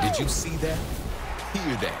 Did you see that?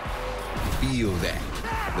 Hear that? Feel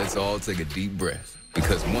that? Let's all take a deep breath.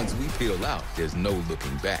 Because once we peel out, there's no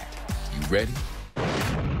looking back. You ready?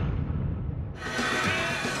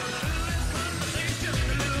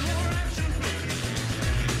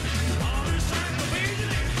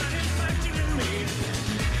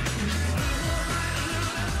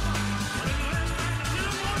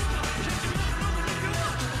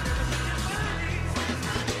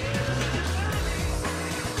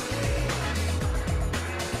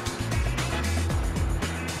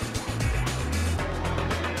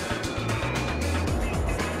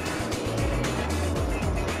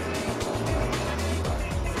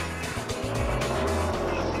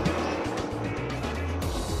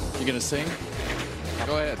 You gonna sing?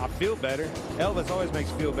 Go ahead. I feel better. Elvis always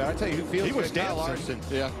makes you feel better. I tell you who feels good. Kyle Larson.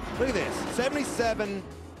 Yeah. Look at this. 77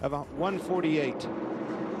 of 148.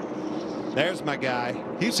 There's my guy.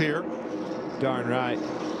 He's here. Darn right.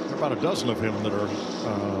 There are about a dozen of him that are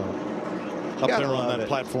up there on that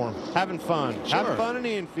platform. Having fun. Sure. Having fun in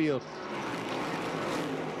the infield.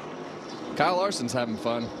 Kyle Larson's having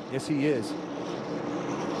fun. Yes, he is.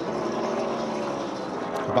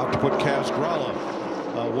 About to put Kaz Gralla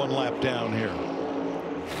one lap down here.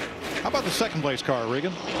 How about the second place car,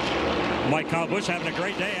 Regan? Mike Kyle Busch having a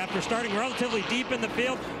great day after starting relatively deep in the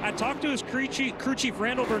field. I talked to his crew chief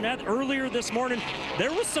Randall Burnett earlier this morning.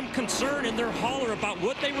 There was some concern in their hauler about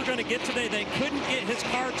what they were going to get today. They couldn't get his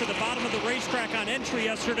car to the bottom of the racetrack on entry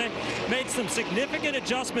yesterday. Made some significant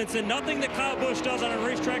adjustments, and nothing that Kyle Busch does on a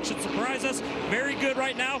racetrack should surprise us. Very good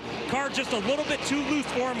right now. Car just a little bit too loose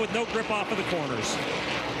for him with no grip off of the corners.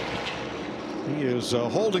 He is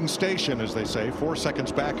holding station, as they say, 4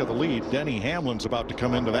 seconds back of the lead. Denny Hamlin's about to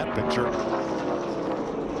come into that picture.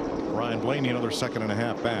 Ryan Blaney another 1.5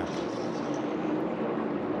 seconds back.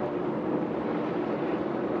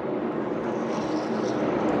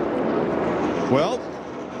 Well,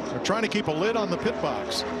 they're trying to keep a lid on the pit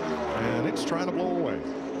box, and it's trying to blow away.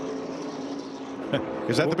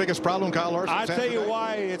 Is that the biggest problem Kyle Larson? I'll tell you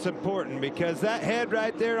why it's important, because that head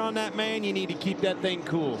right there on that man, you need to keep that thing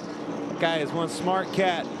cool. Guy is one smart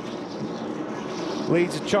cat.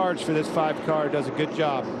 Leads the charge for this 5 car. Does a good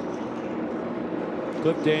job.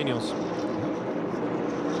 Cliff Daniels.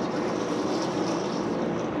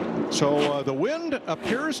 So the wind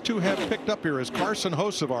appears to have picked up here as Carson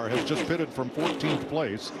Hocevar has just pitted from 14th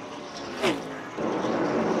place. Just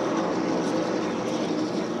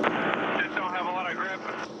don't have a lot of grip,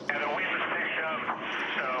 and the wind is picked up,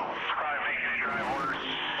 so it's probably making it drive worse.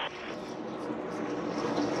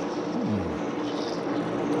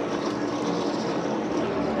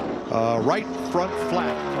 Right front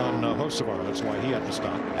flat on Hocevar. That's why he had to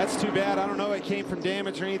stop. That's too bad. I don't know it came from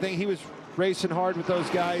damage or anything. He was racing hard with those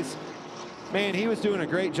guys. Man, he was doing a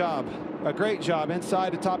great job. A great job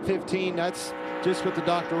inside the top 15. That's just what the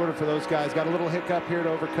doctor ordered for those guys. Got a little hiccup here to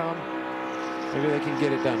overcome. Maybe they can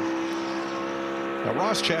get it done. Now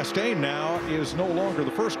Ross Chastain now is no longer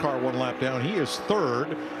the first car 1 lap down. He is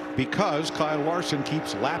 3rd because Kyle Larson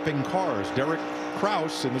keeps lapping cars. Derek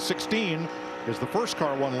Kraus in the 16 is the first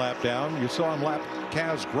car 1 lap down. You saw him lap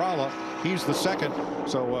Kaz Gralla. He's the 2nd.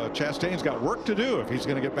 So Chastain's got work to do if he's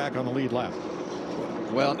going to get back on the lead lap.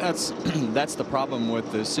 Well, that's the problem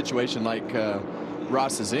with the situation like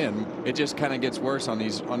Ross is in. It just kind of gets worse on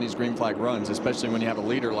these green flag runs, especially when you have a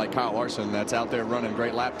leader like Kyle Larson that's out there running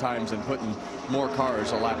great lap times and putting more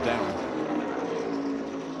cars a lap down.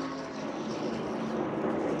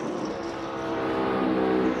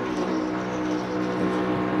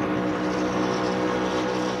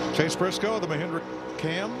 Chase Briscoe, the Mahindra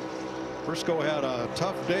Cam. Briscoe had a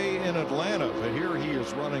tough day in Atlanta, but here he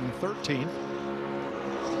is running 13th.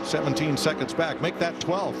 17 seconds back. Make that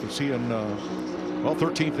 12th. Is he in Well,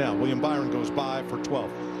 13th now. William Byron goes by for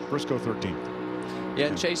 12th. Briscoe 13th. Yeah,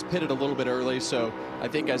 and Chase pitted a little bit early, so I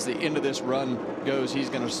think as the end of this run goes, he's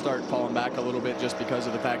going to start falling back a little bit just because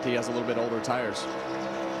of the fact he has a little bit older tires.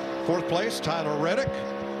 4th place, Tyler Reddick.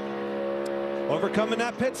 Overcoming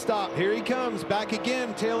that pit stop. Here he comes back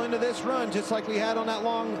again, tail end of this run, just like we had on that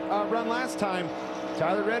long run last time.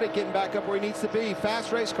 Tyler Reddick getting back up where he needs to be.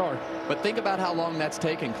 Fast race car. But think about how long that's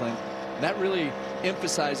taken, Clint. That really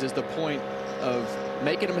emphasizes the point of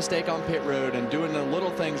making a mistake on pit road and doing the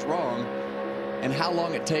little things wrong, and how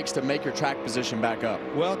long it takes to make your track position back up.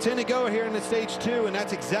 Well, 10 to go here in the stage 2, and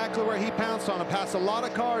that's exactly where he pounced on him. Passed a lot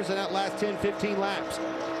of cars in that last 10, 15 laps.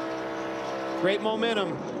 Great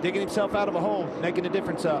momentum, digging himself out of a hole, making a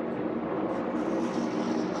difference up.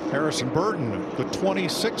 Harrison Burton, the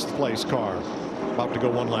 26th place car, about to go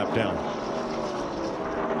 1 lap down.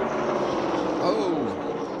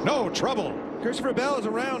 Oh, no trouble. Christopher Bell is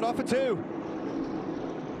around off of 2.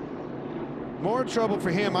 More trouble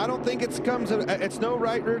for him. I don't think it's no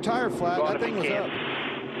right rear tire flat. That thing was up.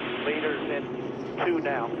 Leaders in 2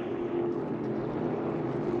 now.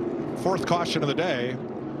 4th caution of the day.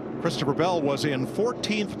 Christopher Bell was in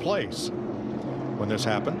 14th place when this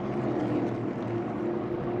happened.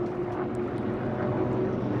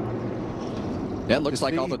 Yeah, it looks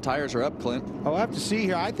like all the tires are up, Clint. I'll have to see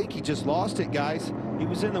here. I think he just lost it, guys. He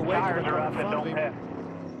was in the way. Tires are up and don't pit.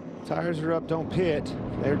 Tires are up, don't pit.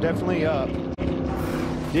 They're definitely up.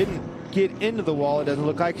 Didn't get into the wall, it doesn't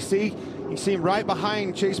look like. See, you see him right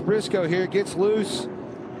behind Chase Briscoe here. Gets loose.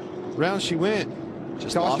 Round she went.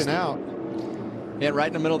 Just caution out. Yeah, right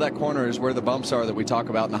in the middle of that corner is where the bumps are that we talk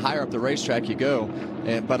about, and the higher up the racetrack you go.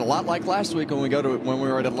 But a lot like last week when we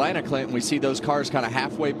were at Atlanta, Clinton, we see those cars kind of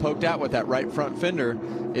halfway poked out with that right front fender.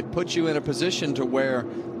 It puts you in a position to where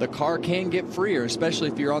the car can get freer, especially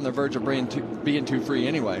if you're on the verge of being too free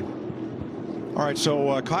anyway. All right,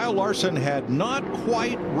 so Kyle Larson had not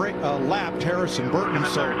quite lapped Harrison Burton,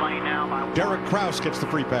 so Derek Kraus gets the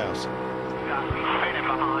free pass. He's spinning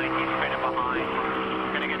behind.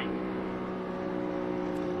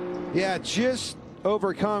 Yeah, just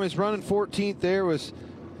overcome. His running 14th there was,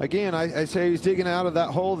 again, I say he's digging out of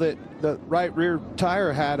that hole that the right rear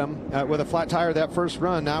tire had him with a flat tire that first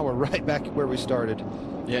run. Now we're right back where we started.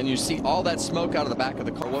 Yeah, and you see all that smoke out of the back of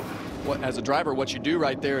the car. As a driver, what you do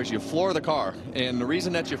right there is you floor the car. And the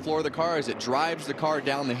reason that you floor the car is it drives the car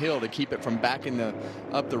down the hill to keep it from backing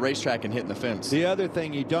up the racetrack and hitting the fence. The other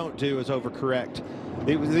thing you don't do is overcorrect.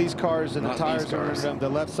 It was these cars and the tires are under them, the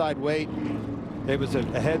left side weight. It was a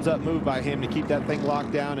heads-up move by him to keep that thing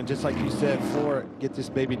locked down, and just like you said, floor it, get this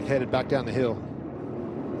baby headed back down the hill.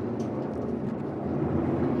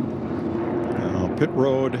 Now, pit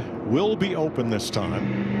road will be open this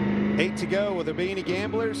time. 8 to go. Will there be any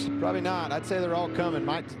gamblers? Probably not. I'd say they're all coming.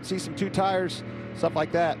 Might see some 2 tires, stuff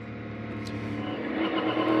like that.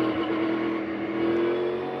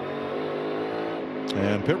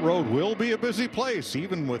 And pit road will be a busy place,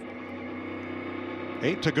 even with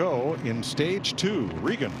 8 to go in stage 2.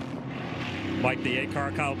 Regan. Mike, the 8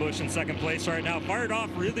 car, Kyle Busch in second place right now. Fired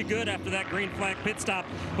off really good after that green flag pit stop,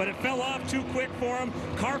 but it fell off too quick for him.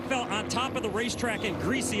 Car fell on top of the racetrack and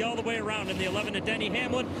greasy all the way around in the 11 to Denny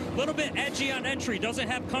Hamlin. A little bit edgy on entry. Doesn't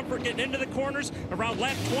have comfort getting into the corners. Around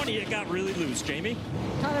lap 20, it got really loose. Jamie?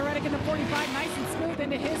 Tyler Reddick in the 45, nice and smooth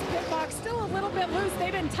into his pit box. Still a little bit loose.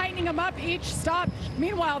 They've been tightening him up each stop.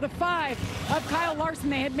 Meanwhile, the 5 of Kyle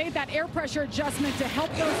Larson, they had made that air pressure adjustment to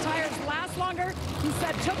help those tires last longer. He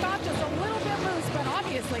said took off just a little bit loose, but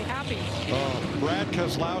obviously happy. Brad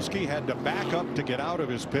Keselowski had to back up to get out of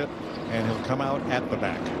his pit, and he'll come out at the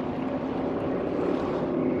back.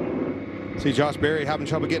 See Josh Berry having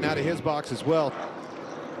trouble getting out of his box as well.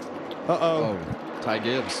 Oh, Ty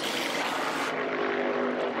Gibbs.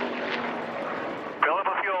 Fill up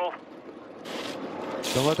a fuel.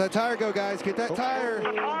 Don't let that tire go, guys. Get that tire.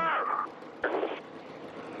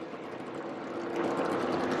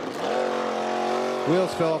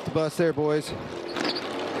 Wheels fell off the bus there, boys.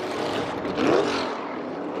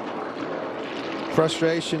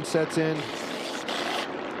 Frustration sets in.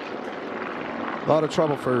 A lot of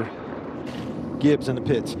trouble for Gibbs in the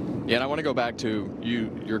pits. Yeah, and I want to go back to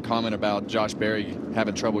your comment about Josh Berry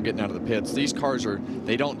having trouble getting out of the pits. These cars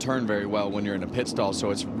they don't turn very well when you're in a pit stall,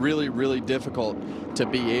 so it's really, really difficult to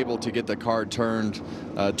be able to get the car turned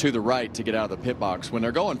to the right to get out of the pit box. When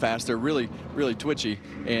they're going fast, they're really, really twitchy,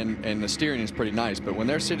 and the steering is pretty nice. But when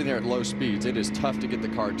they're sitting there at low speeds, it is tough to get the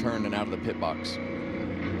car turned and out of the pit box.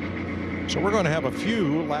 So we're going to have a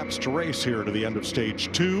few laps to race here to the end of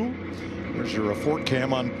stage 2. There's your Fort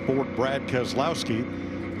Cam on board Brad Keselowski,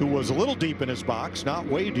 who was a little deep in his box, not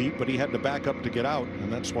way deep, but he had to back up to get out,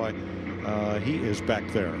 and that's why He is back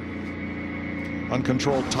there.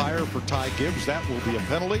 Uncontrolled tire for Ty Gibbs. That will be a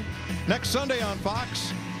penalty. Next Sunday on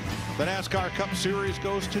Fox, the NASCAR Cup Series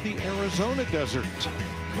goes to the Arizona Desert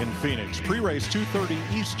in Phoenix. Pre-race 2:30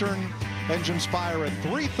 Eastern. Engines fire at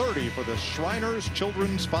 3:30 for the Shriners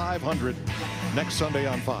Children's 500 next Sunday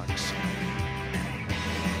on Fox.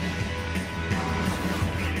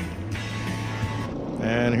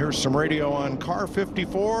 And here's some radio on car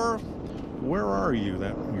 54. Where are you?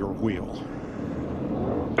 Your wheel.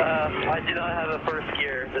 I do not have a first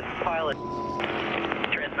gear. This pilot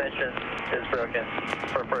transmission is broken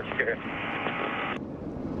for first gear.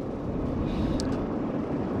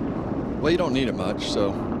 Well, you don't need it much,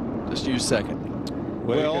 so just use second.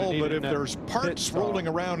 Well, but if there's parts rolling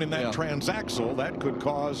around in that transaxle, that could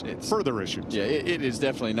cause further issues. Yeah, it is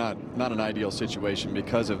definitely not an ideal situation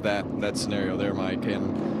because of that scenario there, Mike.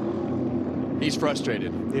 And he's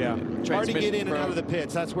frustrated. Yeah, hard to get in and out of the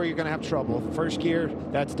pits. That's where you're going to have trouble. First gear,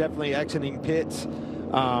 that's definitely exiting pits.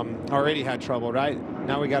 Already had trouble, right?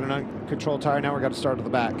 Now we got an uncontrolled tire. Now we got to start at the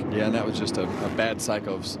back. Yeah, and that was just a bad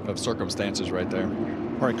cycle of circumstances right there.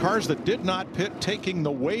 All right, cars that did not pit taking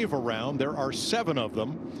the wave around. There are 7 of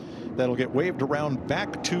them that'll get waved around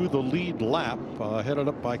back to the lead lap, headed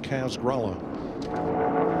up by Kaz Gralla.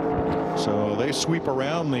 So they sweep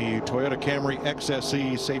around the Toyota Camry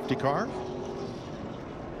XSE safety car,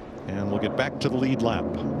 and we'll get back to the lead lap.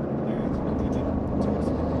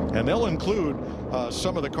 And they'll include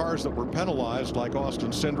some of the cars that were penalized, like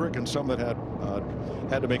Austin Cindric, and some that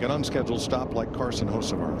had to make an unscheduled stop, like Carson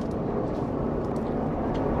Hocevar.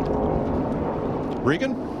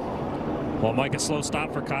 Regan? Well, Mike, a slow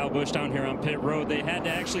stop for Kyle Busch down here on pit road. They had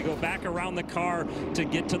to actually go back around the car to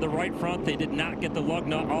get to the right front. They did not get the lug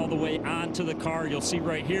nut all the way onto the car. You'll see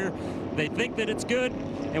right here, they think that it's good,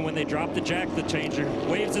 and when they drop the jack, the changer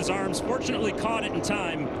waves his arms. Fortunately caught it in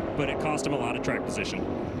time, but it cost him a lot of track position.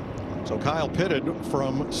 So Kyle pitted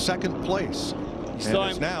from second place.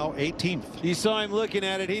 And is now 18th. You saw him looking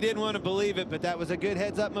at it. He didn't want to believe it, but that was a good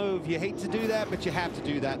heads-up move. You hate to do that, but you have to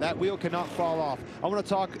do that. That wheel cannot fall off. I want to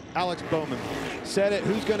talk Alex Bowman. Said it.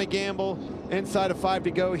 Who's going to gamble? Inside of 5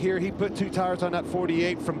 to go here. He put 2 tires on that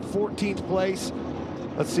 48 from 14th place.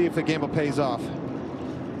 Let's see if the gamble pays off.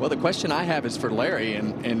 Well, the question I have is for Larry,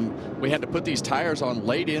 and we had to put these tires on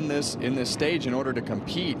late in this stage in order to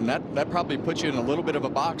compete, and that probably puts you in a little bit of a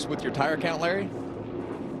box with your tire count, Larry.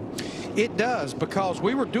 It does, because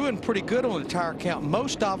we were doing pretty good on the tire count.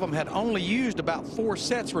 Most of them had only used about 4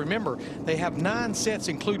 sets. Remember, they have 9 sets,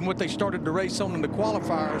 including what they started to race on in the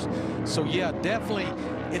qualifiers. So yeah, definitely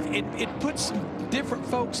it puts different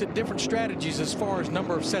folks at different strategies as far as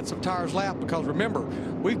number of sets of tires lap, because remember,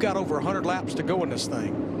 we've got over 100 laps to go in this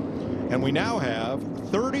thing. And we now have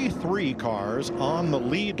 33 cars on the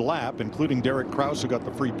lead lap, including Derek Kraus, who got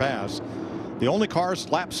the free pass. The only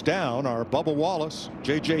cars laps down are Bubba Wallace,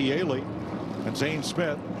 J.J. Yaley, and Zane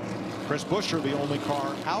Smith. Chris Buescher, the only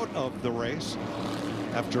car out of the race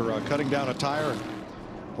after cutting down a tire.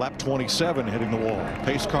 Lap 27 hitting the wall.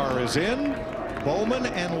 Pace car is in. Bowman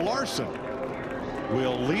and Larson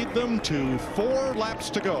will lead them to 4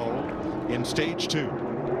 laps to go in stage 2.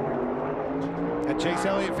 That Chase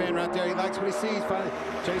Elliott fan right there, he likes what he sees. Finally,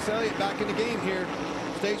 Chase Elliott back in the game here.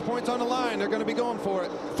 Stage points on the line. They're going to be going for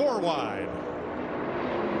it. 4 wide.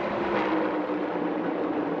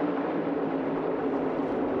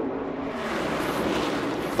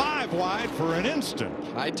 Wide for an instant.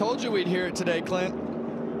 I told you we'd hear it today, Clint.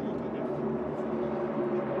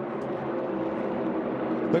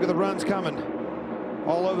 Look at the runs coming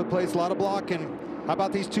all over the place. A lot of blocking. How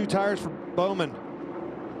about these 2 tires for Bowman?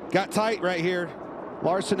 Got tight right here.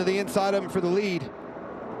 Larson to the inside of him for the lead.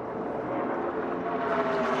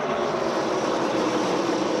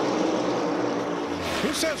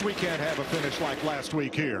 Who says we can't have a finish like last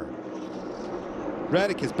week here?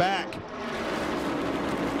 Reddick is back.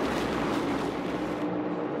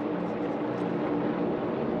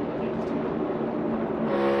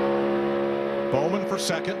 Bowman for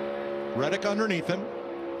second. Reddick underneath him.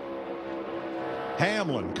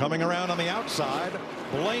 Hamlin coming around on the outside.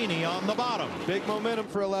 Blaney on the bottom. Big momentum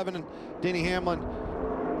for 11 and Denny Hamlin.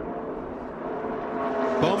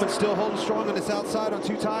 Bowman still holding strong on this outside on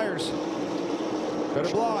 2 tires.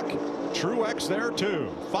 Better block. Truex there too.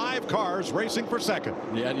 5 cars racing for second.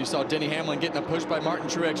 Yeah, and you saw Denny Hamlin getting a push by Martin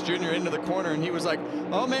Truex Jr. into the corner, and he was like,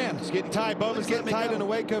 oh man. It's getting tight. Bowman's getting tight in the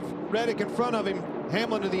wake of Reddick in front of him.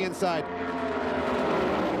 Hamlin to the inside.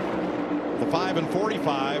 The 5 and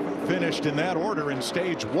 45 finished in that order in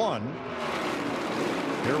stage 1.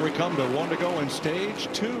 Here we come to 1 to go in stage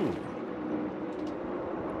 2.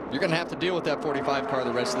 you're going to have to deal with that 45 car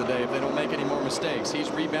the rest of the day if they don't make any more mistakes.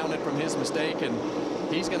 He's rebounded from his mistake, and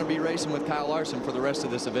he's going to be racing with Kyle Larson for the rest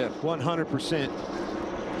of this event. 100%.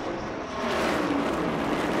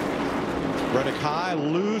 Reddick High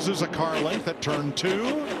loses a car length at turn 2.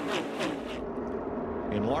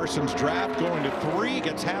 In Larson's draft, going to 3,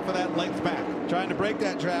 gets half of that length back. Trying to break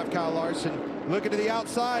that draft, Kyle Larson. Looking to the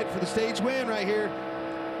outside for the stage win right here.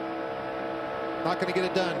 Not going to get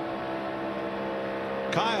it done.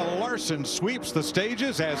 Kyle Larson sweeps the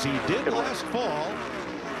stages as he did last fall.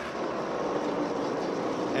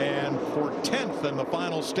 And for 10th in the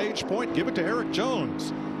final stage point, give it to Eric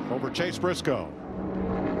Jones over Chase Briscoe.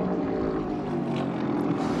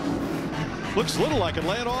 Looks little like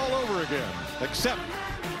Atlanta all over again, except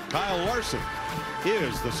Kyle Larson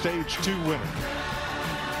is the stage 2 winner.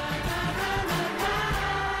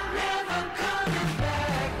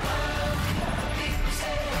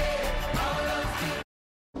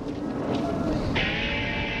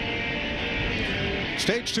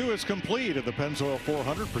 Stage 2 is complete at the Pennzoil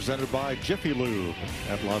 400, presented by Jiffy Lube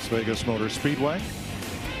at Las Vegas Motor Speedway.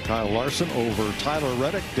 Kyle Larson over Tyler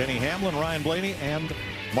Reddick, Denny Hamlin, Ryan Blaney, and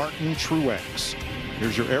Martin Truex.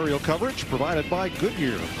 Here's your aerial coverage provided by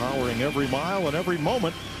Goodyear, powering every mile and every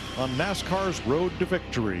moment on NASCAR's road to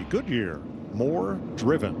victory. Goodyear, more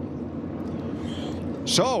driven.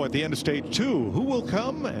 So at the end of stage 2, who will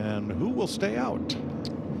come and who will stay out?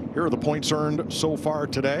 Here are the points earned so far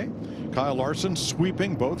today. Kyle Larson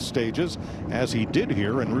sweeping both stages, as he did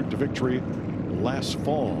here en route to victory last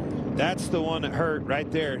fall. That's the one that hurt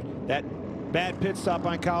right there. That bad pit stop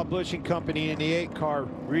on Kyle Busch and company in the 8 car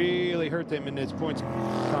really hurt them in this points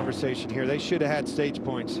conversation here. They should have had stage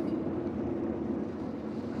points.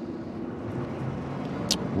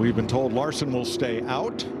 We've been told Larson will stay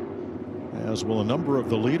out, as will a number of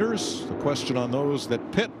the leaders. The question on those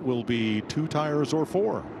that pit will be 2 tires or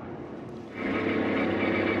 4.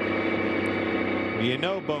 You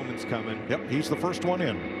know Bowman's coming. Yep, he's the first one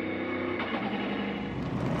in.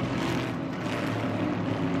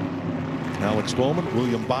 Alex Bowman,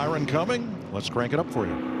 William Byron coming. Let's crank it up for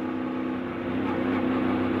you.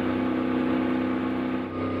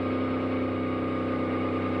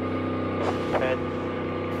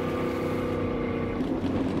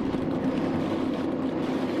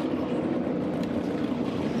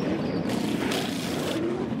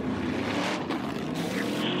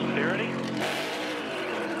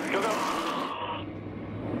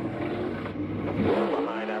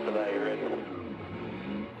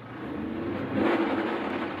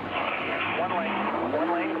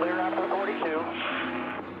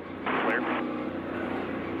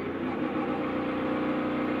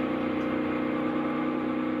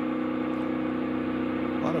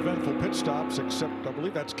 Uneventful pit stops, except I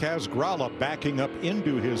believe that's Kaz Gralla backing up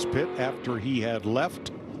into his pit after he had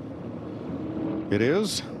left. It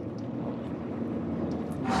is.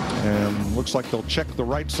 And looks like they'll check the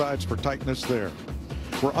right sides for tightness there.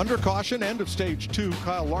 We're under caution, end of stage 2.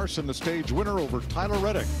 Kyle Larson, the stage winner over Tyler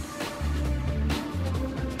Reddick.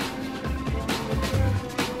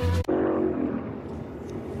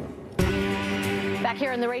 Back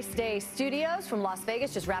here in the Race Day studios from Las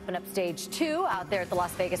Vegas, just wrapping up stage 2 out there at the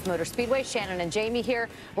Las Vegas Motor Speedway. Shannon and Jamie here.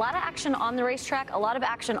 A lot of action on the racetrack, a lot of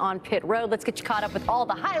action on pit road. Let's get you caught up with all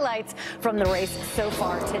the highlights from the race so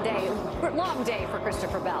far today. Long day for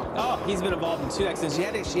Christopher Bell. Oh, he's been involved in 2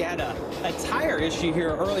 accidents. She had a tire issue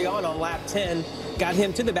here early on lap 10. Got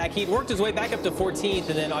him to the back. He worked his way back up to 14th,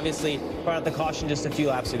 and then obviously brought out the caution just a few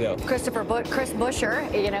laps ago. Chris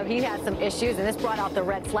Buescher, you know, he had some issues, and this brought out the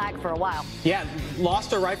red flag for a while. Yeah,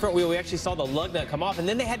 lost her right front wheel. We actually saw the lug nut come off, and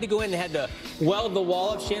then they had to go in and had to weld the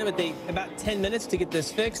wall up, Shannon, but they about 10 minutes to get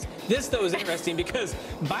this fixed. This, though, is interesting because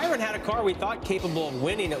Byron had a car we thought capable of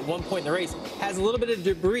winning at one point in the race. Has a little bit of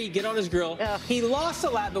debris get on his grill. He lost a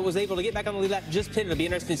lap, but was able to get back on the lead lap, just pitted. It'll be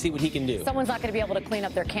interesting to see what he can do. Someone's not going to be able to clean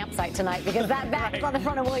up their campsite tonight because that back is on the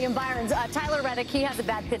front of William Byron's. Tyler Reddick, he has a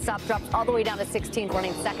bad pit stop, dropped all the way down to 16th,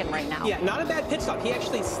 running second right now. Yeah, not a bad pit stop. He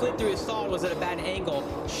actually slid through his stall and was at a bad angle.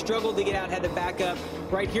 Struggled to get out, had to back up.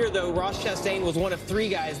 Right here, though, Ross Chastain was one of 3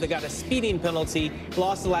 guys that got a speeding penalty.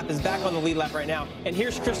 Lost the lap, is back on the lead lap right now. And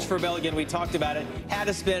here's Christopher Bell again. We talked about it. Had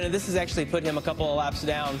a spin, and this has actually put him a couple of laps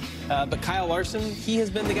down. But Kyle Larson, he has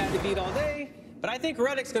been the guy to beat all day. But I think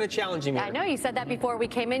Reddick's going to challenge him here. I know you said that before we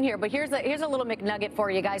came in here, but here's a little McNugget for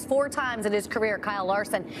you guys. 4 times in his career, Kyle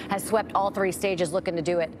Larson has swept all 3 stages, looking to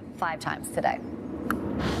do it 5 times today.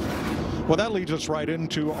 Well, that leads us right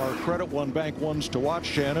into our Credit One Bank ones to watch,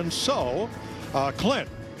 Shannon. So, Clint,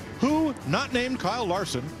 who, not named Kyle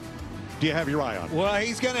Larson, do you have your eye on? Well,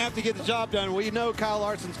 he's going to have to get the job done. We know Kyle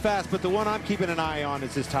Larson's fast, but the one I'm keeping an eye on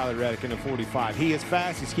is this Tyler Reddick in the 45. He is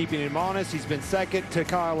fast. He's keeping him honest. He's been second to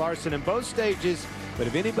Kyle Larson in both stages. But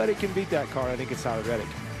if anybody can beat that car, I think it's Tyler Reddick.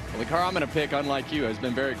 Well, the car I'm going to pick, unlike you, has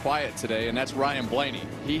been very quiet today, and that's Ryan Blaney.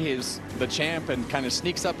 He is the champ and kind of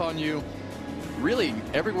sneaks up on you really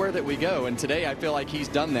everywhere that we go. And today I feel like he's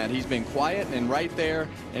done that. He's been quiet and right there,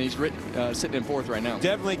 and he's sitting in fourth right now.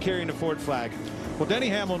 Definitely carrying the Ford flag. Well, Denny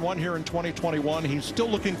Hamlin won here in 2021. He's still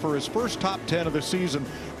looking for his first top 10 of the season.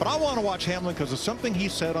 But I want to watch Hamlin because of something he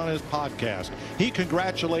said on his podcast. He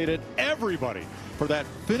congratulated everybody for that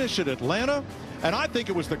finish at Atlanta. And I think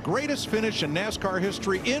it was the greatest finish in NASCAR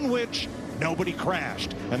history in which nobody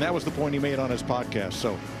crashed. And that was the point he made on his podcast.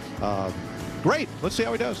 So, great. Let's see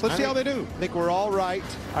how he does. Let's see how they do. I think we're all right.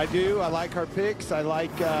 I do. I like our picks. I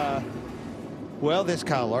like, well, this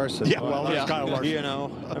Kyle Larson. Yeah, well, this Kyle Larson. You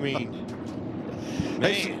know, I mean,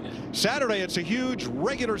 man. Saturday, it's a huge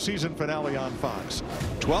regular season finale on Fox.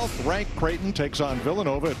 12th ranked Creighton takes on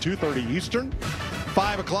Villanova at 2:30 Eastern.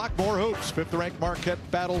 5 o'clock, more hoops. 5th ranked Marquette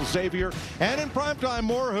battles Xavier. And in primetime,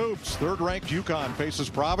 more hoops. 3rd ranked UConn faces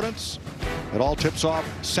Providence. It all tips off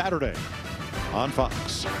Saturday on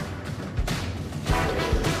Fox.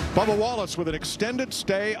 Bubba Wallace with an extended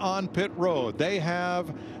stay on pit road. They have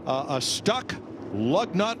a stuck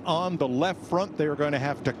lug nut on the left front. They are going to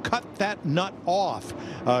have to cut that nut off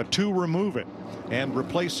to remove it and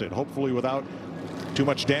replace it, hopefully without too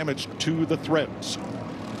much damage to the threads.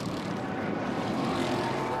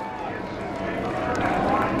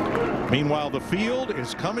 Meanwhile, the field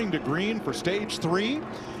is coming to green for stage 3.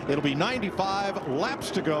 It'll be 95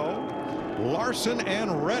 laps to go. Larson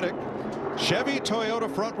and Reddick. Chevy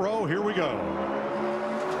Toyota front row. Here we go.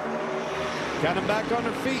 Got them back on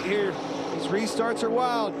their feet here. These restarts are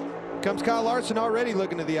wild. Comes Kyle Larson already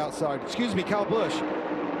looking to the outside. Excuse me, Kyle Busch.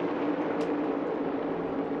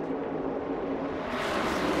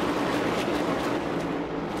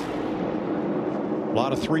 A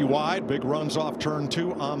lot of 3 wide. Big runs off turn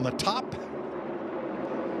 2 on the top.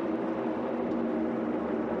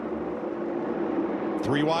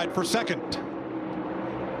 Three wide for second.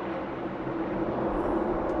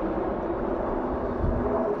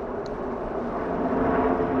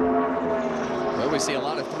 Well, we see a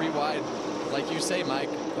lot of 3 wide, like you say, Mike.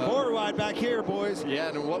 4 wide back here, boys. Yeah,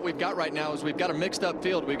 and what we've got right now is we've got a mixed up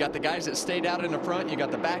field. We've got the guys that stayed out in the front. You got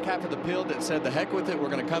the back half of the field that said the heck with it. We're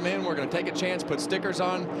going to come in. We're going to take a chance, put stickers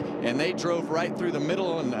on, and they drove right through the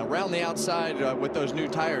middle and around the outside with those new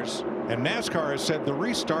tires. And NASCAR has said the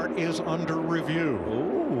restart is under review.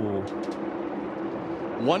 Ooh.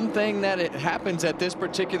 One thing that it happens at this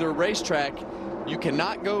particular racetrack, you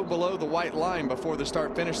cannot go below the white line before the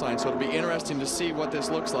start-finish line, so it'll be interesting to see what this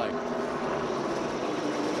looks like.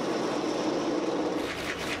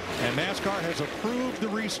 And NASCAR has approved the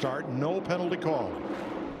restart. No penalty call.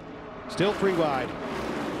 Still 3 wide.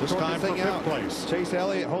 This time for 5th place. Chase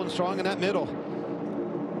Elliott holding strong in that middle.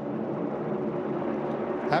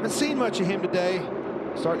 Haven't seen much of him today.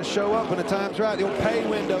 Starting to show up when the time's right. The old pay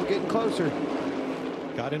window getting closer.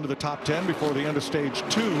 Got into the top 10 before the end of stage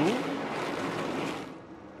 2.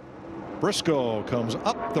 Briscoe comes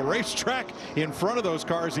up the racetrack in front of those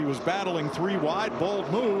cars. He was battling 3 wide. Bold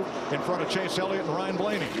move in front of Chase Elliott and Ryan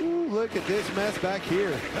Blaney. Ooh, look at this mess back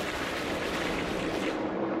here.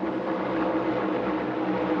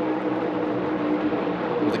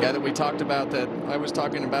 The guy that we talked about, that I was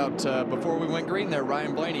talking about before we went green there,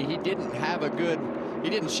 Ryan Blaney, he didn't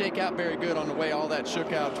shake out very good on the way all that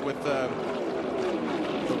shook out with the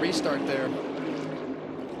restart there.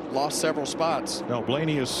 Lost several spots. No,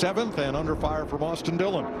 Blaney is 7th and under fire from Austin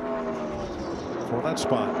Dillon for that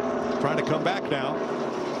spot. Trying to come back now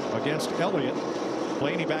against Elliott.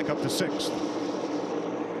 Blaney back up to 6th.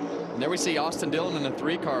 And there we see Austin Dillon in a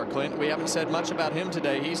 3-car, Clint. We haven't said much about him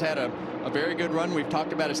today. He's had a very good run. We've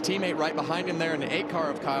talked about his teammate right behind him there in the 8-car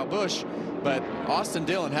of Kyle Busch. But Austin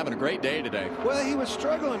Dillon having a great day today. Well, he was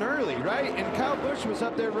struggling early, right? And Kyle Busch was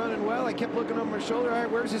up there running well. I kept looking over his shoulder. All right,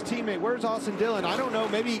 where's his teammate? Where's Austin Dillon? I don't know.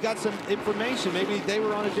 Maybe he got some information. Maybe they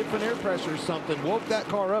were on a different air pressure or something. Woke that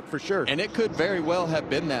car up for sure. And it could very well have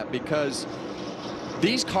been that, because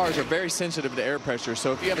these cars are very sensitive to air pressure.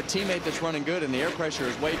 So if you have a teammate that's running good and the air pressure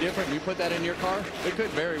is way different and you put that in your car, it could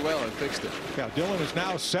very well have fixed it. Yeah, Dillon is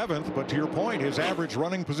now 7th, but to your point, his average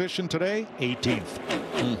running position today, 18th.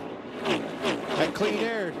 That clean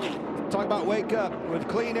air, talk about wake up. With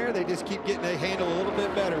clean air, they just keep getting a handle a little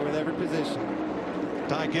bit better with every position.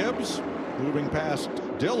 Ty Gibbs moving past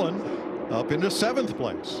Dillon up into 7th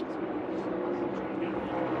place.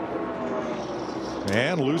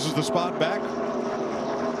 And loses the spot back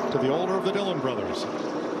to the older of the Dillon brothers.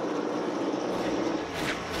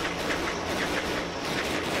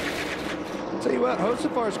 Tell you what,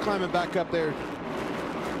 Hocevar's climbing back up there.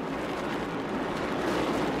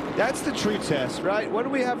 That's the true test, right? What do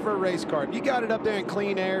we have for a race car? If you got it up there in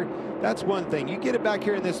clean air, that's one thing. You get it back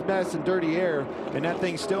here in this mess and dirty air, and that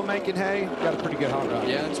thing's still making hay, got a pretty good hot rod.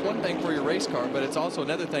 Yeah, it's one thing for your race car, but it's also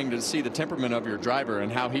another thing to see the temperament of your driver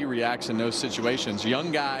and how he reacts in those situations.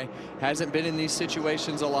 Young guy, hasn't been in these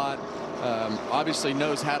situations a lot, obviously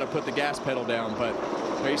knows how to put the gas pedal down, but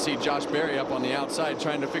you see Josh Berry up on the outside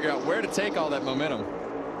trying to figure out where to take all that momentum.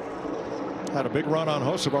 Had a big run on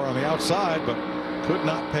Hocevar on the outside, but could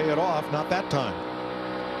not pay it off, not that time.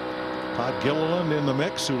 Todd Gilliland in the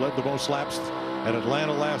mix, who led the most laps at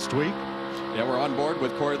Atlanta last week. Yeah, we're on board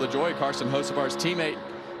with Corey LaJoie, Carson Hocevar's teammate.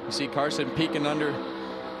 You see Carson peeking under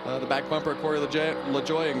the back bumper of Corey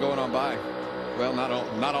LaJoie and going on by. Well, not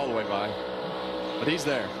all the way by, but he's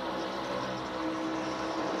there.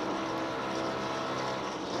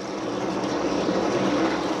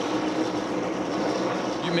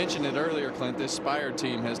 You mentioned it earlier, Clint. This Spire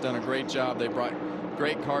team has done a great job. They brought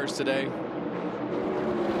great cars today.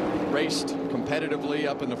 Raced competitively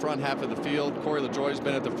up in the front half of the field. Corey LaJoie's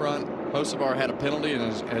been at the front. Hocevar had a penalty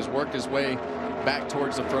and has worked his way back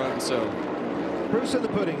towards the front. So, proof's in the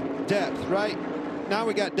pudding. Depth, right? Now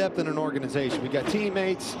we got depth in an organization. We got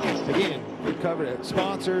teammates. Again, we've covered it.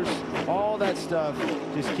 Sponsors, all that stuff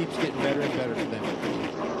just keeps getting better and better for them.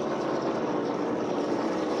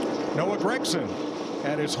 Noah Gregson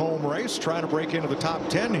at his home race, trying to break into the top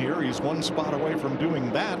 10 here. He's one spot away from doing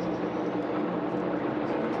that.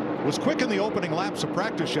 Was quick in the opening laps of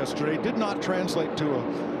practice yesterday. Did not translate to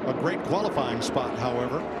a great qualifying spot,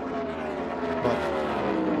 however. But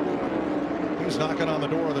he's knocking on the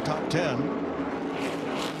door of the top 10.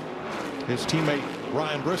 His teammate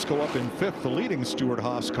Ryan Briscoe up in 5th, the leading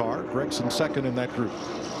Stewart-Haas car. Gregson second in that group.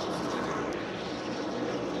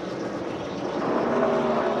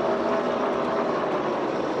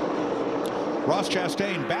 Ross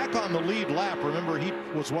Chastain back on the lead lap. Remember, he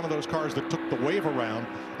was one of those cars that took the wave around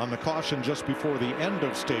on the caution just before the end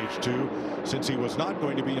of stage 2, since he was not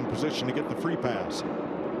going to be in position to get the free pass.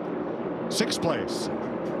 6th place.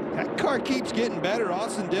 That car keeps getting better.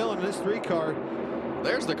 Austin Dillon, this 3 car.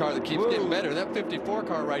 There's the car that keeps getting better. That 54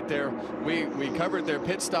 car right there. We covered their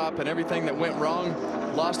pit stop and everything that went wrong.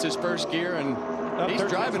 Lost his first gear, and he's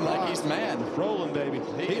driving like he's mad. Rolling, baby.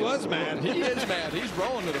 He was mad. He is mad. He's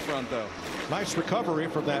rolling to the front, though. Nice recovery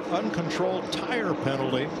from that uncontrolled tire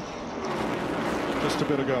penalty just a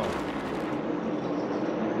bit ago.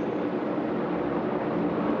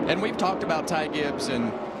 And we've talked about Ty Gibbs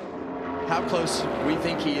and how close we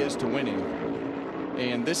think he is to winning.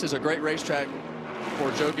 And this is a great racetrack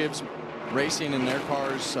for Joe Gibbs Racing in their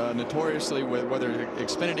cars, notoriously, with whether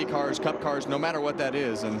Xfinity cars, Cup cars, no matter what that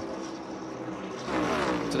is. And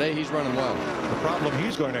today he's running well. The problem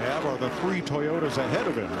he's going to have are the 3 Toyotas ahead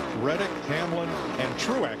of him: Reddick, Hamlin, and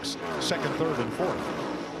Truex, 2nd, 3rd, and 4th.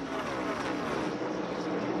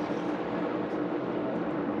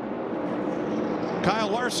 Kyle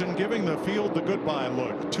Larson giving the field the goodbye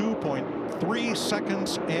look. 2.3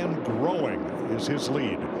 seconds and growing is his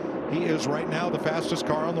lead. He is right now the fastest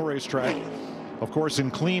car on the racetrack, of course in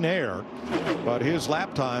clean air, but his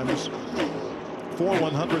lap times 4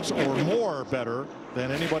 100ths or more better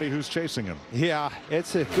than anybody who's chasing him. Yeah,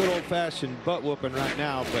 it's a good old-fashioned butt whooping right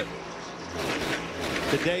now, but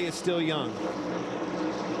the day is still young.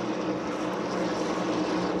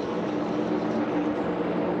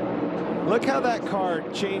 Look how that car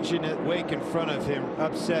changing at wake in front of him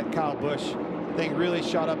upset Kyle Busch. Thing really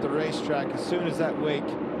shot up the racetrack as soon as that wake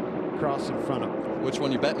crossed in front of him. Which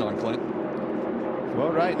one you betting on, Clint? Well,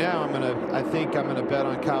 right now I think I'm gonna bet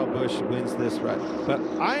on Kyle Busch wins this, right? But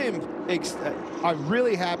I'm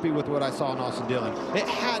really happy with what I saw in Austin Dillon. It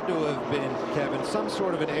had to have been, Kevin, some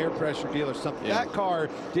sort of an air pressure deal or something. Yeah. That car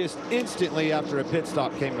just instantly after a pit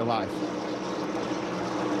stop came to life.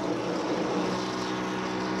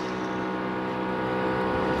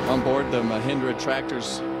 On board the Mahindra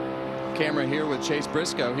Tractors camera here with Chase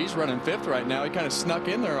Briscoe. He's running 5th right now. He kind of snuck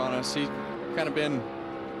in there on us. He's kind of been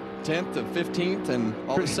 10th to 15th, and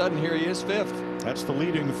all of a sudden here he is 5th. That's the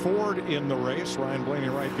leading Ford in the race. Ryan Blaney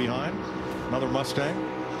right behind. Another Mustang.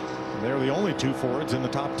 They're the only 2 Fords in the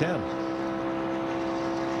top 10.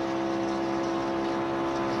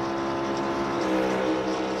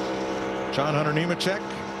 John Hunter Nemechek,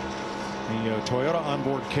 the Toyota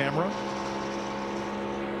onboard camera.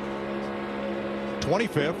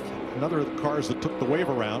 25th, another of the cars that took the wave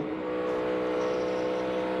around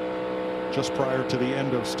just prior to the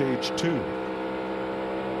end of stage 2.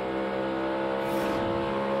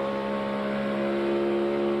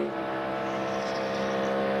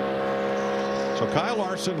 So Kyle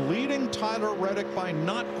Larson leading Tyler Reddick by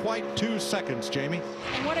not quite 2 seconds, Jamie.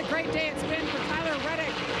 And what a great day it's been for Tyler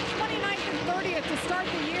Reddick. 29th and 30th to start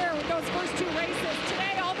the year with those first 2 races.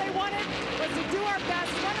 Today, all they wanted was to do our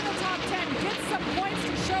best, run in the top 10, get some points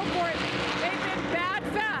to show for it. They've been bad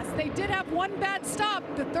fast. They did have one bad stop.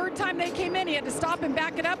 The 3rd time they came in, he had to stop and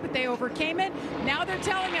back it up, but they overcame it. Now they're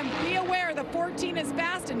telling him, be aware, the 14 is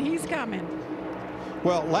fast, and he's coming.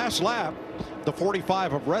 Well, last lap, the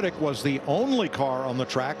 45 of Reddick was the only car on the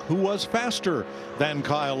track who was faster than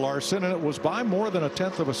Kyle Larson, and it was by more than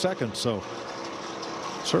 1/10 of a second. So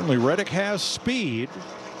certainly Reddick has speed,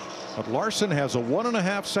 but Larson has a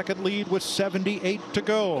 1.5 second lead with 78 to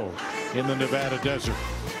go in the Nevada desert.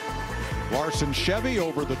 Larson Chevy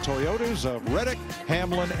over the Toyotas of Reddick,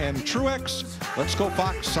 Hamlin, and Truex. Let's go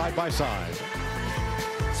Fox side by side.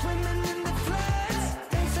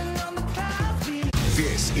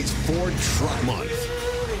 This is Ford Truck Month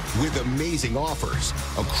with amazing offers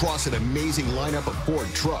across an amazing lineup of Ford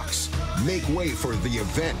trucks. Make way for the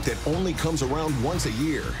event that only comes around once a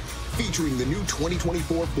year, featuring the new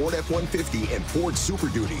 2024 Ford F-150 and Ford Super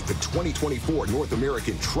Duty, the 2024 North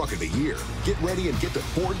American Truck of the Year. Get ready and get to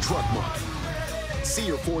Ford Truck Month. See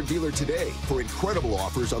your Ford dealer today for incredible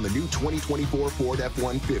offers on the new 2024 Ford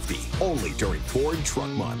F-150, only during Ford Truck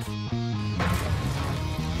Month.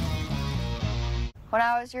 When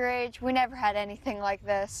I was your age, we never had anything like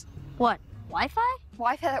this. What, Wi-Fi?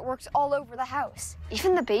 Wi-Fi that works all over the house,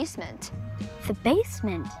 even the basement. The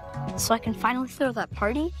basement? So I can finally throw that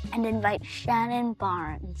party and invite Shannon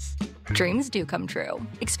Barnes. Dreams do come true.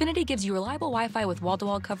 Xfinity gives you reliable Wi-Fi with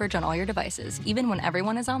wall-to-wall coverage on all your devices, even when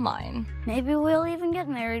everyone is online. Maybe we'll even get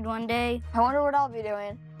married one day. I wonder what I'll be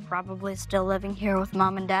doing. Probably still living here with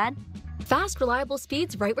Mom and Dad. Fast, reliable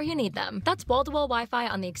speeds right where you need them. That's wall-to-wall Wi-Fi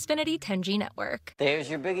on the Xfinity 10G network. There's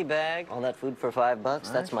your biggie bag. All that food for $5.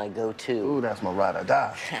 Nice. That's my go-to. Ooh, that's my ride or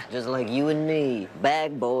die. Just like you and me.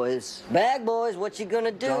 Bag boys. Bag boys, what you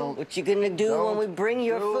gonna do? What you gonna do when we bring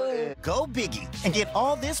your food? Go biggie and get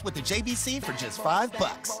all this with the JBC for just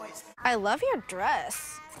 $5. I love your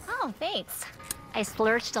dress. Oh, thanks. I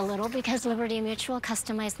splurged a little because Liberty Mutual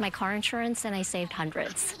customized my car insurance and I saved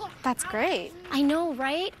hundreds. That's great. I know,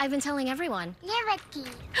 right? I've been telling everyone. Liberty.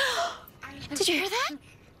 Did you hear that?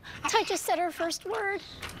 I just said her first word.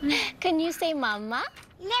 Can you say mama?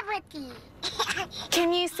 Liberty.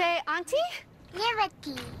 Can you say auntie?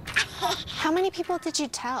 Liberty. How many people did you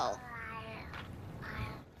tell?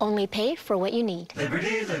 Only pay for what you need.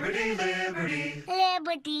 Liberty, liberty, liberty.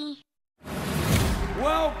 Liberty.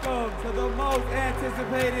 Welcome to the most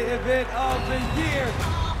anticipated event of the year.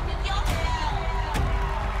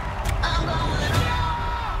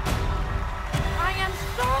 I am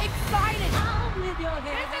so excited.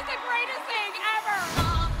 This is the greatest thing ever.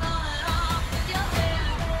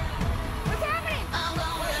 What's happening?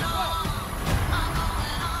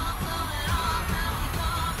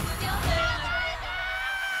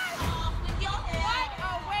 What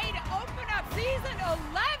a way to open up season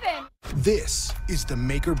 11. This is the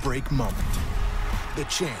make or break moment. The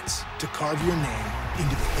chance to carve your name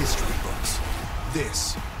into the history books.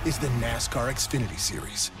 This is the NASCAR Xfinity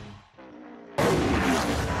Series.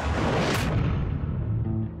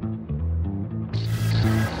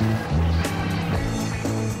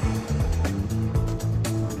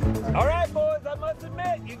 All right, boys, I must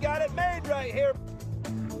admit, you got it made right here.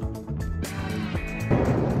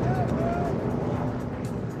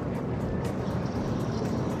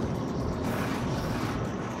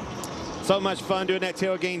 So much fun doing that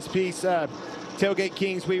tailgates piece. Tailgate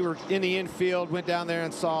Kings, we were in the infield, went down there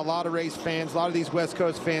and saw a lot of race fans, a lot of these West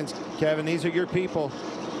Coast fans. Kevin, these are your people.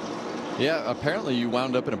 Yeah, apparently you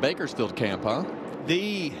wound up in a Bakersfield camp, huh?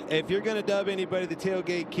 If you're going to dub anybody the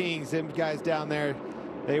Tailgate Kings, them guys down there,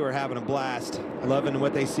 they were having a blast. Loving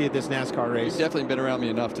what they see at this NASCAR race. You've definitely been around me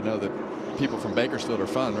enough to know that people from Bakersfield are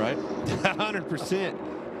fun, right? 100%.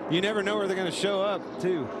 You never know where they're going to show up,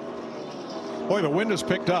 too. Boy, the wind has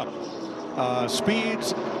picked up.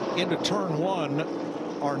 Speeds into turn 1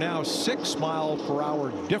 are now 6 miles per hour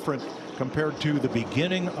different compared to the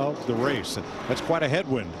beginning of the race. And that's quite a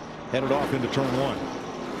headwind headed off into turn 1.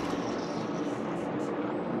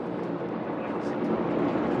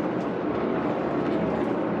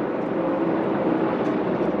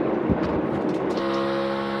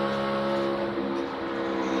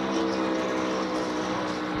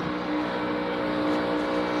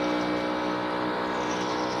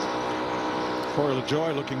 Corey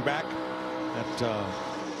LaJoie looking back at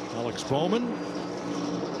Alex Bowman.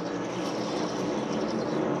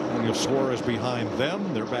 Daniel Suarez behind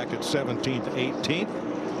them. They're back at 17th,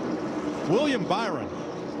 18th. William Byron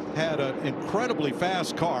had an incredibly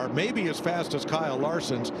fast car, maybe as fast as Kyle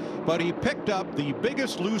Larson's, but he picked up the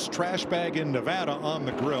biggest loose trash bag in Nevada on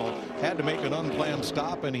the grill, had to make an unplanned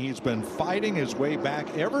stop, and he's been fighting his way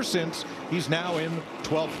back ever since. He's now in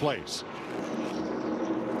 12th place.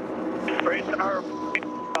 Race our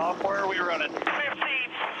off. Where are we running?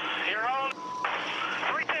 15th. You're on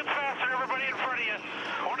 3 tenths faster than everybody in front of you.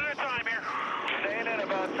 One at a time here. Staying in it,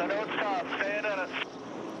 bud. So don't stop. Staying in it.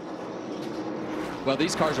 Well,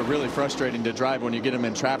 these cars are really frustrating to drive when you get them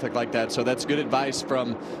in traffic like that. So that's good advice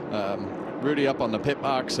from Rudy up on the pit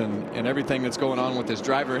box and everything that's going on with his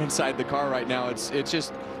driver inside the car right now.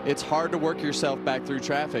 It's hard to work yourself back through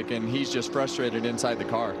traffic, and he's just frustrated inside the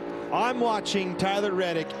car. I'm watching Tyler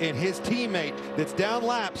Reddick and his teammate that's down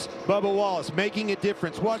laps, Bubba Wallace, making a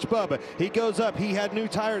difference. Watch Bubba. He goes up. He had new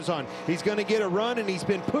tires on. He's going to get a run, and he's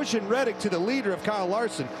been pushing Reddick to the leader of Kyle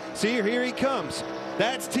Larson. See, here he comes.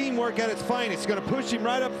 That's teamwork at its finest. It's going to push him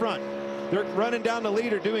right up front. They're running down the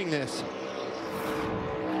leader doing this.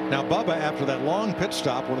 Now, Bubba, after that long pit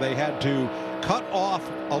stop where they had to cut off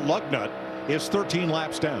a lug nut, is 13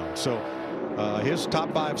 laps down. So his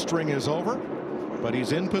top 5 string is over, but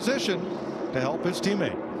he's in position to help his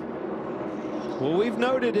teammate. Well, we've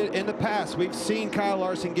noted it in the past. We've seen Kyle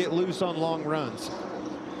Larson get loose on long runs.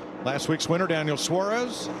 Last week's winner, Daniel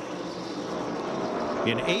Suarez,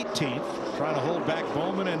 in 18th, trying to hold back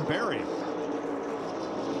Bowman and Berry.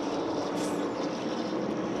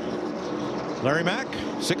 Larry Mack,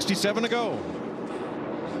 67 to go.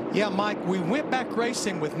 Yeah, Mike, we went back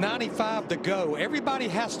racing with 95 to go. Everybody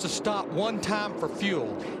has to stop one time for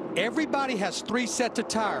fuel. Everybody has 3 sets of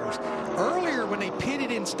tires. Earlier, when they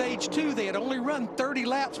pitted in stage 2, they had only run 30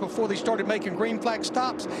 laps before they started making green flag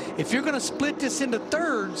stops. If you're going to split this into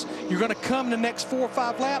thirds, you're going to come the next 4 or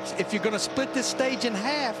 5 laps. If you're going to split this stage in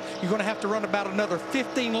half, you're going to have to run about another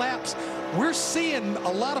 15 laps. We're seeing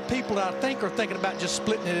a lot of people that I think are thinking about just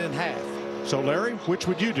splitting it in half. So, Larry, which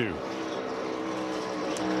would you do?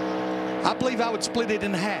 I believe I would split it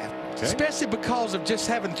in half, okay, especially because of just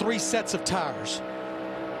having 3 sets of tires.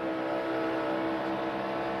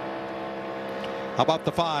 How about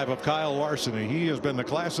the 5 of Kyle Larson? He has been the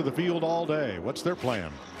class of the field all day. What's their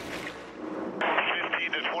plan?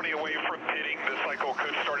 15 to 20 away from pitting. The cycle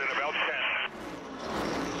could start at about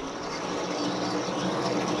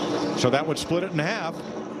 10. So that would split it in half.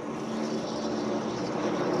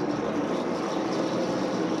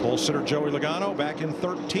 Pole sitter Joey Logano back in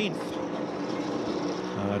 13th.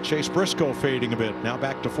 Chase Briscoe fading a bit, now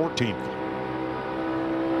back to 14th.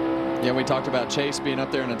 Yeah, we talked about Chase being up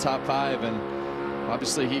there in the top 5, and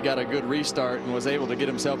obviously he got a good restart and was able to get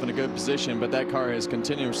himself in a good position, but that car has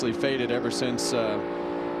continuously faded ever since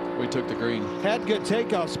we took the green. Had good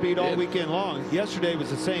takeoff speed all weekend long. Yesterday was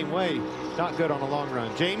the same way. Not good on a long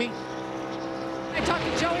run. Jamie? I talked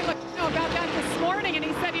to Joey Logano about that this morning, and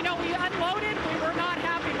he said, you know, we unloaded. We were not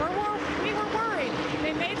happy. We were worried.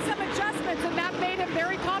 They made some adjustments, and that made him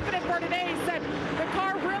very confident for today. He said the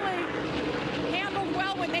car really handled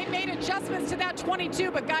well when they made adjustments to that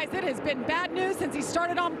 22. But, guys, it has been bad news since he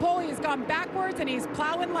started on pole. He's gone backwards, and he's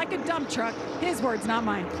plowing like a dump truck. His words, not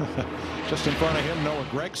mine. Just in front of him, Noah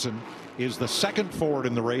Gragson is the 2nd Ford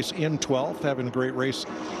in the race in 12th, having a great race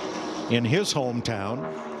in his hometown.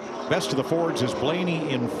 Best of the Fords is Blaney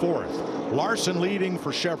in 4th. Larson leading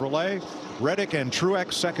for Chevrolet. Reddick and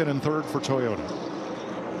Truex 2nd and 3rd for Toyota.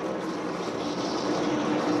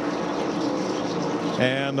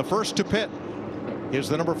 And the first to pit is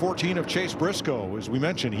the number 14 of Chase Briscoe. As we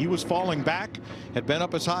mentioned, he was falling back, had been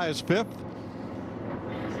up as high as 5th.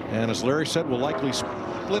 And as Larry said, will likely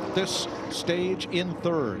split this stage in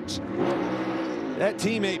thirds. That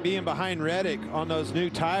teammate being behind Reddick on those new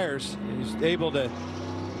tires, he's able to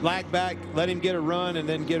lag back, let him get a run, and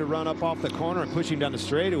then get a run up off the corner and push him down the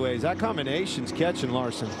straightaways. That combination's catching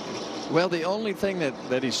Larson. Well, the only thing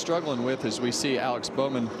that he's struggling with is we see Alex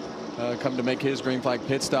Bowman come to make his green flag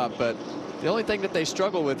pit stop, but the only thing that they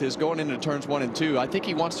struggle with is going into turns 1 and 2. I think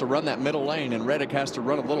he wants to run that middle lane, and Reddick has to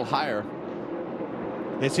run a little higher.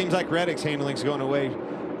 It seems like Reddick's handling's going away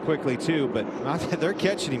quickly too, but they're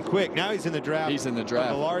catching him quick. Now he's in the draft. He's in the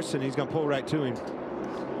draft. Larson, he's going to pull right to him.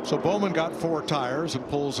 So Bowman got 4 tires and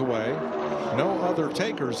pulls away. No other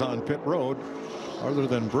takers on pit road other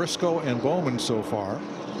than Briscoe and Bowman so far.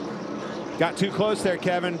 Got too close there,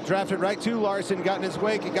 Kevin. Drafted right to Larson, got in his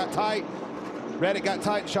wake, it got tight. Reddick got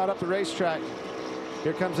tight and shot up the racetrack.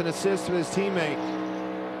 Here comes an assist with his teammate.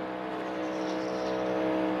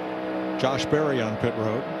 Josh Berry on pit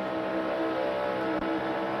road.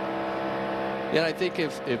 Yeah, I think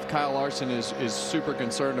if Kyle Larson is super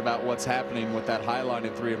concerned about what's happening with that high line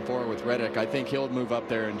in 3 and 4 with Reddick, I think he'll move up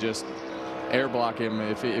there and just air block him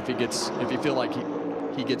if he feel like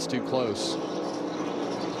he gets too close.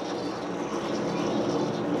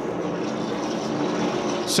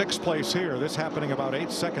 Sixth place here. This happening about 8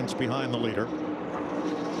 seconds behind the leader.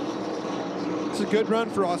 It's a good run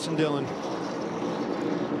for Austin Dillon.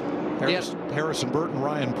 Harrison Burton,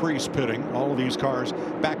 Ryan Preece pitting. All of these cars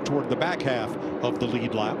back toward the back half of the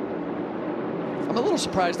lead lap. I'm a little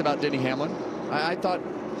surprised about Denny Hamlin. I thought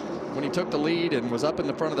when he took the lead and was up in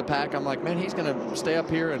the front of the pack, I'm like, man, he's going to stay up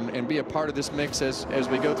here and be a part of this mix as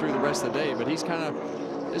we go through the rest of the day. But he's kind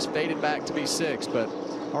of just faded back to be 6th. But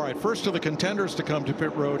all right, first of the contenders to come to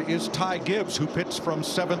pit road is Ty Gibbs, who pits from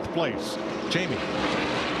 7th place. Jamie.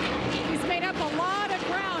 He's made up a lot of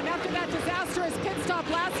ground after that disastrous pit stop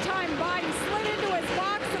last time by. He slid into his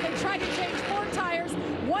box and they tried to change 4 tires.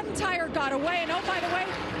 1 tire got away, and oh, by the way,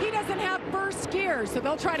 he doesn't have first gear, so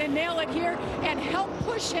they'll try to nail it here and help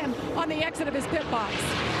push him on the exit of his pit box.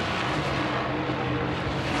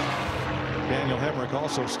 Daniel Hemrick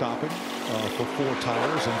also stopping for 4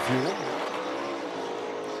 tires and fuel.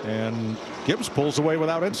 And Gibbs pulls away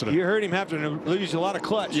without incident. You heard him have to lose a lot of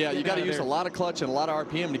clutch. Yeah, you got to use a lot of clutch and a lot of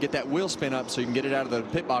RPM to get that wheel spin up so you can get it out of the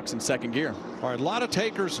pit box in 2nd gear. All right, a lot of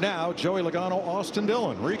takers now. Joey Logano, Austin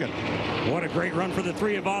Dillon, Regan. What a great run for the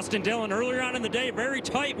 3 of Austin Dillon. Earlier on in the day, very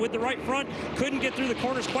tight with the right front. Couldn't get through the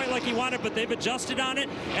corners quite like he wanted, but they've adjusted on it.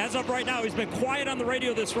 As of right now, he's been quiet on the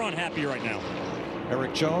radio this run. Happy right now.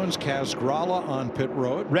 Eric Jones, Kaz Grala on pit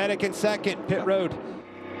road. Reddick in 2nd, pit road.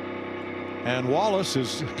 And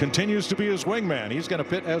Wallace continues to be his wingman. He's going to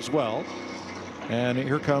pit as well. And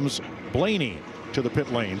here comes Blaney to the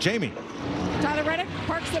pit lane. Jamie. Tyler Reddick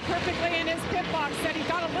parks it perfectly in his pit box. Said he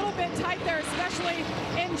got a little bit tight there, especially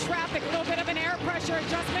in traffic. A little bit of an air pressure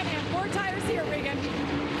adjustment, and 4 tires here, Regan.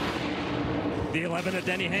 The 11 of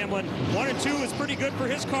Denny Hamlin. 1 and 2 is pretty good for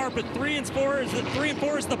his car, but 3 and 4 is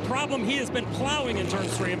the problem. He has been plowing in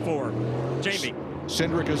turns 3 and 4. Jamie.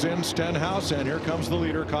 Cindric is in Stenhouse, and here comes the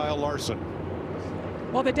leader, Kyle Larson.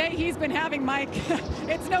 Well, the day he's been having, Mike,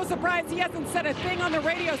 it's no surprise he hasn't said a thing on the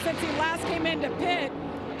radio since he last came into pit.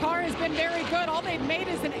 Car has been very good. All they've made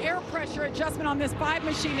is an air pressure adjustment on this 5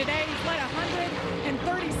 machine today. He's led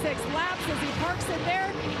 136 laps as he parks it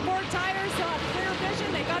there. 4 tires, clear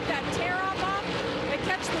vision. They got that tear off. They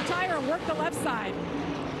catch the tire and work the left side.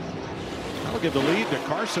 I'll give the lead to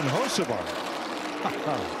Carson Hocevar.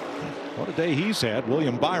 What a day he's had.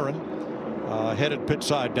 William Byron headed pit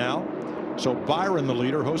side now. So Byron the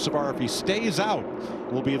leader. Hocevar, if he stays out,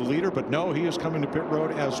 will be the leader. But no, he is coming to pit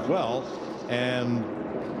road as well. And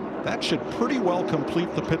that should pretty well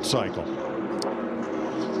complete the pit cycle.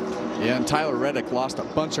 Yeah, and Tyler Reddick lost a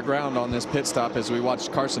bunch of ground on this pit stop as we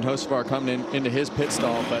watched Carson Hocevar coming into his pit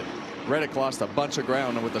stall. But Reddick lost a bunch of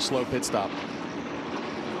ground with a slow pit stop.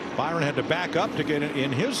 Byron had to back up to get it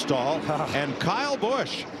in his stall. And Kyle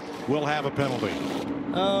Busch will have a penalty.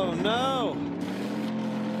 Oh, no.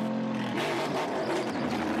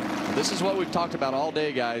 This is what we've talked about all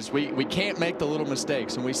day, guys. We can't make the little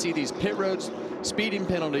mistakes, and we see these pit roads speeding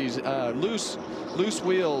penalties, loose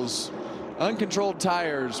wheels, uncontrolled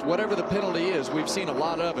tires, whatever the penalty is. We've seen a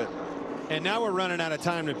lot of it. And now we're running out of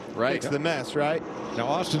time to fix the mess, right? Now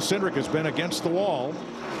Austin Cindric has been against the wall.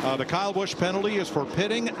 The Kyle Busch penalty is for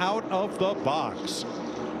pitting out of the box.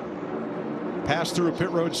 Pass through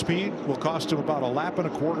pit road speed will cost him about 1.25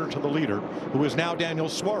 laps to the leader, who is now Daniel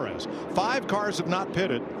Suarez. 5 cars have not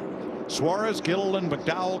pitted. Suarez, Gilliland,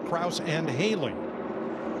 McDowell, Kraus, and Haley.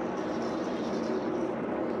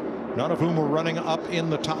 None of whom were running up in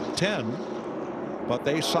the top 10, but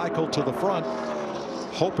they cycled to the front,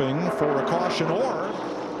 hoping for a caution, or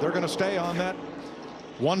they're going to stay on that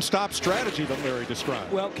one-stop strategy that Larry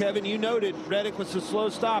described. Well, Kevin, you noted Reddick was a slow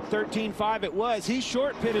stop. 13.5 it was. He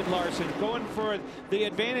short-pitted Larson, going for the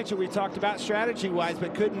advantage that we talked about strategy-wise,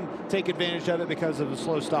 but couldn't take advantage of it because of the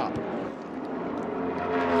slow stop.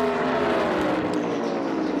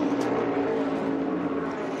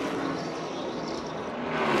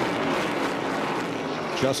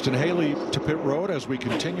 Justin Haley to pit road as we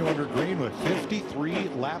continue under green with 53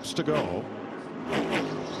 laps to go.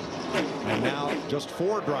 And now just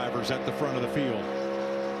 4 drivers at the front of the field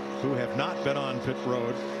who have not been on pit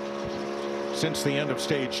road since the end of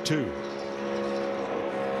stage 2.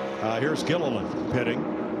 Here's Gilliland pitting,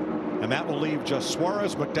 and that will leave just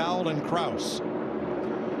Suarez, McDowell, and Kraus.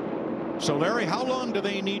 So Larry, how long do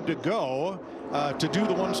they need to go to do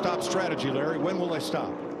the one-stop strategy, Larry? When will they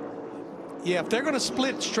stop? Yeah, if they're going to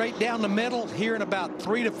split straight down the middle here in about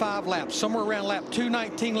 3 to 5 laps, somewhere around lap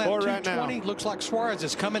 219, lap 220, right, looks like Suarez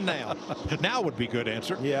is coming now. Now would be a good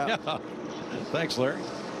answer. Yeah. Thanks, Larry.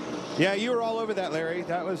 Yeah, you were all over that, Larry.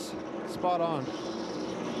 That was spot on.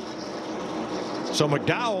 So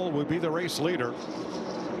McDowell would be the race leader.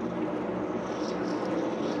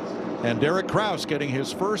 And Derek Kraus getting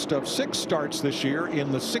his first of 6 starts this year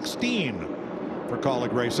in the 16 for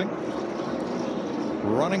Kaulig Racing.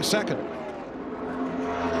 Running second.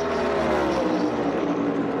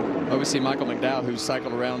 Obviously, Michael McDowell, who's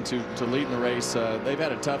cycled around to lead in the race, they've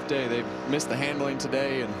had a tough day. They've missed the handling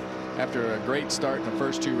today, and after a great start in the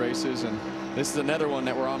first 2 races. And this is another one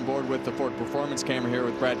that we're on board with the Ford Performance camera here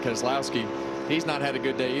with Brad Keselowski. He's not had a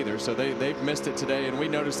good day either, so they've missed it today, and we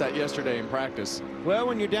noticed that yesterday in practice. Well,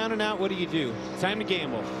 when you're down and out, what do? Time to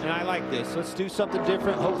gamble, and I like this. Let's do something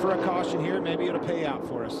different, hope for a caution here. Maybe it'll pay out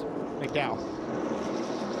for us. McDowell.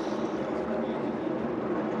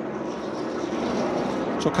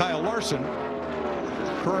 So Kyle Larson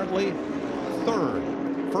currently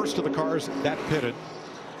 3rd. First of the cars that pitted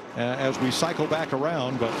as we cycle back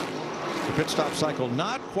around, but the pit stop cycle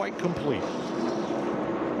not quite complete.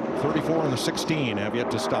 34 and the 16 have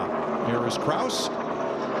yet to stop. Here is Kraus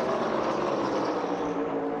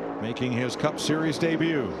making his Cup Series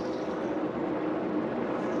debut.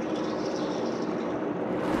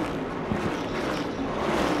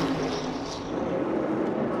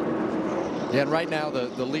 Yeah, and right now the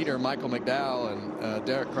leader, Michael McDowell, and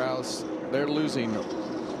Derek Kraus, they're losing a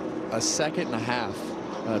 1.5 seconds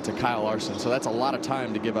to Kyle Larson. So that's a lot of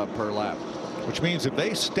time to give up per lap. Which means if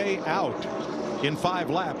they stay out in 5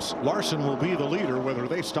 laps, Larson will be the leader whether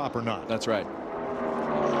they stop or not. That's right.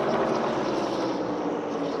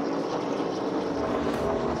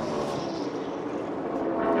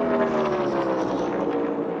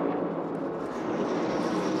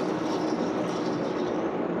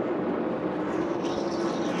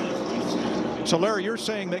 So Larry, you're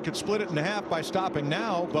saying they could split it in half by stopping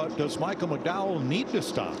now, but does Michael McDowell need to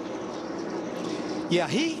stop? Yeah,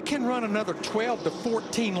 he can run another 12 to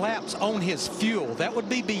 14 laps on his fuel. That would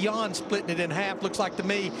be beyond splitting it in half. Looks like to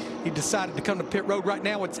me he decided to come to pit road right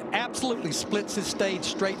now. It's absolutely splits his stage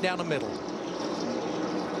straight down the middle.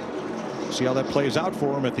 See how that plays out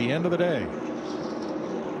for him at the end of the day.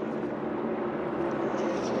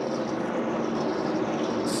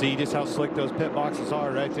 See just how slick those pit boxes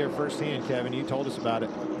are right there firsthand, Kevin. You told us about it.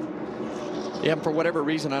 Yeah, for whatever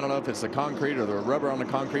reason, I don't know if it's the concrete or the rubber on the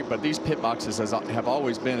concrete, but these pit boxes have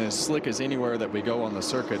always been as slick as anywhere that we go on the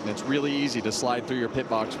circuit, and it's really easy to slide through your pit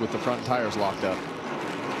box with the front tires locked up.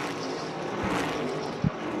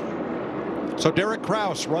 So Derek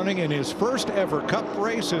Kraus, running in his first ever Cup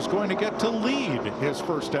race, is going to get to lead his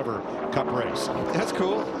first ever Cup race. That's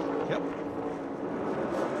cool. Yep.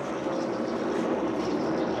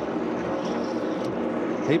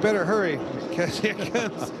 He better hurry because here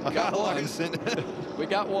comes Got one. Larson. We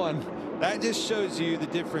got one. That just shows you the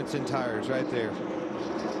difference in tires right there.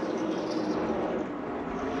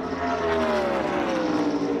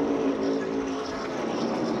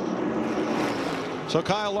 So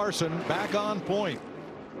Kyle Larson back on point.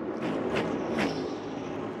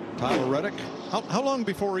 Tyler Reddick. How long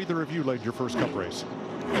before either of you led your first Cup race?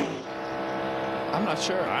 I'm not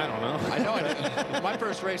sure. I don't know. I know I didn't. My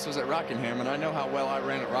first race was at Rockingham, and I know how well I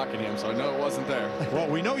ran at Rockingham, so I know it wasn't there. Well,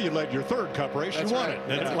 we know you led your third Cup race. That's you won right. it in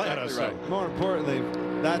That's Atlanta. exactly right. More importantly,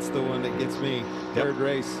 that's the one that gets me. Third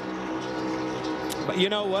race. But you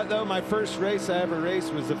know what, though? My first race I ever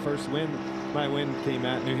raced was the first win. My win came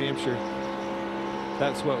at New Hampshire.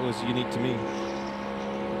 That's what was unique to me.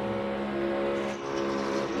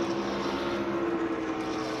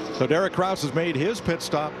 So Derek Kraus has made his pit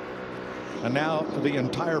stop, and now the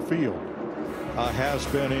entire field has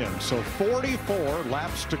been in. So 44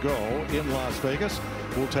 laps to go in Las Vegas.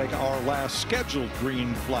 We'll take our last scheduled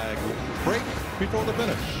green flag break before the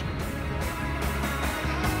finish.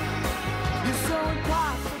 You're so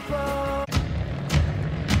impossible.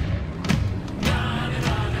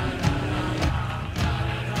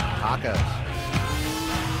 Tacos.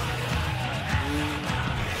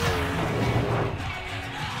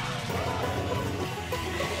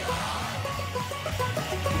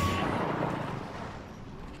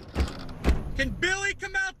 Can Billy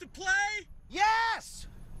come out to play? Yes!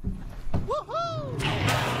 Woohoo!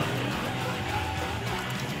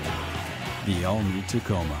 The all-new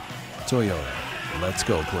Tacoma. Toyota. Let's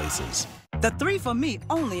go places. The 3 for Me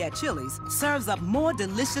only at Chili's serves up more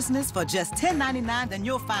deliciousness for just $10.99 than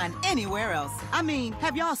you'll find anywhere else. I mean,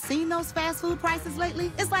 have y'all seen those fast food prices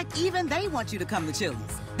lately? It's like even they want you to come to Chili's.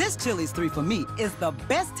 This Chili's 3 for Me is the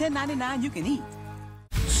best $10.99 you can eat.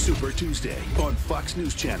 Super Tuesday on Fox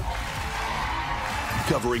News Channel.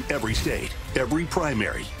 Covering every state, every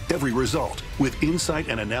primary, every result, with insight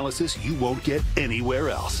and analysis you won't get anywhere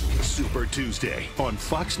else. Super Tuesday on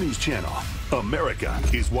Fox News Channel. America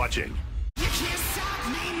is watching.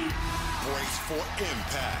 Brace for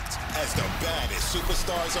impact as the baddest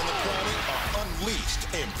superstars on the planet are unleashed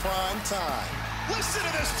in prime time. Listen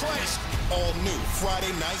to this place. All new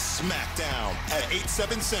Friday Night SmackDown at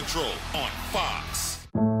 8/7 Central on Fox.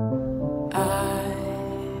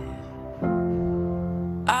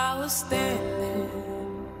 I was standing,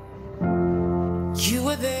 you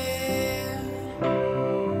were there,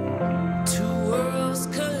 two worlds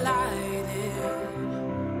collided,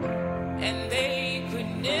 and they could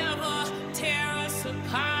never tear us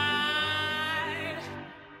apart.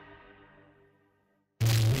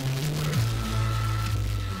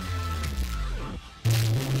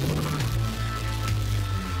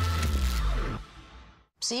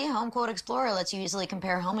 See, Home Quote Explorer lets you easily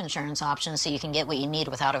compare home insurance options so you can get what you need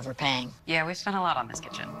without overpaying. Yeah, we've spent a lot on this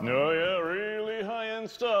kitchen. Oh, yeah, really high-end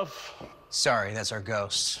stuff. Sorry, that's our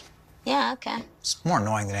ghost. Yeah, okay. It's more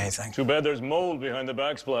annoying than anything. Too bad there's mold behind the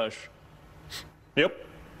backsplash. Yep,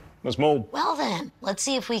 that's mold. Well then, let's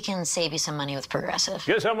see if we can save you some money with Progressive.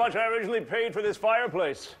 Guess how much I originally paid for this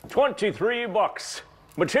fireplace? $23.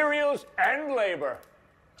 Materials and labor.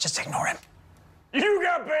 Just ignore him. You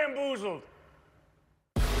got bamboozled.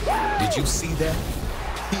 Did you see that?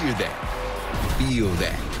 Hear that? Feel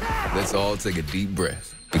that? Let's all take a deep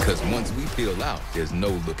breath. Because once we peel out, there's no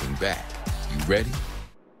looking back. You ready?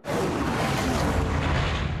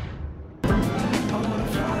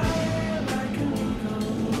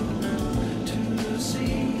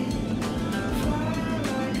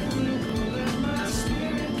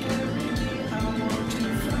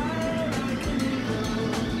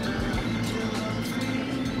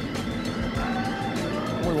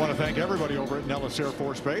 We want to thank everybody over at Nellis Air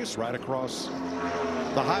Force Base, right across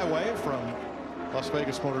the highway from Las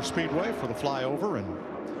Vegas Motor Speedway, for the flyover and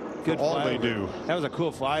Good for all flyover. they do. That was a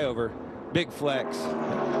cool flyover. Big flex.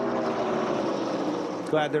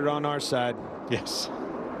 Glad they're on our side. Yes.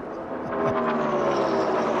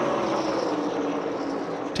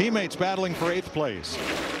 Teammates battling for 8th place.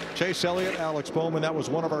 Chase Elliott, Alex Bowman, that was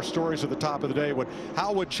one of our stories at the top of the day.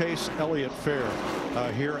 How would Chase Elliott fare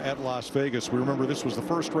here at Las Vegas? We remember this was the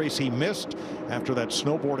first race he missed after that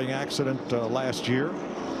snowboarding accident last year.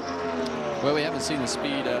 Well, we haven't seen the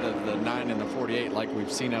speed out of the 9 and the 48 like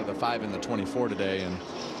we've seen out of the 5 and the 24 today. And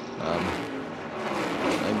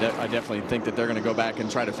I definitely think that they're going to go back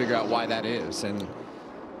and try to figure out why that is. And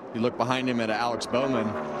you look behind him at Alex Bowman.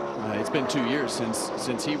 It's been 2 years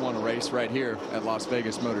since he won a race right here at Las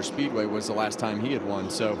Vegas Motor Speedway was the last time he had won.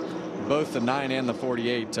 So both the 9 and the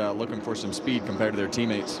 48 looking for some speed compared to their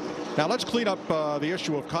teammates. Now let's clean up the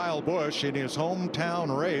issue of Kyle Busch in his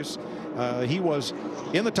hometown race. He was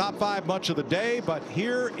in the top 5 much of the day, but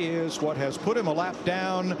here is what has put him a lap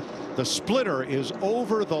down. The splitter is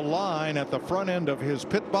over the line at the front end of his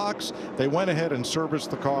pit box. They went ahead and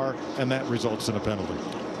serviced the car, and that results in a penalty.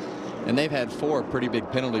 And they've had 4 pretty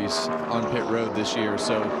big penalties on pit road this year,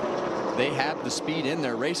 so they have the speed in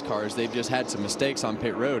their race cars. They've just had some mistakes on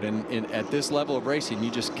pit road, and at this level of racing, you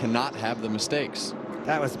just cannot have the mistakes.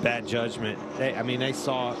 That was bad judgment. I mean, they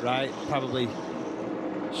saw it, right? Probably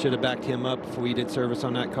should have backed him up before he did service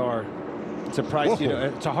on that car. It's a price, you know,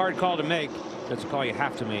 it's a hard call to make. That's a call you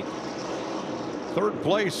have to make. 3rd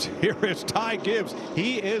place, here is Ty Gibbs.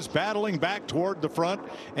 He is battling back toward the front,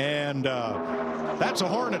 and that's a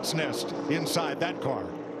hornet's nest inside that car.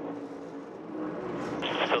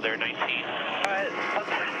 Still there, 19. All right,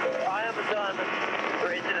 I am done.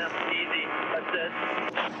 Racing him easy. That's it.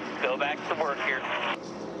 Go back to work here.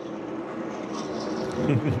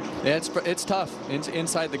 Yeah, it's tough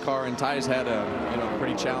inside the car, and Ty's had a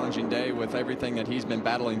pretty challenging day with everything that he's been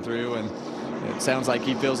battling through, and it sounds like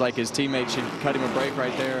he feels like his teammates should cut him a break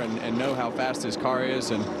right there and know how fast his car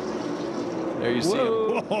is. And there you see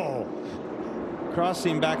him. Whoa.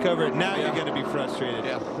 Crossing back over it. Now you're going to be frustrated.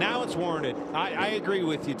 Yeah. Now it's warranted. I agree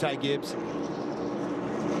with you, Ty Gibbs.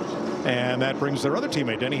 And that brings their other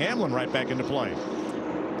teammate, Denny Hamlin, right back into play.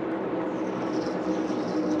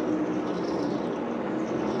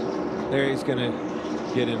 There he's going to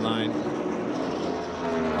get in line.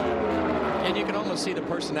 And you can almost see the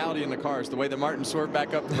personality in the cars, the way that Martin swerved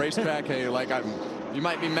back up the racetrack. Hey, like you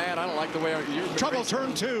might be mad. I don't like the way you're. Trouble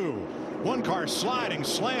turn 2. One car sliding,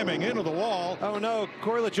 slamming into the wall. Oh no,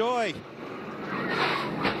 Corey LaJoy.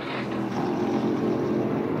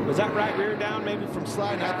 Was that right rear down maybe from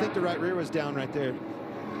sliding? I think the right rear was down right there.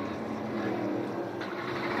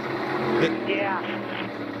 Yeah.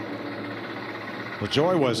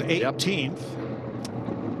 LaJoy was 18th.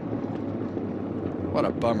 What a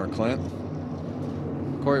bummer, Clint.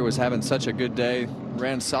 Corey was having such a good day,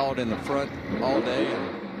 ran solid in the front all day,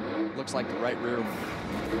 and looks like the right rear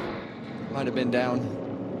might have been down.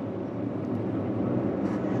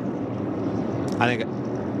 I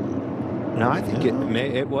think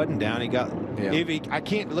it wasn't down. He got. Yeah. I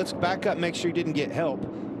can't. Let's back up. Make sure he didn't get help.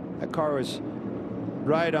 That car was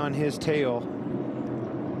right on his tail.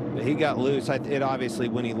 But he got loose. It obviously,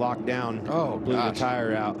 when he locked down, blew the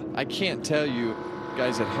tire out. I can't tell you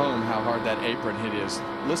guys at home how hard that apron hit is.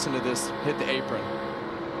 Listen to this hit the apron.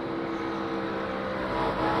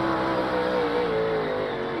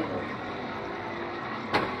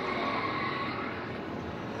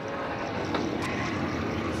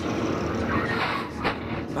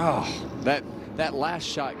 Oh, that last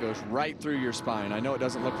shot goes right through your spine. I know it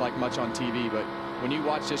doesn't look like much on TV, but when you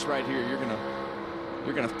watch this right here, you're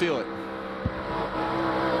gonna feel it.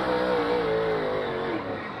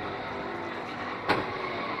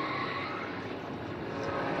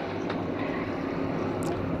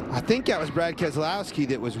 I think that was Brad Keselowski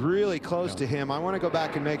that was really close to him. I want to go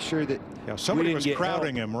back and make sure that somebody was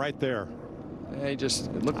crowding him right there. Yeah,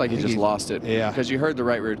 it looked like he just lost it. Yeah, because you heard the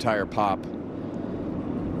right rear tire pop.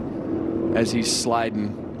 As he's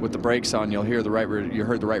sliding with the brakes on, you heard the right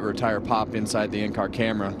rear tire pop inside the in-car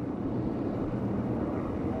camera.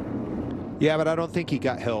 Yeah, but I don't think he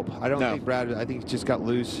got help. I don't think Brad. I think he just got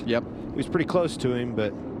loose. Yep. He was pretty close to him,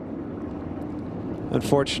 but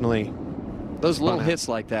unfortunately, those little hits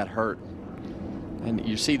like that hurt. And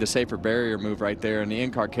you see the safer barrier move right there, and the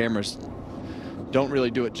in-car cameras don't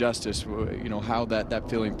really do it justice. You know how that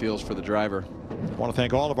feeling feels for the driver. I want to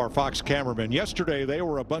thank all of our Fox cameramen. Yesterday, they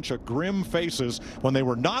were a bunch of grim faces when they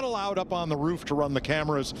were not allowed up on the roof to run the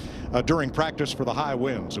cameras during practice for the high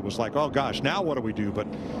winds. It was like, oh gosh, now what do we do? But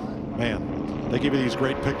man, they give you these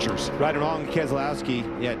great pictures. Right along Keselowski,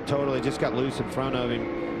 yeah, totally just got loose in front of him.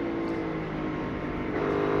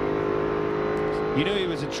 You knew he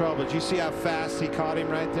was in trouble. Did you see how fast he caught him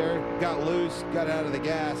right there? Got loose, got out of the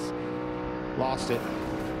gas, lost it.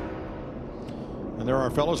 And there are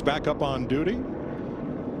fellows back up on duty.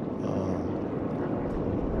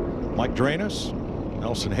 Mike Drainus,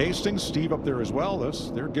 Nelson Hastings, Steve up there as well.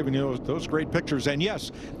 They're giving you those great pictures. And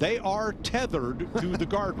yes, they are tethered to the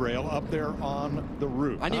guardrail up there on the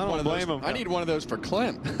roof. I need one of those. I need one of those for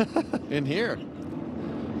Clint in here.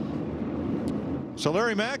 So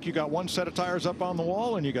Larry Mack, you got one set of tires up on the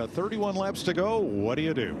wall and you got 31 laps to go. What do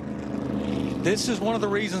you do? This is one of the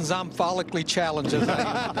reasons I'm follically challenged as I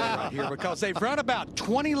am right here, because they've run about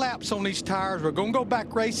 20 laps on these tires. We're going to go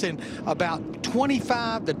back racing about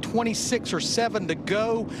 25 to 26 or 7 to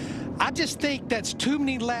go. I just think that's too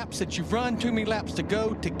many laps that you've run, too many laps to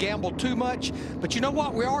go to gamble too much. But you know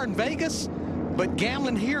what? We are in Vegas, but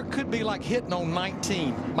gambling here could be like hitting on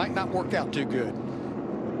 19. Might not work out too good.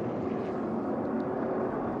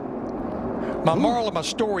 My moral of my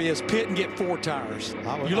story is pit and get 4 tires.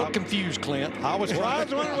 You look confused, Clint. I was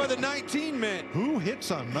wondering what the 19 meant. Who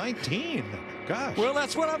hits on 19? Gosh. Well,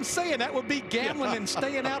 that's what I'm saying. That would be gambling and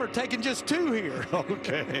staying out or taking just 2 here.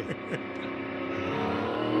 Okay.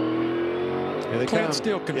 Clint's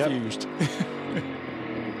still confused. Yep.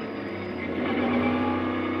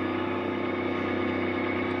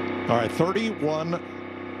 All right,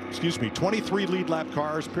 23 lead lap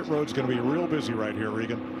cars. Pit road's going to be real busy right here,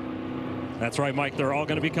 Regan. That's right, Mike. They're all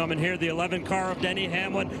going to be coming here. The 11 car of Denny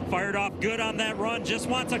Hamlin fired off good on that run. Just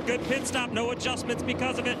wants a good pit stop. No adjustments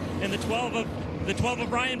because of it. And the 12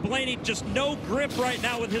 of Ryan Blaney, just no grip right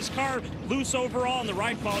now with his car loose overall, and the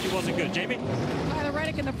ride quality wasn't good. Jamie? Tyler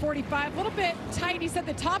Reddick in the 45, a little bit tight. He said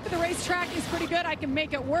the top of the racetrack is pretty good. I can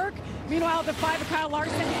make it work. Meanwhile, the 5 of Kyle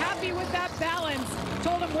Larson, happy with that balance.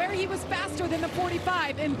 Told him where he was faster than the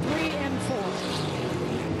 45 in 3 and 4.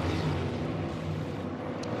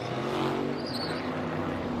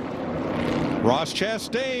 Ross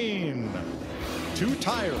Chastain, 2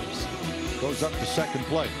 tires, goes up to 2nd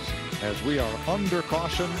place as we are under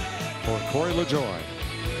caution for Corey LaJoie.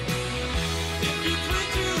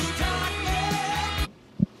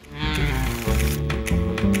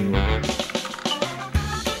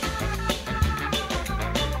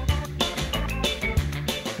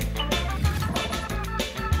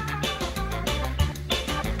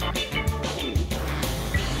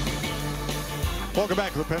 Welcome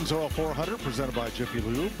back to the Pennzoil 400, presented by Jiffy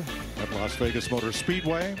Lube at Las Vegas Motor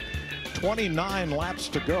Speedway. 29 laps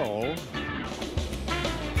to go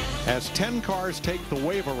as 10 cars take the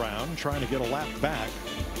wave around, trying to get a lap back.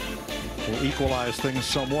 Will equalize things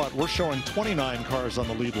somewhat. We're showing 29 cars on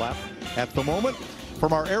the lead lap at the moment.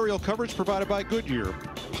 From our aerial coverage provided by Goodyear,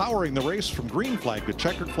 powering the race from green flag to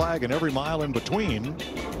checkered flag and every mile in between.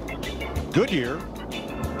 Goodyear,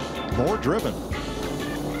 more driven.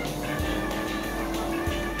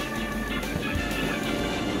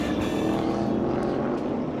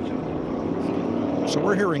 So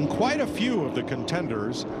we're hearing quite a few of the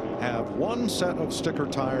contenders have one set of sticker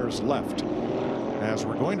tires left, as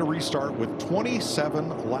we're going to restart with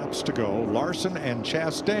 27 laps to go. Larson and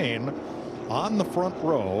Chastain on the front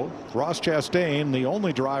row. Ross Chastain, the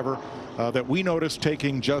only driver that we noticed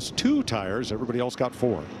taking just 2 tires. Everybody else got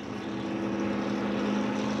 4.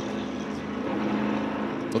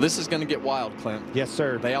 Well, this is going to get wild, Clint. Yes,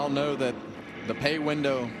 sir. They all know that the pay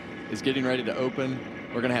window is getting ready to open.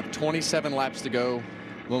 We're going to have 27 laps to go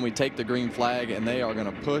when we take the green flag, and they are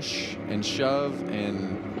going to push and shove,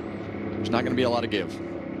 and there's not going to be a lot of give.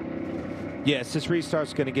 Yes, this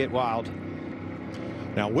restart's going to get wild.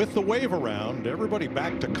 Now, with the wave around, everybody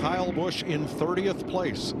back to Kyle Busch in 30th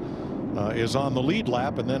place is on the lead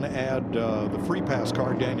lap, and then add the free pass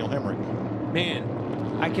car, Daniel Hemrick.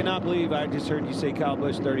 Man, I cannot believe I just heard you say Kyle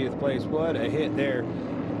Busch 30th place. What a hit there.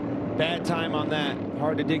 Bad time on that.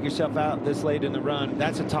 Hard to dig yourself out this late in the run.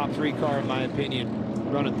 That's a top 3 car in my opinion,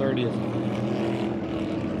 running 30th.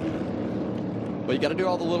 But you got to do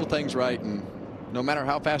all the little things right, and no matter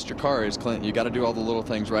how fast your car is, Clint, you got to do all the little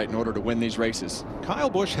things right in order to win these races. Kyle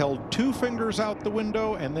Busch held 2 fingers out the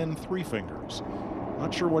window and then 3 fingers.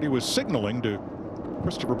 Not sure what he was signaling to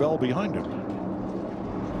Christopher Bell behind him.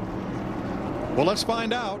 Well, let's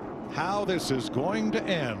find out how this is going to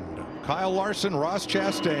end. Kyle Larson, Ross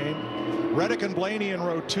Chastain, Reddick and Blaney in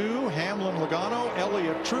row 2, Hamlin, Logano,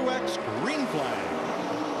 Elliott, Truex, green flag.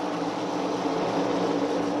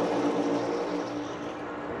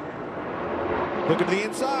 Look at the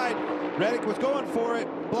inside. Reddick was going for it.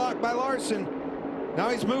 Blocked by Larson. Now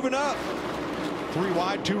he's moving up. 3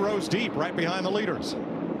 wide, 2 rows deep, right behind the leaders.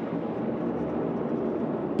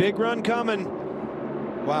 Big run coming.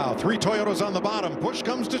 Wow, 3 Toyotas on the bottom. Push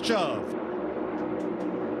comes to shove.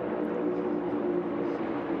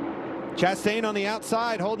 Chastain on the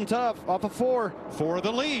outside, holding tough, off of 4. For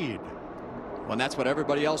the lead. Well, and that's what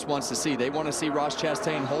everybody else wants to see. They want to see Ross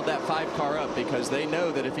Chastain hold that 5 car up, because they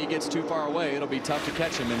know that if he gets too far away, it'll be tough to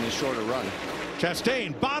catch him in this shorter run.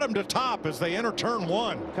 Chastain bottom to top as they enter turn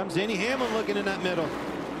 1. Comes Denny Hamlin looking in that middle.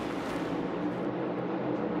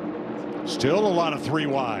 Still a lot of 3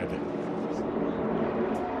 wide.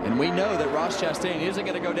 And we know that Ross Chastain isn't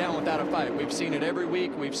going to go down without a fight. We've seen it every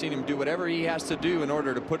week. We've seen him do whatever he has to do in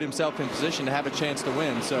order to put himself in position to have a chance to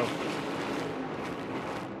win. So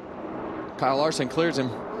Kyle Larson clears him.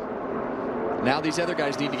 Now these other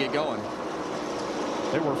guys need to get going.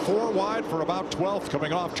 They were 4 wide for about 12th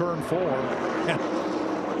coming off turn 4.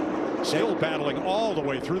 Still battling all the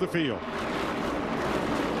way through the field.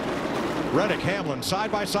 Reddick, Hamlin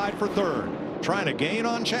side by side for 3rd. Trying to gain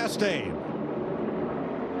on Chastain.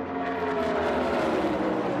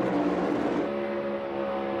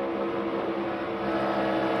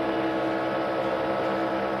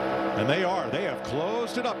 And they have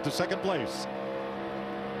closed it up to 2nd place.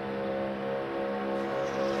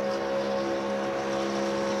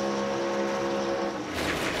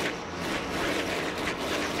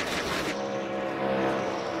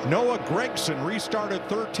 Noah Gragson restarted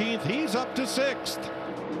 13th. He's up to 6th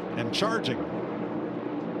and charging.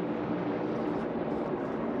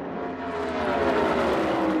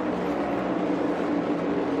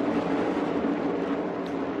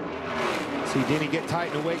 See Denny get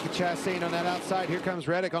tight in the wake of Chastain on that outside. Here comes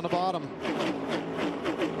Reddick on the bottom. There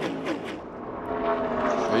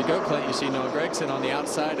you go, Clint. You see Noah Gragson on the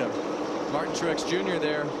outside of Martin Truex Jr.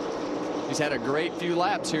 there. He's had a great few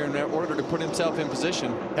laps here in order to put himself in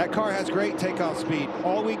position. That car has great takeoff speed.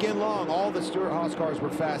 All weekend long, all the Stewart-Haas cars were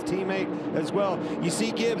fast. Teammate as well. You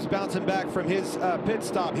see Gibbs bouncing back from his pit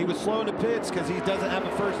stop. He was slow in the pits because he doesn't have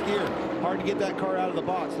a first gear. Hard to get that car out of the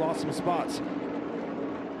box. Lost some spots.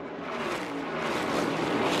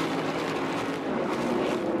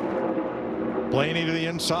 Blaney to the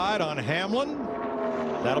inside on Hamlin.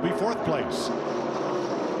 That'll be 4th place.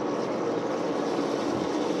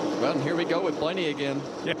 Well, and here we go with Blaney again.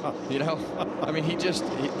 Yeah. You know, I mean,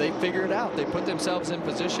 they figure it out. They put themselves in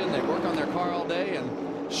position. They work on their car all day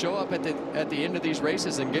and show up at the end of these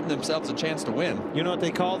races and give themselves a chance to win. You know what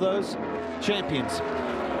they call those? Champions.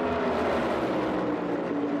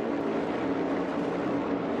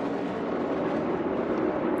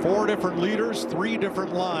 Four different leaders, 3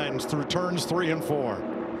 different lines through turns 3 and 4.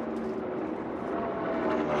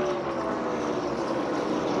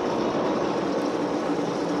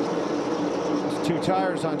 There's 2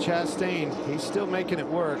 tires on Chastain. He's still making it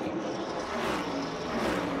work.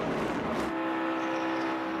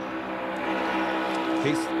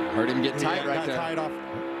 He's heard him get tight right got there. Tied off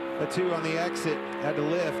the 2 on the exit. Had to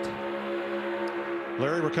lift.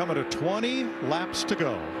 Larry, we're coming to 20 laps to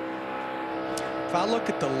go. If I look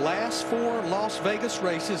at the last 4 Las Vegas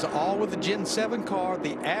races, all with the Gen 7 car,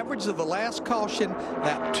 the average of the last caution,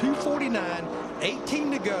 lap 249,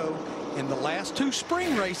 18 to go. And the last 2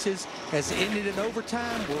 spring races has ended in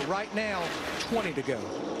overtime. We're right now 20 to go.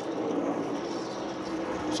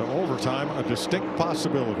 So overtime, a distinct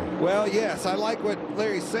possibility. Well, yes, I like what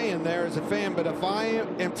Larry's saying there as a fan, but if I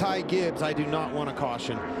am Ty Gibbs, I do not want a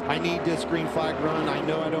caution. I need this green flag run. I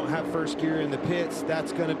know I don't have first gear in the pits.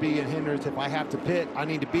 That's going to be a hindrance if I have to pit. I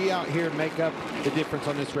need to be out here and make up the difference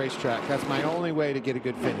on this racetrack. That's my only way to get a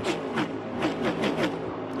good finish.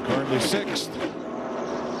 Currently 6th.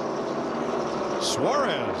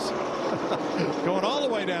 Suarez going all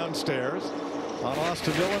the way downstairs on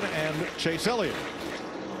Austin Dillon and Chase Elliott.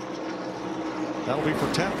 That'll be for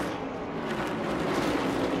 10th.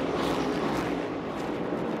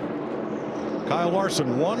 Kyle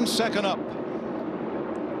Larson 1 second up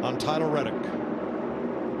on Tyler Reddick.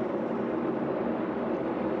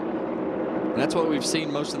 And that's what we've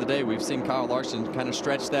seen most of the day. We've seen Kyle Larson kind of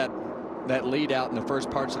stretch that lead out in the first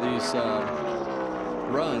parts of these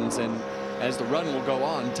runs, and as the run will go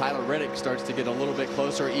on, Tyler Reddick starts to get a little bit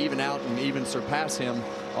closer, even out, and even surpass him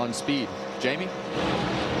on speed. Jamie?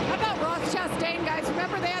 How about Ross Chastain, guys?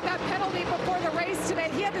 Remember they had that penalty before the race today.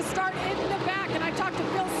 He had to start in the back, and I talked to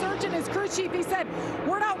Phil Surgeon, his crew chief. He said,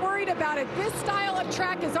 we're not worried about it. This style of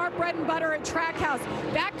track is our bread and butter at Trackhouse.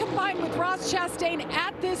 That combined with Ross Chastain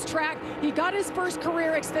at this track, he got his first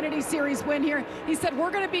career Xfinity Series win here. He said, we're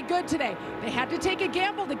going to be good today. They had to take a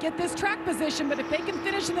gamble to get this track position, but if they can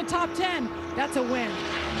finish in the top 10, that's a win.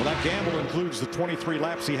 Well, that gamble includes the 23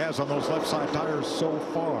 laps he has on those left side tires so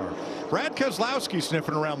far. Brad Keselowski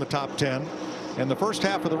sniffing around the top 10. In the first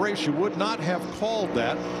half of the race, you would not have called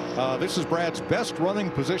that. This is Brad's best running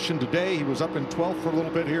position today. He was up in 12th for a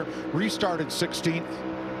little bit here, restarted 16th.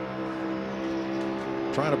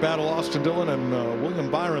 Trying to battle Austin Dillon and William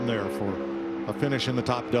Byron there for a finish in the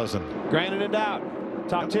top dozen. Granted and out.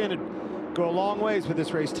 Top 10 would go a long ways with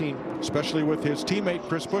this race team. Especially with his teammate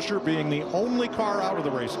Chris Buescher being the only car out of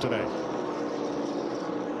the race today.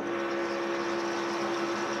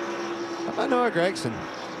 How about Noah Gragson?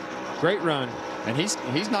 Great run. And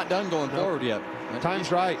he's not done going forward yet.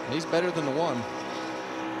 Time's right. He's better than the 1.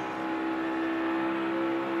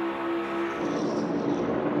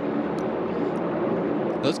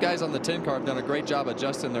 Those guys on the 10 car have done a great job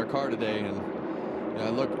adjusting their car today. And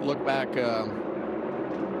look back to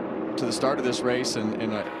the start of this race and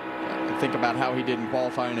think about how he did in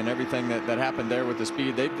qualifying and everything that happened there with the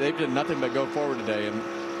speed. They've done nothing but go forward today. And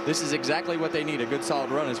this is exactly what they need, a good solid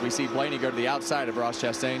run, as we see Blaney go to the outside of Ross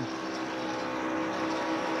Chastain.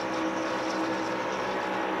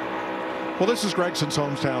 Well, this is Gregson's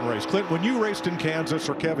hometown race. Clint, when you raced in Kansas,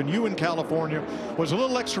 or Kevin, you in California, was a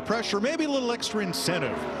little extra pressure, maybe a little extra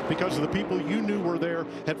incentive because of the people you knew were there,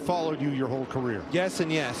 had followed you your whole career. Yes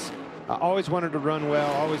and yes. I always wanted to run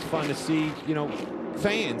well, always fun to see,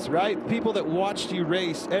 fans, right? People that watched you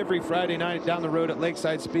race every Friday night down the road at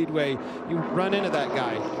Lakeside Speedway. You run into that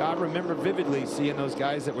guy. I remember vividly seeing those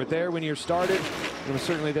guys that were there when you started and was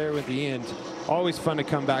certainly there at the end. Always fun to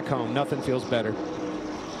come back home. Nothing feels better.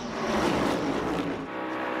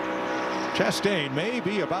 Chastain may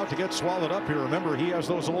be about to get swallowed up here. Remember, he has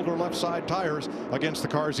those older left side tires against the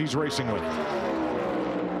cars he's racing with.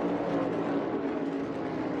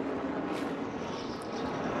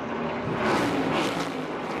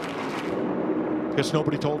 Guess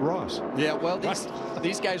nobody told Ross. Yeah, well,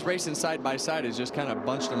 these guys racing side by side has just kind of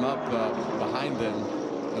bunched them up behind them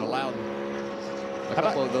and allowed a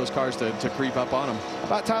couple of those cars to creep up on him. How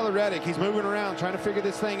about Tyler Reddick? He's moving around, trying to figure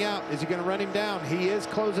this thing out. Is he going to run him down? He is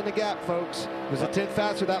closing the gap, folks. It was a 10th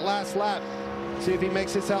faster that last lap. See if he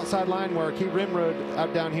makes this outside line work. He rimrode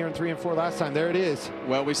out down here in 3 and 4 last time. There it is.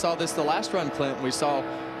 Well, we saw this the last run, Clint. We saw,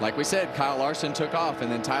 like we said, Kyle Larson took off, and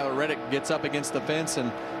then Tyler Reddick gets up against the fence and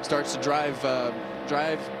starts to drive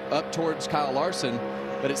up towards Kyle Larson.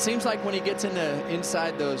 But it seems like when he gets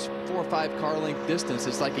inside those 4 or 5 car length distance,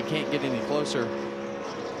 it's like he can't get any closer.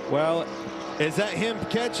 Well, is that him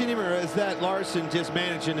catching him, or is that Larson just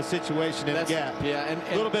managing the situation in the gap? Yeah, and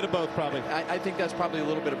a little bit of both, probably. I think that's probably a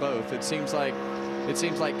little bit of both. It seems like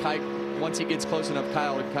Kyle, once he gets close enough,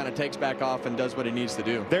 Kyle kind of takes back off and does what he needs to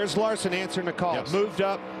do. There's Larson answering the call. Yes. Moved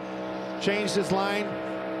up, changed his line,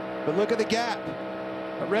 but look at the gap.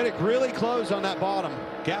 But Reddick really closed on that bottom.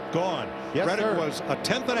 Gap gone. Yes, Reddick was a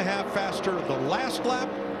 1/10 and a half faster the last lap.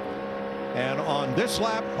 And on this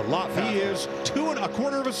lap, a lot faster. He is 2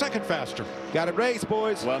 1/4 seconds faster. Got a race,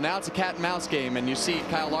 boys. Well, now it's a cat and mouse game, and you see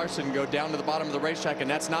Kyle Larson go down to the bottom of the racetrack, and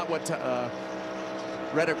that's not what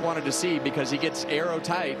Reddick wanted to see, because he gets aero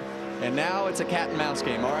tight, And now it's a cat and mouse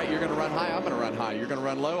game. All right, you're going to run high, I'm going to run high. You're going to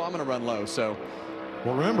run low, I'm going to run low. So,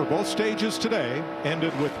 well, remember, both stages today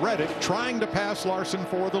ended with Reddick trying to pass Larson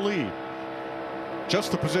for the lead.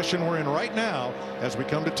 Just the position we're in right now as we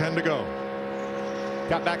come to 10 to go.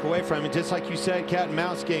 Got back away from him, just like you said, cat and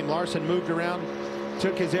mouse game. Larson moved around,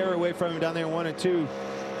 took his air away from him down there in 1 and 2,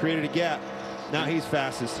 created a gap. Now he's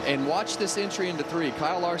fastest. And watch this entry into 3.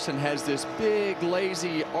 Kyle Larson has this big,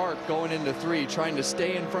 lazy arc going into 3, trying to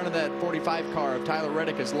stay in front of that 45 car of Tyler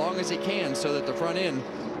Reddick as long as he can so that the front end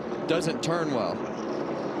doesn't turn well.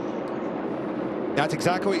 That's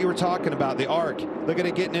exactly what you were talking about, the arc. Look at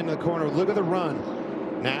it getting into the corner. Look at the run.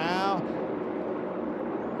 Now.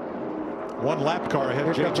 One lap car ahead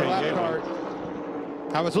of J.J. Yaley.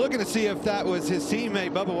 I was looking to see if that was his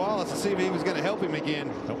teammate, Bubba Wallace, to see if he was going to help him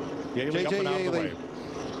again. Nope. Yaley up and out of the way.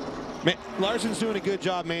 Man, Larson's doing a good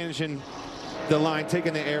job managing the line,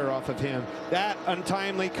 taking the air off of him. That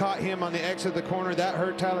untimely caught him on the exit of the corner. That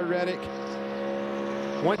hurt Tyler Reddick.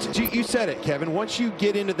 Once you said it, Kevin, once you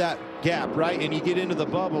get into that gap, right, and you get into the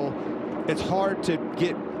bubble, it's hard to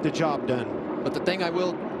get the job done. But the thing I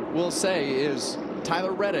will say is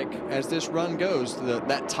Tyler Reddick, as this run goes,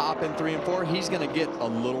 that top in 3 and 4, he's going to get a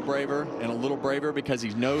little braver and a little braver because he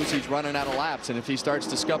knows he's running out of laps. And if he starts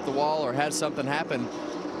to scuff the wall or has something happen,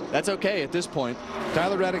 that's okay at this point.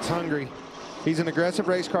 Tyler Reddick's hungry. He's an aggressive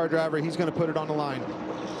race car driver. He's going to put it on the line.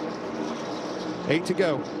 8 to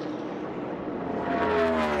go.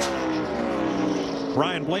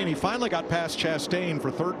 Ryan Blaney finally got past Chastain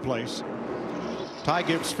for 3rd place. Ty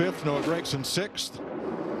Gibbs 5th, Noah Gragson 6th.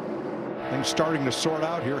 Things starting to sort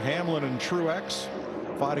out here. Hamlin and Truex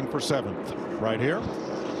fighting for 7th right here.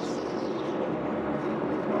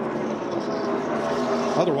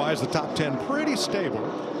 Otherwise, the top 10 pretty stable,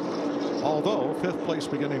 although 5th place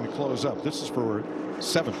beginning to close up. This is for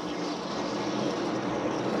 7th.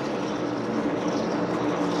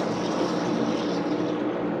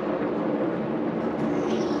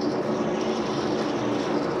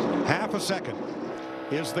 Half a second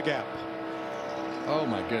is the gap. Oh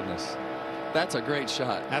my goodness. That's a great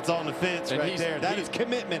shot. That's on the fence right there. That is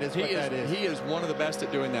commitment is what that is. He is one of the best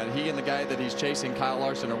at doing that. He and the guy that he's chasing, Kyle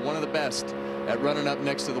Larson, are one of the best at running up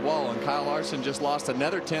next to the wall. And Kyle Larson just lost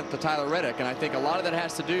another 10th to Tyler Reddick. And I think a lot of that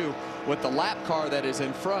has to do with the lap car that is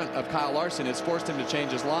in front of Kyle Larson. It's forced him to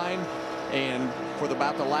change his line. And for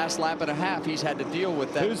about the last lap and a half, he's had to deal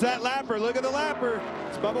with that. Who's that lapper? Look at the lapper.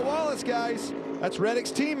 It's Bubba Wallace, guys. That's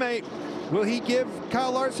Reddick's teammate. Will he give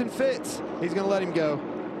Kyle Larson fits? He's going to let him go.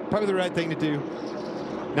 Probably the right thing to do.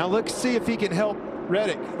 Now let's see if he can help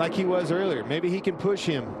Reddick like he was earlier. Maybe he can push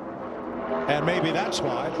him. And maybe that's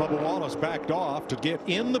why Bubba Wallace backed off to get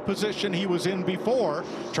in the position he was in before,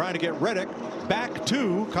 trying to get Reddick back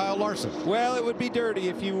to Kyle Larson. Well, it would be dirty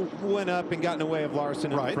if you went up and got in the way of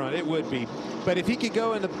Larson in the front. It would be. But if he could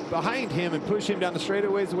go in behind him and push him down the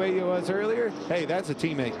straightaways the way he was earlier, hey, that's a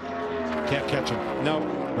teammate. Can't catch him. No.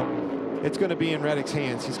 It's going to be in Reddick's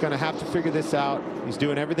hands. He's going to have to figure this out. He's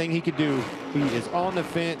doing everything he can do. He is on the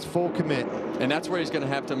fence, full commit. And that's where he's going to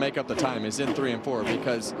have to make up the time, is in 3 and 4,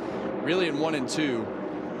 because really in 1 and 2,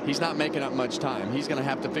 he's not making up much time. He's going to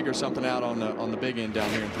have to figure something out on the big end down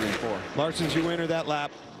here in 3 and 4. Larson's your winner that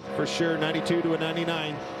lap for sure, 92 to a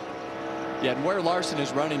 99. Yeah, and where Larson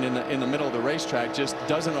is running in the middle of the racetrack just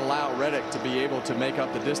doesn't allow Reddick to be able to make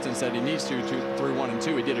up the distance that he needs to through 1 and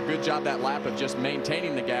 2. He did a good job that lap of just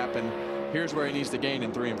maintaining the gap, and here's where he needs to gain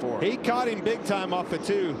in 3 and 4. He caught him big time off of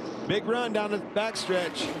 2. Big run down the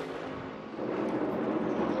backstretch.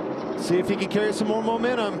 See if he can carry some more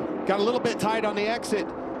momentum. Got a little bit tight on the exit.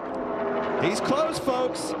 He's close,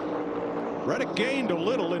 folks. Reddick gained a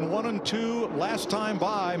little in 1 and 2 last time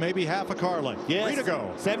by, maybe half a car length. Yes. 3 to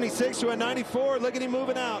go. 76 to a 94. Look at him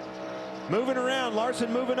moving out. Moving around.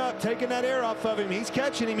 Larson moving up, taking that air off of him. He's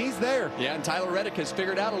catching him. He's there. Yeah, and Tyler Reddick has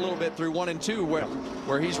figured out a little bit through 1 and 2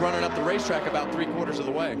 where he's running up the racetrack about 3/4 of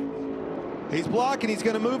the way. He's blocking. He's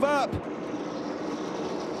going to move up.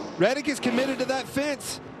 Reddick is committed to that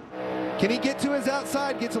fence. Can he get to his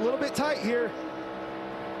outside? Gets a little bit tight here.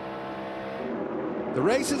 The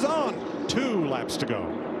race is on. 2 laps to go.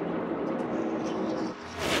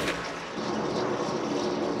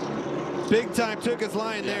 Big time took his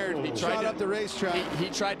line there. He shot up the racetrack. He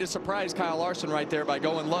tried to surprise Kyle Larson right there by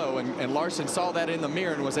going low, and Larson saw that in the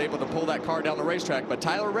mirror and was able to pull that car down the racetrack. But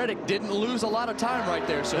Tyler Reddick didn't lose a lot of time right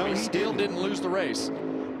there, so he still didn't lose the race.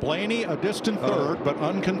 Blaney a distant third, but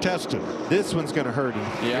uncontested. This one's going to hurt him.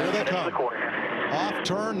 Yeah. Here they come. Off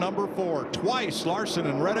turn number 4. Twice Larson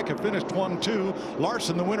and Reddick have finished 1-2.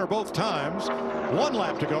 Larson the winner both times. 1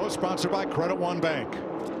 lap to go, sponsored by Credit One Bank.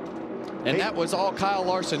 And that was all Kyle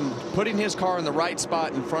Larson putting his car in the right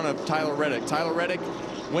spot in front of Tyler Reddick. Tyler Reddick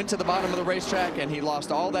went to the bottom of the racetrack, and he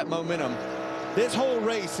lost all that momentum. This whole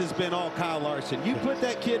race has been all Kyle Larson. You put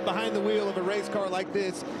that kid behind the wheel of a race car like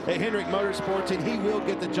this at Hendrick Motorsports, and he will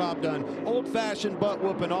get the job done. Old-fashioned butt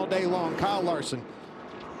whooping all day long. Kyle Larson.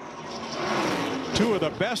 Two of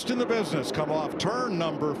the best in the business come off turn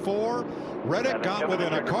number 4. Reddick got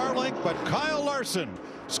within a car length, but Kyle Larson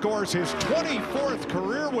scores his 24th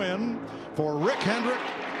career win for Rick Hendrick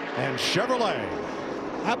and Chevrolet.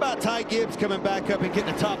 How about Ty Gibbs coming back up and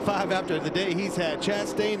getting the top 5 after the day he's had?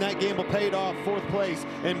 Chastain, that gamble paid off, 4th place.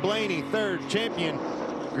 And Blaney, 3rd, champion,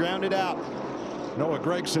 grounded out. Noah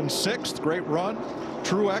Gragson, 6th, great run.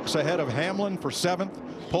 Truex ahead of Hamlin for 7th.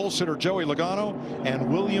 Pole sitter Joey Logano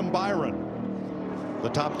and William Byron, the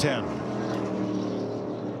top 10.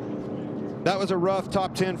 That was a rough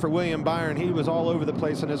top 10 for William Byron. He was all over the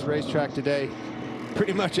place on this racetrack today.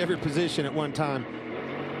 Pretty much every position at one time.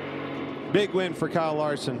 Big win for Kyle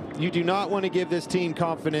Larson. You do not want to give this team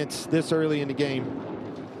confidence this early in the game. Great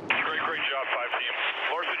job, 5 team.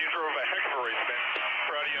 Larson, you drove a heck of a race, man.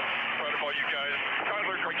 Proud of you. Proud of all you guys.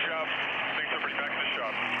 Tyler, great job. Thanks everybody back in the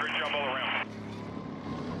shop. Great job all around.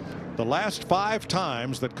 The last 5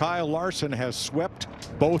 times that Kyle Larson has swept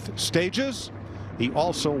both stages, he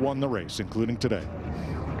also won the race, including today.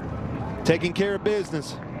 Taking care of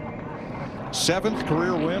business. 7th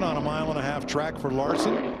career win on a 1.5-mile track for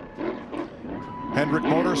Larson. Hendrick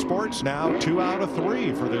Motorsports now 2 out of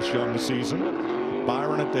 3 for this young season.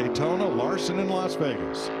 Byron at Daytona, Larson in Las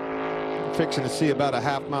Vegas. Fixing to see about a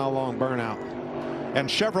half-mile long burnout. And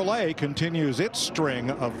Chevrolet continues its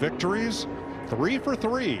string of victories, 3 for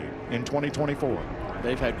 3 in 2024.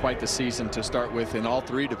 They've had quite the season to start with in all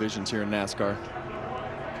 3 divisions here in NASCAR.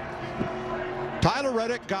 Tyler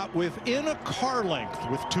Reddick got within a car length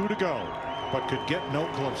with 2 to go, but could get no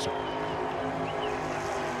closer.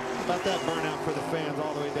 How about that burnout for the fans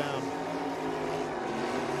all the way down?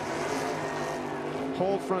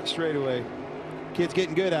 Whole front straightaway. Kid's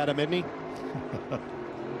getting good at him, isn't he?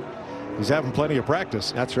 He's having plenty of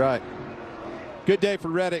practice. That's right. Good day for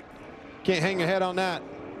Reddick. Can't hang your head on that.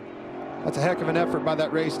 That's a heck of an effort by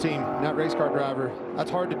that race team, that race car driver.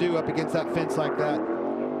 That's hard to do up against that fence like that.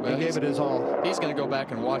 Well, he gave it his all. He's going to go back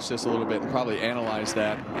and watch this a little bit and probably analyze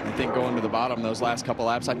that. I think going to the bottom those last couple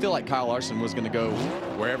laps, I feel like Kyle Larson was going to go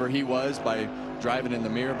wherever he was by driving in the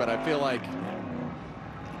mirror, but I feel like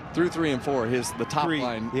through 3 and 4, the top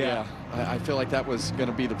line, I feel like that was going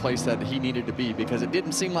to be the place that he needed to be, because it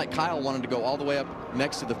didn't seem like Kyle wanted to go all the way up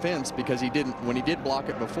next to the fence, because he didn't, when he did block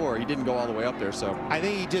it before, he didn't go all the way up there. So I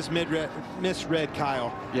think he just misread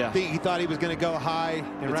Kyle. Yeah. I think he thought he was going to go high,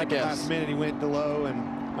 and right at the last minute he went low,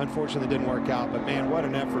 and unfortunately didn't work out. But man, what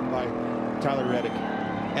an effort by Tyler Reddick.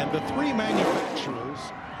 And the 3 manufacturers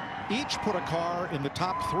each put a car in the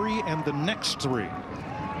top 3 and the next 3.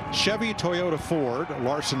 Chevy, Toyota, Ford,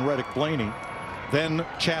 Larson, Reddick, Blaney. Then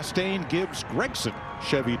Chastain, Gibbs, Gragson,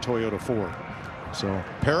 Chevy, Toyota, Ford. So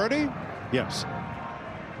parity? Yes.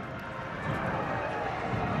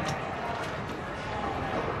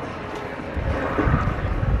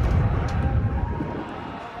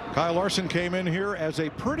 Kyle Larson came in here as a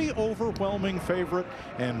pretty overwhelming favorite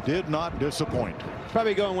and did not disappoint.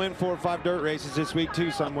 Probably going to win 4 or 5 dirt races this week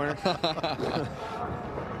too somewhere.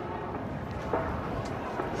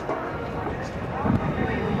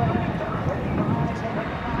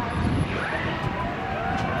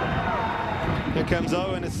 Here comes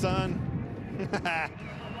Owen and his son.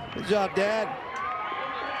 Good job, Dad.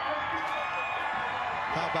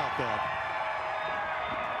 How about that?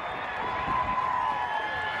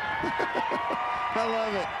 I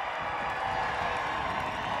love it.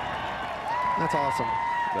 That's awesome.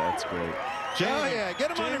 That's great. Oh yeah,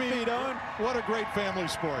 get him on your feet, Owen. What a great family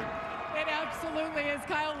sport. It absolutely is.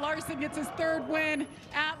 Kyle Larson gets his 3rd win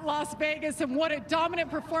at Las Vegas, and what a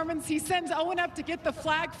dominant performance. He sends Owen up to get the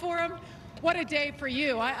flag for him. What a day for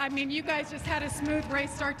you. I mean, you guys just had a smooth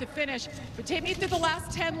race start to finish, but take me through the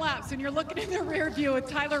last 10 laps, and you're looking in the rear view with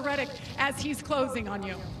Tyler Reddick as he's closing on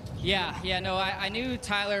you. Yeah, no, I knew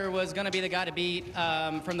Tyler was going to be the guy to beat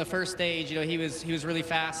from the first stage. You know, he was really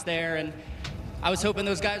fast there, and I was hoping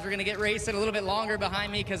those guys were going to get racing a little bit longer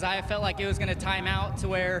behind me, because I felt like it was going to time out to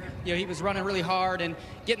where, you know, he was running really hard and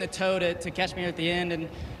getting the toe to catch me at the end.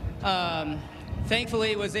 And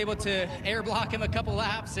thankfully was able to air block him a couple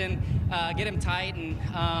laps and get him tight. And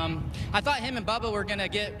I thought him and Bubba were going to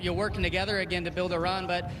get working together again to build a run,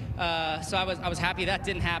 but so I was happy that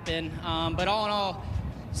didn't happen. But all in all,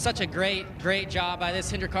 such a great job by this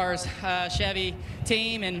Hendrick Cars Chevy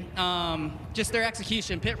team, and just their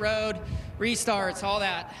execution, pit road, restarts, all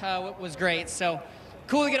that was great. So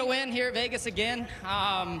cool to get a win here at Vegas again.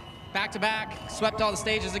 Back-to-back, swept all the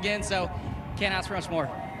stages again, so can't ask for much more.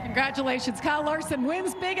 Congratulations, Kyle Larson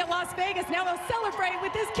wins big at Las Vegas. Now he'll celebrate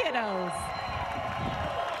with his kiddos.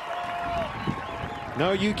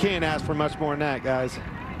 No, you can't ask for much more than that, guys.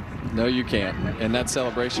 No, you can't. And that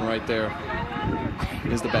celebration right there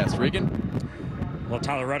is the best. Regan? Well,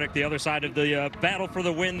 Tyler Reddick, the other side of the battle for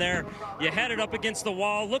the win there. You had it up against the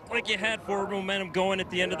wall. Looked like you had forward momentum going at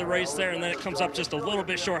the end of the race there, and then it comes up just a little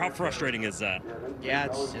bit short. How frustrating is that? Yeah,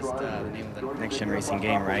 it's just the name of the next-gen racing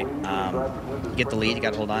game, right? You get the lead, you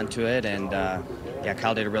got to hold on to it, and yeah,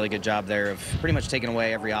 Kyle did a really good job there of pretty much taking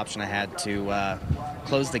away every option I had to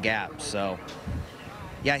close the gap. So,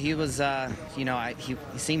 yeah, he was, you know, he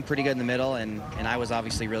seemed pretty good in the middle, and I was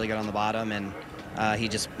obviously really good on the bottom, and he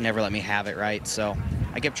just never let me have it, right? So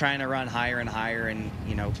I kept trying to run higher and higher, and,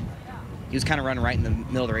 you know, he was kind of running right in the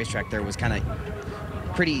middle of the racetrack there. Was kind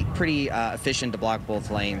of pretty efficient to block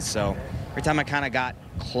both lanes. So every time I kind of got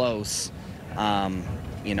close,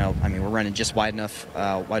 you know, I mean, we're running just wide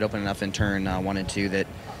open enough in turn 1 and 2 that,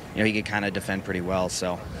 you know, he could kind of defend pretty well.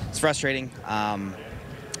 So it's frustrating. I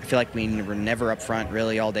feel like we were never up front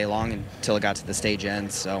really all day long until it got to the stage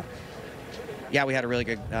end. So yeah, we had a really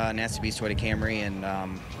good Nasty Beast Toyota Camry,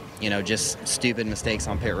 and you know, just stupid mistakes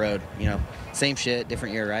on pit road. You know, same shit,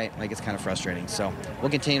 different year, right? Like, it's kind of frustrating. So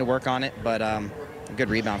we'll continue to work on it, but a good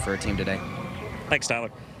rebound for our team today. Thanks,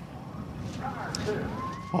 Tyler.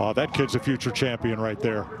 Oh, that kid's a future champion right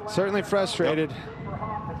there. Certainly frustrated.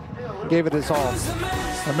 Gave it his all.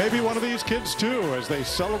 And maybe one of these kids too, as they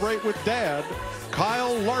celebrate with Dad,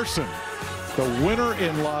 Kyle Larson. The winner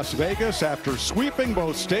in Las Vegas after sweeping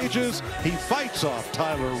both stages. He fights off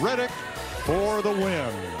Tyler Reddick for the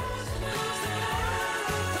win.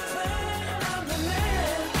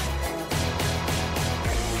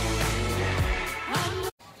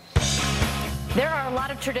 There are a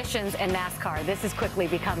lot of traditions in NASCAR. This is quickly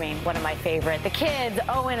becoming one of my favorite. The kids,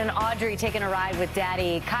 Owen and Audrey, taking a ride with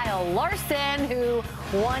Daddy Kyle Larson, who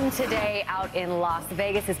won today out in Las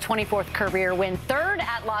Vegas. His 24th career win, 3rd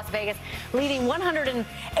at Las Vegas, leading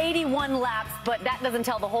 181 laps. But that doesn't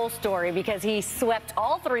tell the whole story, because he swept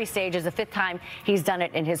all 3 stages, the 5th time he's done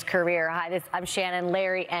it in his career. Hi, I'm Shannon,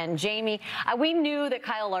 Larry, and Jamie. We knew that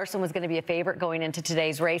Kyle Larson was going to be a favorite going into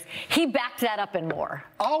today's race. He backed that up and more.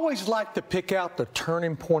 I always like to pick out the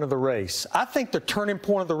turning point of the race. I think the turning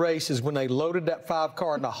point of the race is when they loaded that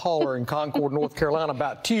 5-car in the hauler in Concord, North Carolina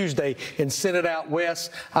about Tuesday and sent it out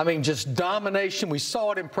west. I mean, just domination. We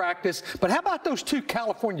saw it in practice. But how about those 2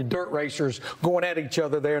 California dirt racers going at each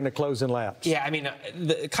other there in the closing laps? Yeah, I mean,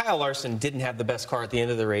 Kyle Larson didn't have the best car at the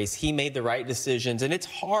end of the race. He made the right decisions, and it's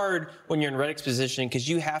hard when you're in Reddick's position because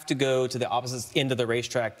you have to go to the opposite end of the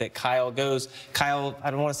racetrack that Kyle goes. Kyle,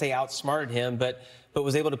 I don't want to say outsmarted him, but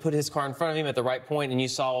was able to put his car in front of him at the right point, and you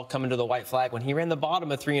saw coming to the white flag when he ran the bottom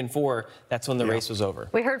of 3 and 4, that's when the race was over.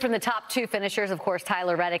 We heard from the top 2 finishers, of course,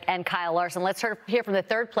 Tyler Reddick and Kyle Larson. Let's hear from the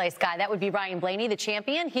 3rd place guy. That would be Ryan Blaney, the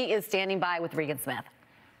champion. He is standing by with Regan Smith.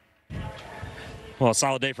 Well, a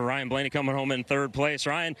solid day for Ryan Blaney coming home in 3rd place.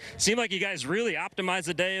 Ryan, seemed like you guys really optimized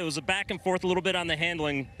the day. It was a back and forth a little bit on the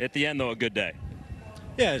handling. At the end, though, a good day.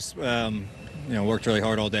 Yeah, it's, you know, worked really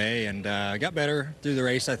hard all day and got better through the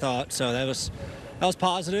race, I thought. So that was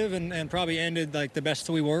positive, and probably ended like the best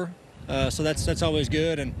we were. So that's always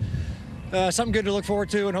good, and something good to look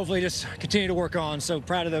forward to, and hopefully just continue to work on. So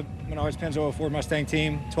proud of the Menards Pennzoil Ford Mustang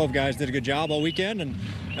team. 12 guys did a good job all weekend, and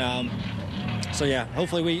so yeah,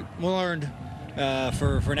 hopefully we learned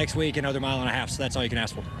for next week another 1.5 miles. So that's all you can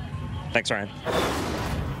ask for. Thanks, Ryan.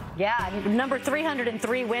 Yeah, number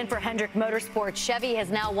 303 win for Hendrick Motorsports. Chevy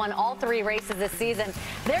has now won all 3 races this season.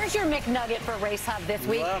 There's your McNugget for Race Hub this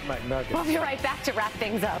week. Love McNuggets. We'll be right back to wrap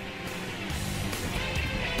things up.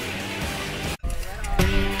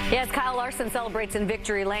 Yes, Kyle Larson celebrates in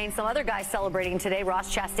victory lane. Some other guys celebrating today.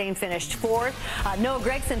 Ross Chastain finished 4th. Noah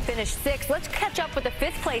Gragson finished 6th. Let's catch up with the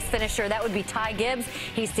 5th place finisher. That would be Ty Gibbs.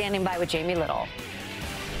 He's standing by with Jamie Little.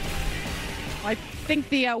 I think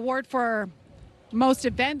the award for most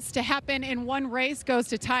events to happen in one race goes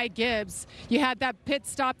to Ty Gibbs. You had that pit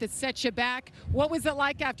stop that set you back. What was it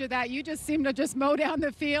like after that? You just seemed to just mow down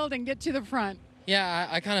the field and get to the front. Yeah,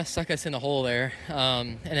 I kind of stuck us in the hole there,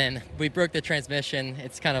 and then we broke the transmission.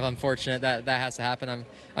 It's kind of unfortunate that that has to happen.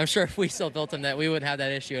 I'm sure if we still built them that we wouldn't have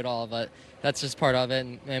that issue at all, but that's just part of it,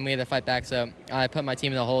 and we had to fight back. So I put my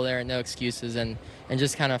team in the hole there, and no excuses, and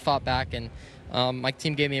just kind of fought back. And my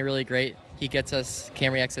team gave me a really great. He gets us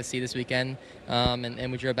Camry XSC this weekend,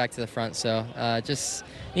 and we drove back to the front. So just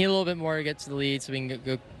need a little bit more to get to the lead so we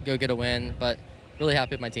can go get a win. But really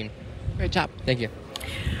happy with my team. Great job. Thank you.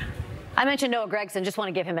 I mentioned Noah Gragson. Just want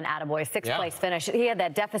to give him an attaboy. Sixth place finish. He had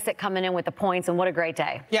that deficit coming in with the points, and what a great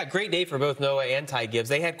day. Yeah, great day for both Noah and Ty Gibbs.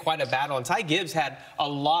 They had quite a battle, and Ty Gibbs had a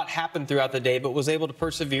lot happen throughout the day, but was able to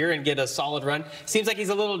persevere and get a solid run. Seems like he's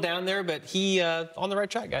a little down there, but he on the right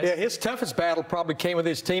track, guys. Yeah, his toughest battle probably came with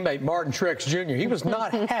his teammate, Martin Truex Jr. He was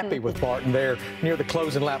not happy with Martin there near the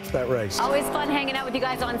closing laps of that race. Always fun hanging out with you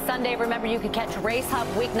guys on Sunday. Remember, you can catch Race Hub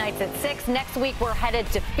weeknights at 6. Next week, we're headed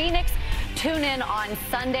to Phoenix. Tune in on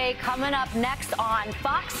Sunday. Coming up next on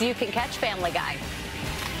Fox, you can catch Family Guy.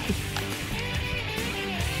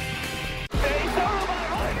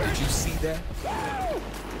 Did you see that?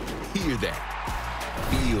 Hear that?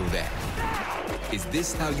 Feel that? Is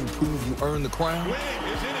this how you prove you earn the crown? Winning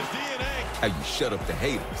is in his DNA. How you shut up the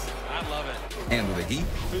haters? I love it. Handle the heat?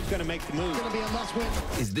 Who's going to make the move? It's going to be a must-win.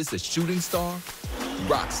 Is this a shooting star?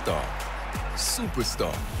 Rock star?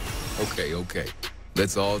 Superstar? Okay.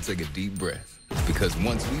 Let's all take a deep breath. Because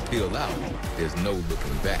once we peel out, there's no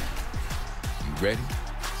looking back. You ready?